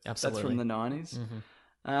good. Absolutely. That's from the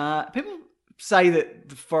 90s. People say that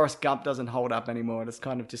the Forrest Gump doesn't hold up anymore, and it's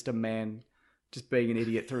kind of just a man just being an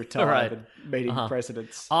idiot through time Right. and meeting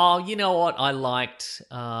presidents. Oh, you know what I liked,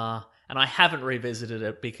 and I haven't revisited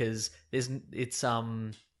it because it's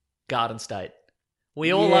Garden State.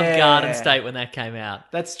 We all loved Garden State when that came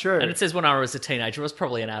out. That's true. And it says when I was a teenager, I was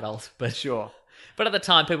probably an adult, but Sure. But at the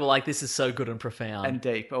time, people were like, this is so good and profound. And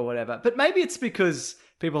deep or whatever. But maybe it's because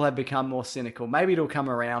people have become more cynical. Maybe it'll come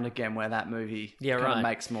around again where that movie kind of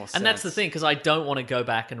makes more sense. And that's the thing, because I don't want to go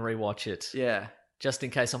back and rewatch it. Yeah. Just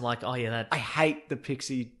in case I'm like, oh yeah, that... I hate the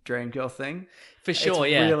Pixie Dream Girl thing. For sure,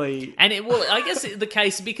 It's yeah. really... And it will, I guess the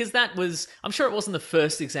case, because that was... I'm sure it wasn't the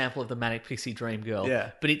first example of the Manic Pixie Dream Girl.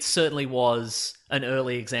 Yeah. But it certainly was an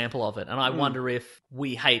early example of it. And I wonder if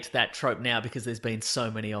we hate that trope now because there's been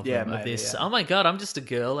so many of them. maybe, Of this, yeah. oh my God, I'm just a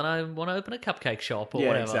girl and I want to open a cupcake shop or Yeah,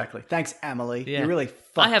 whatever. exactly. Thanks, Amelie. Yeah. You really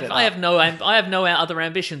fucked it up. I have no other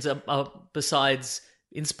ambitions besides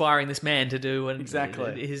inspiring this man to do and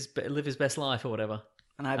live his best life or whatever.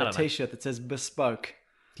 And I have a T-shirt that says bespoke.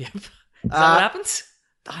 Yep. Is that what happens?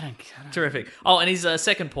 I don't. Terrific. Oh, and his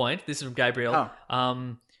second point, this is from Gabriel.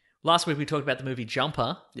 Last week we talked about the movie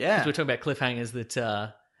Jumper. Yeah. Because we were talking about cliffhangers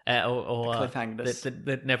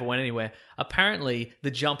that never went anywhere. Apparently,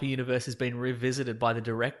 the Jumper universe has been revisited by the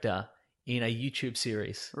director in a YouTube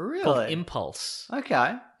series. Really? Called Impulse.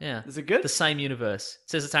 Okay. Yeah. Is it good? The same universe.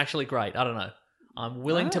 It says it's actually great. I don't know. I'm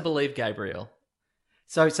willing to believe Gabriel.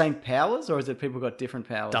 So same powers, or is it people got different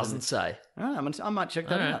powers? Doesn't say. I might check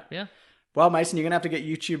that out. Yeah. Well, Mason, you're going to have to get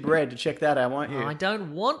YouTube Red to check that out, won't you? I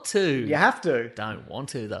don't want to. You have to. Don't want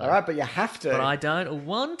to, though. All right, but you have to. But I don't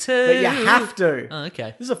want to. But you have to. Oh,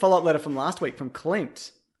 okay. This is a follow-up letter from last week from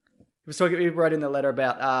Clint. He wrote in the letter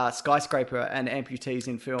about Skyscraper and amputees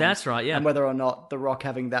in films. That's right, yeah. And whether or not The Rock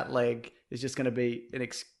having that leg is just going to be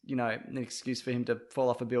an excuse for him to fall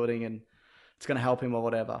off a building and it's going to help him or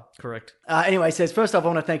whatever. Correct. Anyway, he says, first off, I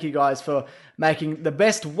want to thank you guys for making the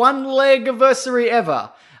best one-leg anniversary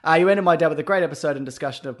ever. You ended my day with a great episode and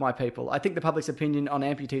discussion of my people. I think the public's opinion on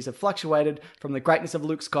amputees have fluctuated from the greatness of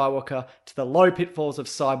Luke Skywalker to the low pitfalls of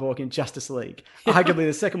Cyborg in Justice League. Arguably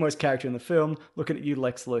the second worst character in the film, looking at you,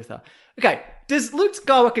 Lex Luthor. Okay, does Luke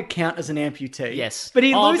Skywalker count as an amputee? Yes. But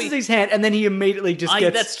he loses his hand and then he immediately just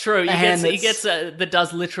gets that's true. He gets that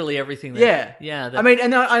does literally everything. Yeah. Yeah. I mean,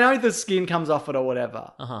 and I know the skin comes off it or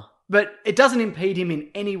whatever. Uh-huh. But it doesn't impede him in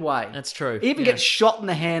any way. That's true. He even gets shot in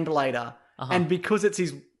the hand later. And because it's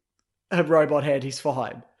his robot head, he's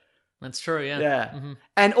fine. That's true, yeah. Yeah. Mm-hmm.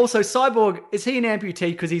 And also, Cyborg, is he an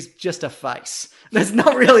amputee because he's just a face? There's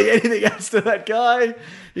not really anything else to that guy.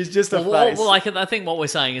 He's just a face. Well, I think what we're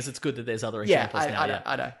saying is it's good that there's other examples now.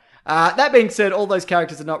 I know. That being said, all those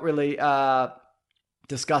characters are not really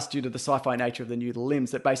discussed due to the sci-fi nature of the new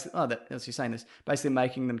limbs that basically, as you're saying this, basically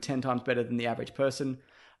making them 10 times better than the average person.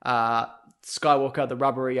 Skywalker, the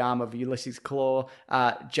rubbery arm of Ulysses Claw,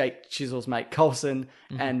 Jake Chisel's mate Coulson,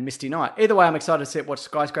 and Misty Knight. Either way, I'm excited to watch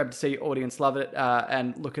Skyscraper to see audience love it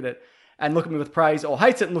and look at it and look at me with praise, or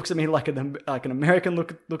hates it and looks at me like an American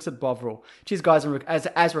looks at Bovril. Cheers, guys! And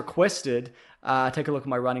as requested, take a look at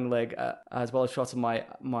my running leg as well as shots of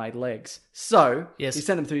my legs. So yes, he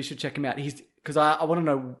sent them through. You should check him out. Because I want to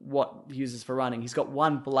know what he uses for running. He's got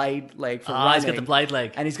one blade leg for running. He's got the blade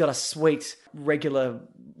leg. And he's got a sweet regular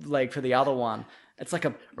leg for the other one. It's like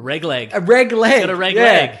a reg leg. A reg leg. He's got a reg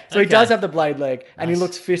leg. So he does have the blade leg. And he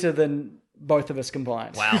looks fitter than both of us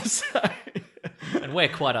combined. Wow. And we're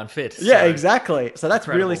quite unfit. Yeah, exactly. So that's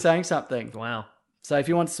incredible. really saying something. Wow. So if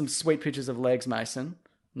you want some sweet pictures of legs, Mason,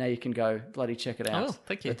 now you can go bloody check it out. Oh,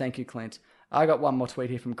 thank you. So thank you, Clint. I got one more tweet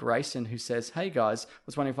here from Grayson who says, hey guys,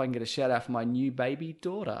 was wondering if I can get a shout out for my new baby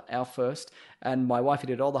daughter, our first, and my wife who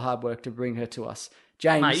did all the hard work to bring her to us.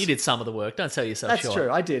 James. Mate, you did some of the work. Don't sell yourself short. That's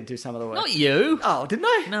true. I did do some of the work. Not you. Oh, didn't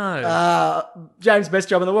I? No. James, best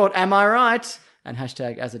job in the world. Am I right? And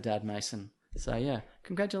hashtag as a dad, Mason. So yeah,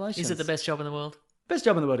 congratulations. Is it the best job in the world? Best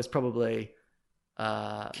job in the world is probably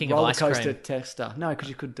King of roller ice coaster cream. tester. No, because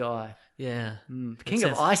you could die. Yeah. King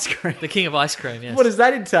of ice cream. The king of ice cream, yes. What does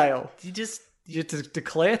that entail? You just... You just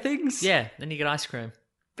declare things? Yeah, then you get ice cream.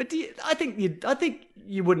 But I think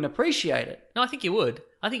you wouldn't appreciate it. No, I think you would.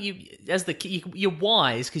 I think you're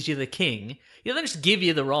wise because you're the king. You don't just give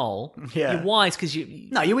you the role. Yeah. You're wise because you...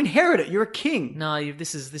 No, you inherit it. You're a king. No,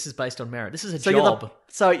 this is based on merit. This is a So job.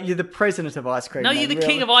 You're the president of ice cream. No, then, you're the really.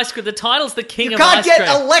 king of ice cream. The title's the king You of ice can't cream.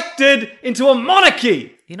 get elected into a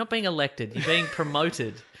monarchy. You're not being elected. You're being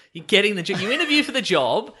promoted. You're getting the job. You interview for the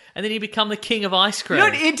job, and then you become the king of ice You cream.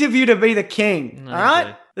 don't interview to be the king, No, all you right?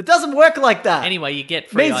 do. It doesn't work like that. Anyway, you get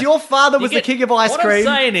free Means ice your father You was the get- king of ice what cream.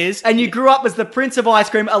 I'm saying is... And you grew up as the prince of ice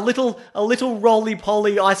cream, a little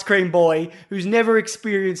roly-poly ice cream boy who's never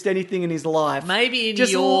experienced anything in his life. Maybe in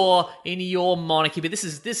Just your monarchy, but this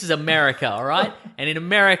is America, all right? And in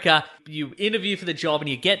America, you interview for the job and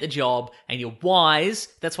you get the job and you're wise.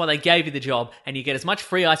 That's why they gave you the job, and you get as much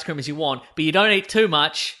free ice cream as you want, but you don't eat too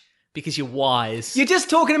much because you're wise. You're just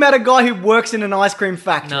talking about a guy who works in an ice cream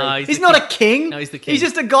factory. No, he's the not king. a king. No, he's the king. He's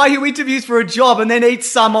just a guy who interviews for a job and then eats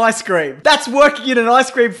some ice cream. That's working in an ice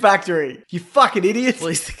cream factory. You fucking idiot.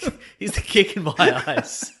 Well, he's the king in my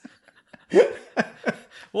eyes.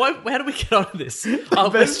 How do we get on this?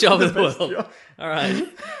 Best job in the world. job. All right.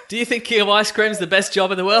 Do you think King of Ice Cream is the best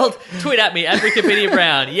job in the world? Tweet at me at Wikipedia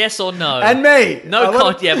Brown. Yes or no? And me.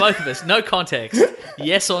 Yeah, both of us. No context.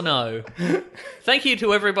 Yes or no? Thank you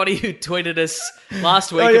to everybody who tweeted us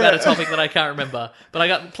last week about a topic that I can't remember. But I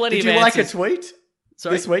got plenty Did of you like answers. a tweet?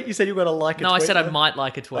 Sorry? This week? You said you were going to like a tweet. No, I said I though? might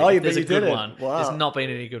like a tweet. Oh, if but there's a you good didn't. one. Wow. There's not been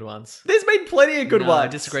any good ones. There's been plenty of good No, ones. I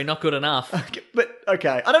disagree. Not good enough.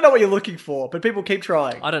 Okay. I don't know what you're looking for, but people keep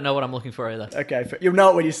trying. I don't know what I'm looking for either. Okay. You'll know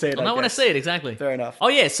it when you see it. I'll know when I see it, exactly. Fair enough. Oh,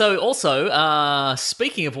 yeah. So, also,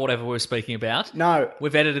 speaking of whatever we're speaking about. No.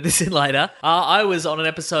 We've edited this in later. I was on an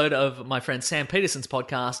episode of my friend Sam Peterson's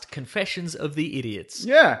podcast, Confessions of the Idiots.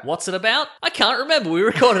 Yeah. What's it about? I can't remember. We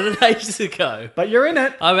recorded it ages ago. But you're in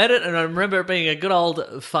it. I'm in it, and I remember it being a good old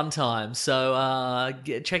fun time. So,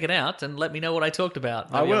 check it out and let me know what I talked about.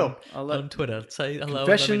 I Maybe will. On Twitter. Say hello.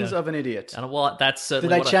 Confessions of an Idiot. And well, that's Did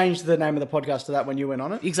certainly they what change the name of the podcast to that when you went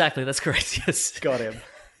on it? Exactly, that's correct, yes. Got him.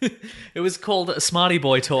 It was called Smarty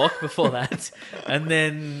Boy Talk before that. And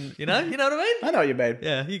then, you know what I mean? I know what you mean.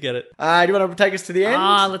 Yeah, you get it. Do you want to take us to the end?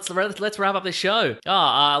 Let's wrap up the show.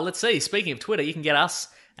 Let's see. Speaking of Twitter, you can get us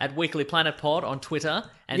at Weekly Planet Pod on Twitter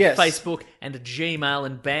and Yes. Facebook and Gmail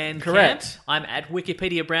and Bandcamp. Correct. I'm at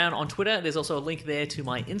Wikipedia Brown on Twitter. There's also a link there to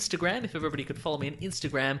my Instagram. If everybody could follow me on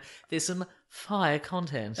Instagram, there's some fire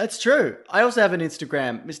content. That's true. I also have an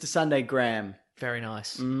Instagram, Mr. Sunday Graham. Very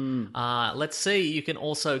nice. Let's see. You can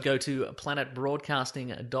also go to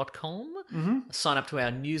planetbroadcasting.com, sign up to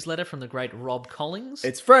our newsletter from the great Rob Collins.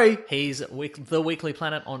 It's free. He's the Weekly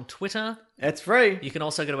Planet on Twitter. It's free. You can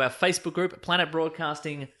also go to our Facebook group, Planet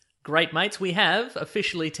Broadcasting Great Mates. We have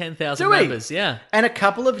officially 10,000 Do we? members. Yeah. And a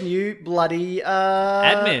couple of new bloody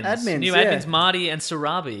Admins. New yeah. admins, Marty and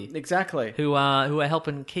Sarabi, Exactly. who are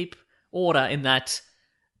helping keep order in that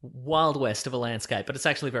wild west of a landscape, but it's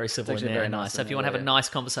actually very civil actually and very very nice. nice So if you want to have a nice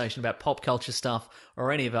conversation about pop culture stuff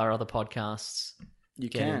or any of our other podcasts, You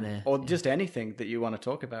get in can. there. Or just anything that you want to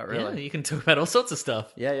talk about, yeah, really. you can talk about all sorts of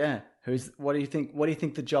stuff. Yeah. What do you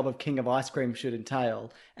think the job of King of Ice Cream should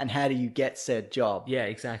entail, and how do you get said job? Yeah,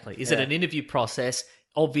 exactly. Is it an interview process?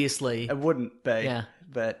 Obviously. It wouldn't be. Yeah.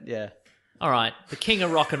 But yeah. All right, the king of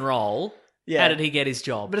rock and roll. Yeah. How did he get his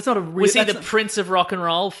job? But it's not a real... Was he that's the not- prince of rock and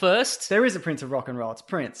roll first? There is a Prince of Rock and Roll. It's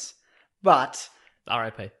Prince. But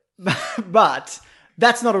R.I.P. but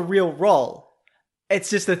that's not a real role. It's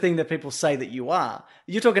just the thing that people say that you are.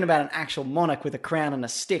 You're talking about an actual monarch with a crown and a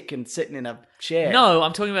stick and sitting in a chair. No,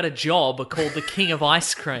 I'm talking about a job called the king of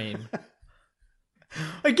ice cream.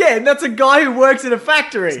 Again, that's a guy who works in a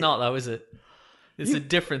factory. It's not though, is it? It's a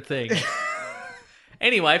different thing.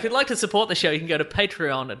 Anyway, if you'd like to support the show, you can go to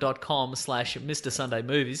patreon.com/Mr. Sunday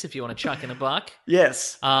Movies if you want to chuck in a buck.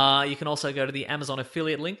 Yes. You can also go to the Amazon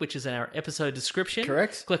affiliate link, which is in our episode description.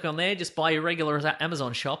 Correct. Click on there, just buy your regular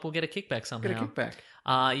Amazon shop. We'll get a kickback somehow. Get a kickback.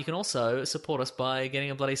 You can also support us by getting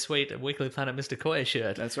a bloody sweet Weekly Planet Mr. Koya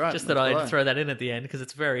shirt. That's right. Just That's that I'd right. throw that in at the end because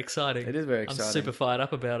it's very exciting. It is very I'm exciting. super fired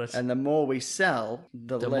up about it. And the more we sell,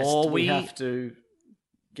 the less more we we have to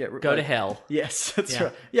go to hell. Yes, that's Yeah.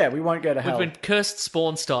 right. Yeah, we won't go to hell. We've been cursed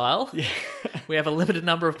Spawn style. Yeah. We have a limited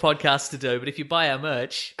number of podcasts to do, but if you buy our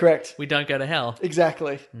merch, Correct. we don't go to hell.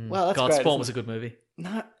 Exactly. Well, that's God, great. Spawn isn't was a it? good movie.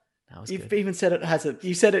 No. That was You've good. even said it has a...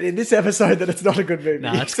 You said it in this episode that it's not a good movie.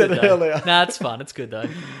 No, You it's said good it though. earlier. No, it's fun. It's good though.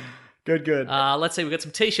 Good. Let's see, we've got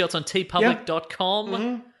some t-shirts on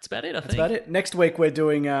tpublic.com. That's about it, I think. That's about it. Next week, we're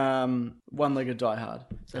doing One-Legged Die Hard.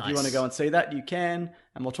 So if you want to go and see that, you can.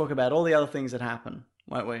 And we'll talk about all the other things that happen,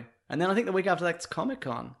 won't we? And then I think the week after that's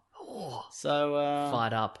Comic-Con. So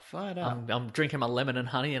Fired up. I'm drinking my lemon and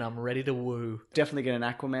honey and I'm ready to woo. Definitely get an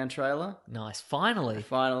Aquaman trailer. Nice. Finally.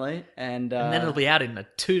 And then it'll be out in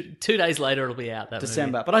two days later. It'll be out that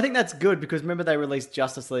December. movie. But I think that's good because remember they released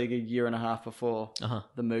Justice League a year and a half before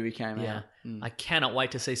the movie came out. I cannot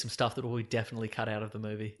wait to see some stuff that will be definitely cut out of the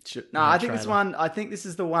movie. No, I think this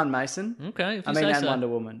is the one, Mason. Okay, and Wonder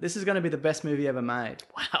Woman. This is going to be the best movie ever made.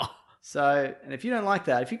 Wow. So, and if you don't like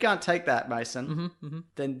that, if you can't take that, Mason,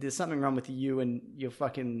 then there's something wrong with you and your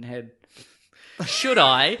fucking head.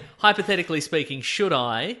 Hypothetically speaking, should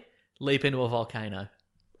I leap into a volcano?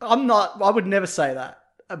 I would never say that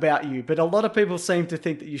about you, but a lot of people seem to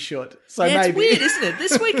think that you should. So maybe. It's weird, isn't it?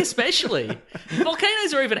 This week especially.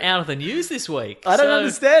 Volcanoes are even out of the news this week. I don't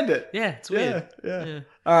understand it. Yeah, it's weird. Yeah.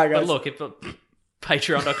 All right, guys. But look, if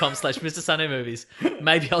patreon.com/Mr. Sunday Movies,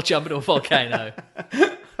 maybe I'll jump into a volcano.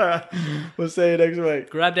 All right. We'll see you next week.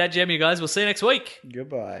 Grab that gem, you guys. We'll see you next week.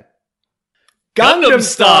 Goodbye. Gundam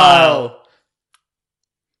Style!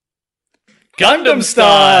 Gundam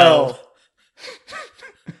Style!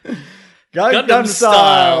 Gundam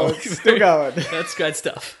Style! Still going. That's great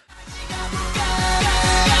stuff.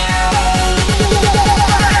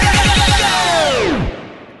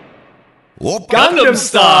 Gundam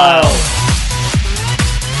Style!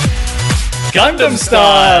 Gundam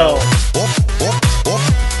Style!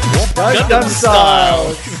 Gundam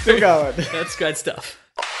Style! Still going. That's great stuff.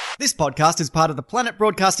 This podcast is part of the Planet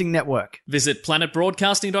Broadcasting Network. Visit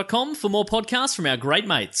planetbroadcasting.com for more podcasts from our great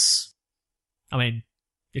mates. I mean,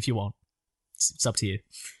 if you want. It's up to you.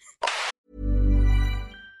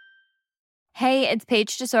 Hey, it's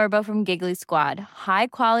Paige DeSorbo from Giggly Squad. High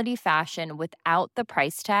quality fashion without the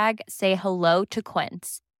price tag. Say hello to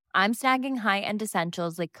Quince. I'm snagging high-end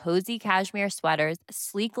essentials like cozy cashmere sweaters,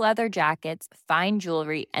 sleek leather jackets, fine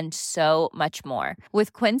jewelry, and so much more.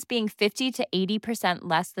 With Quince being 50 to 80%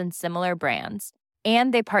 less than similar brands.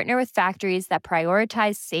 And they partner with factories that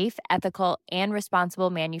prioritize safe, ethical, and responsible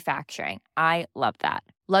manufacturing. I love that.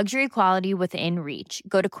 Luxury quality within reach.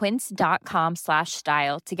 Go to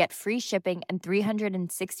quince.com/style to get free shipping and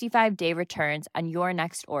 365-day returns on your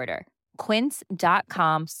next order.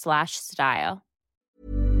 Quince.com/style.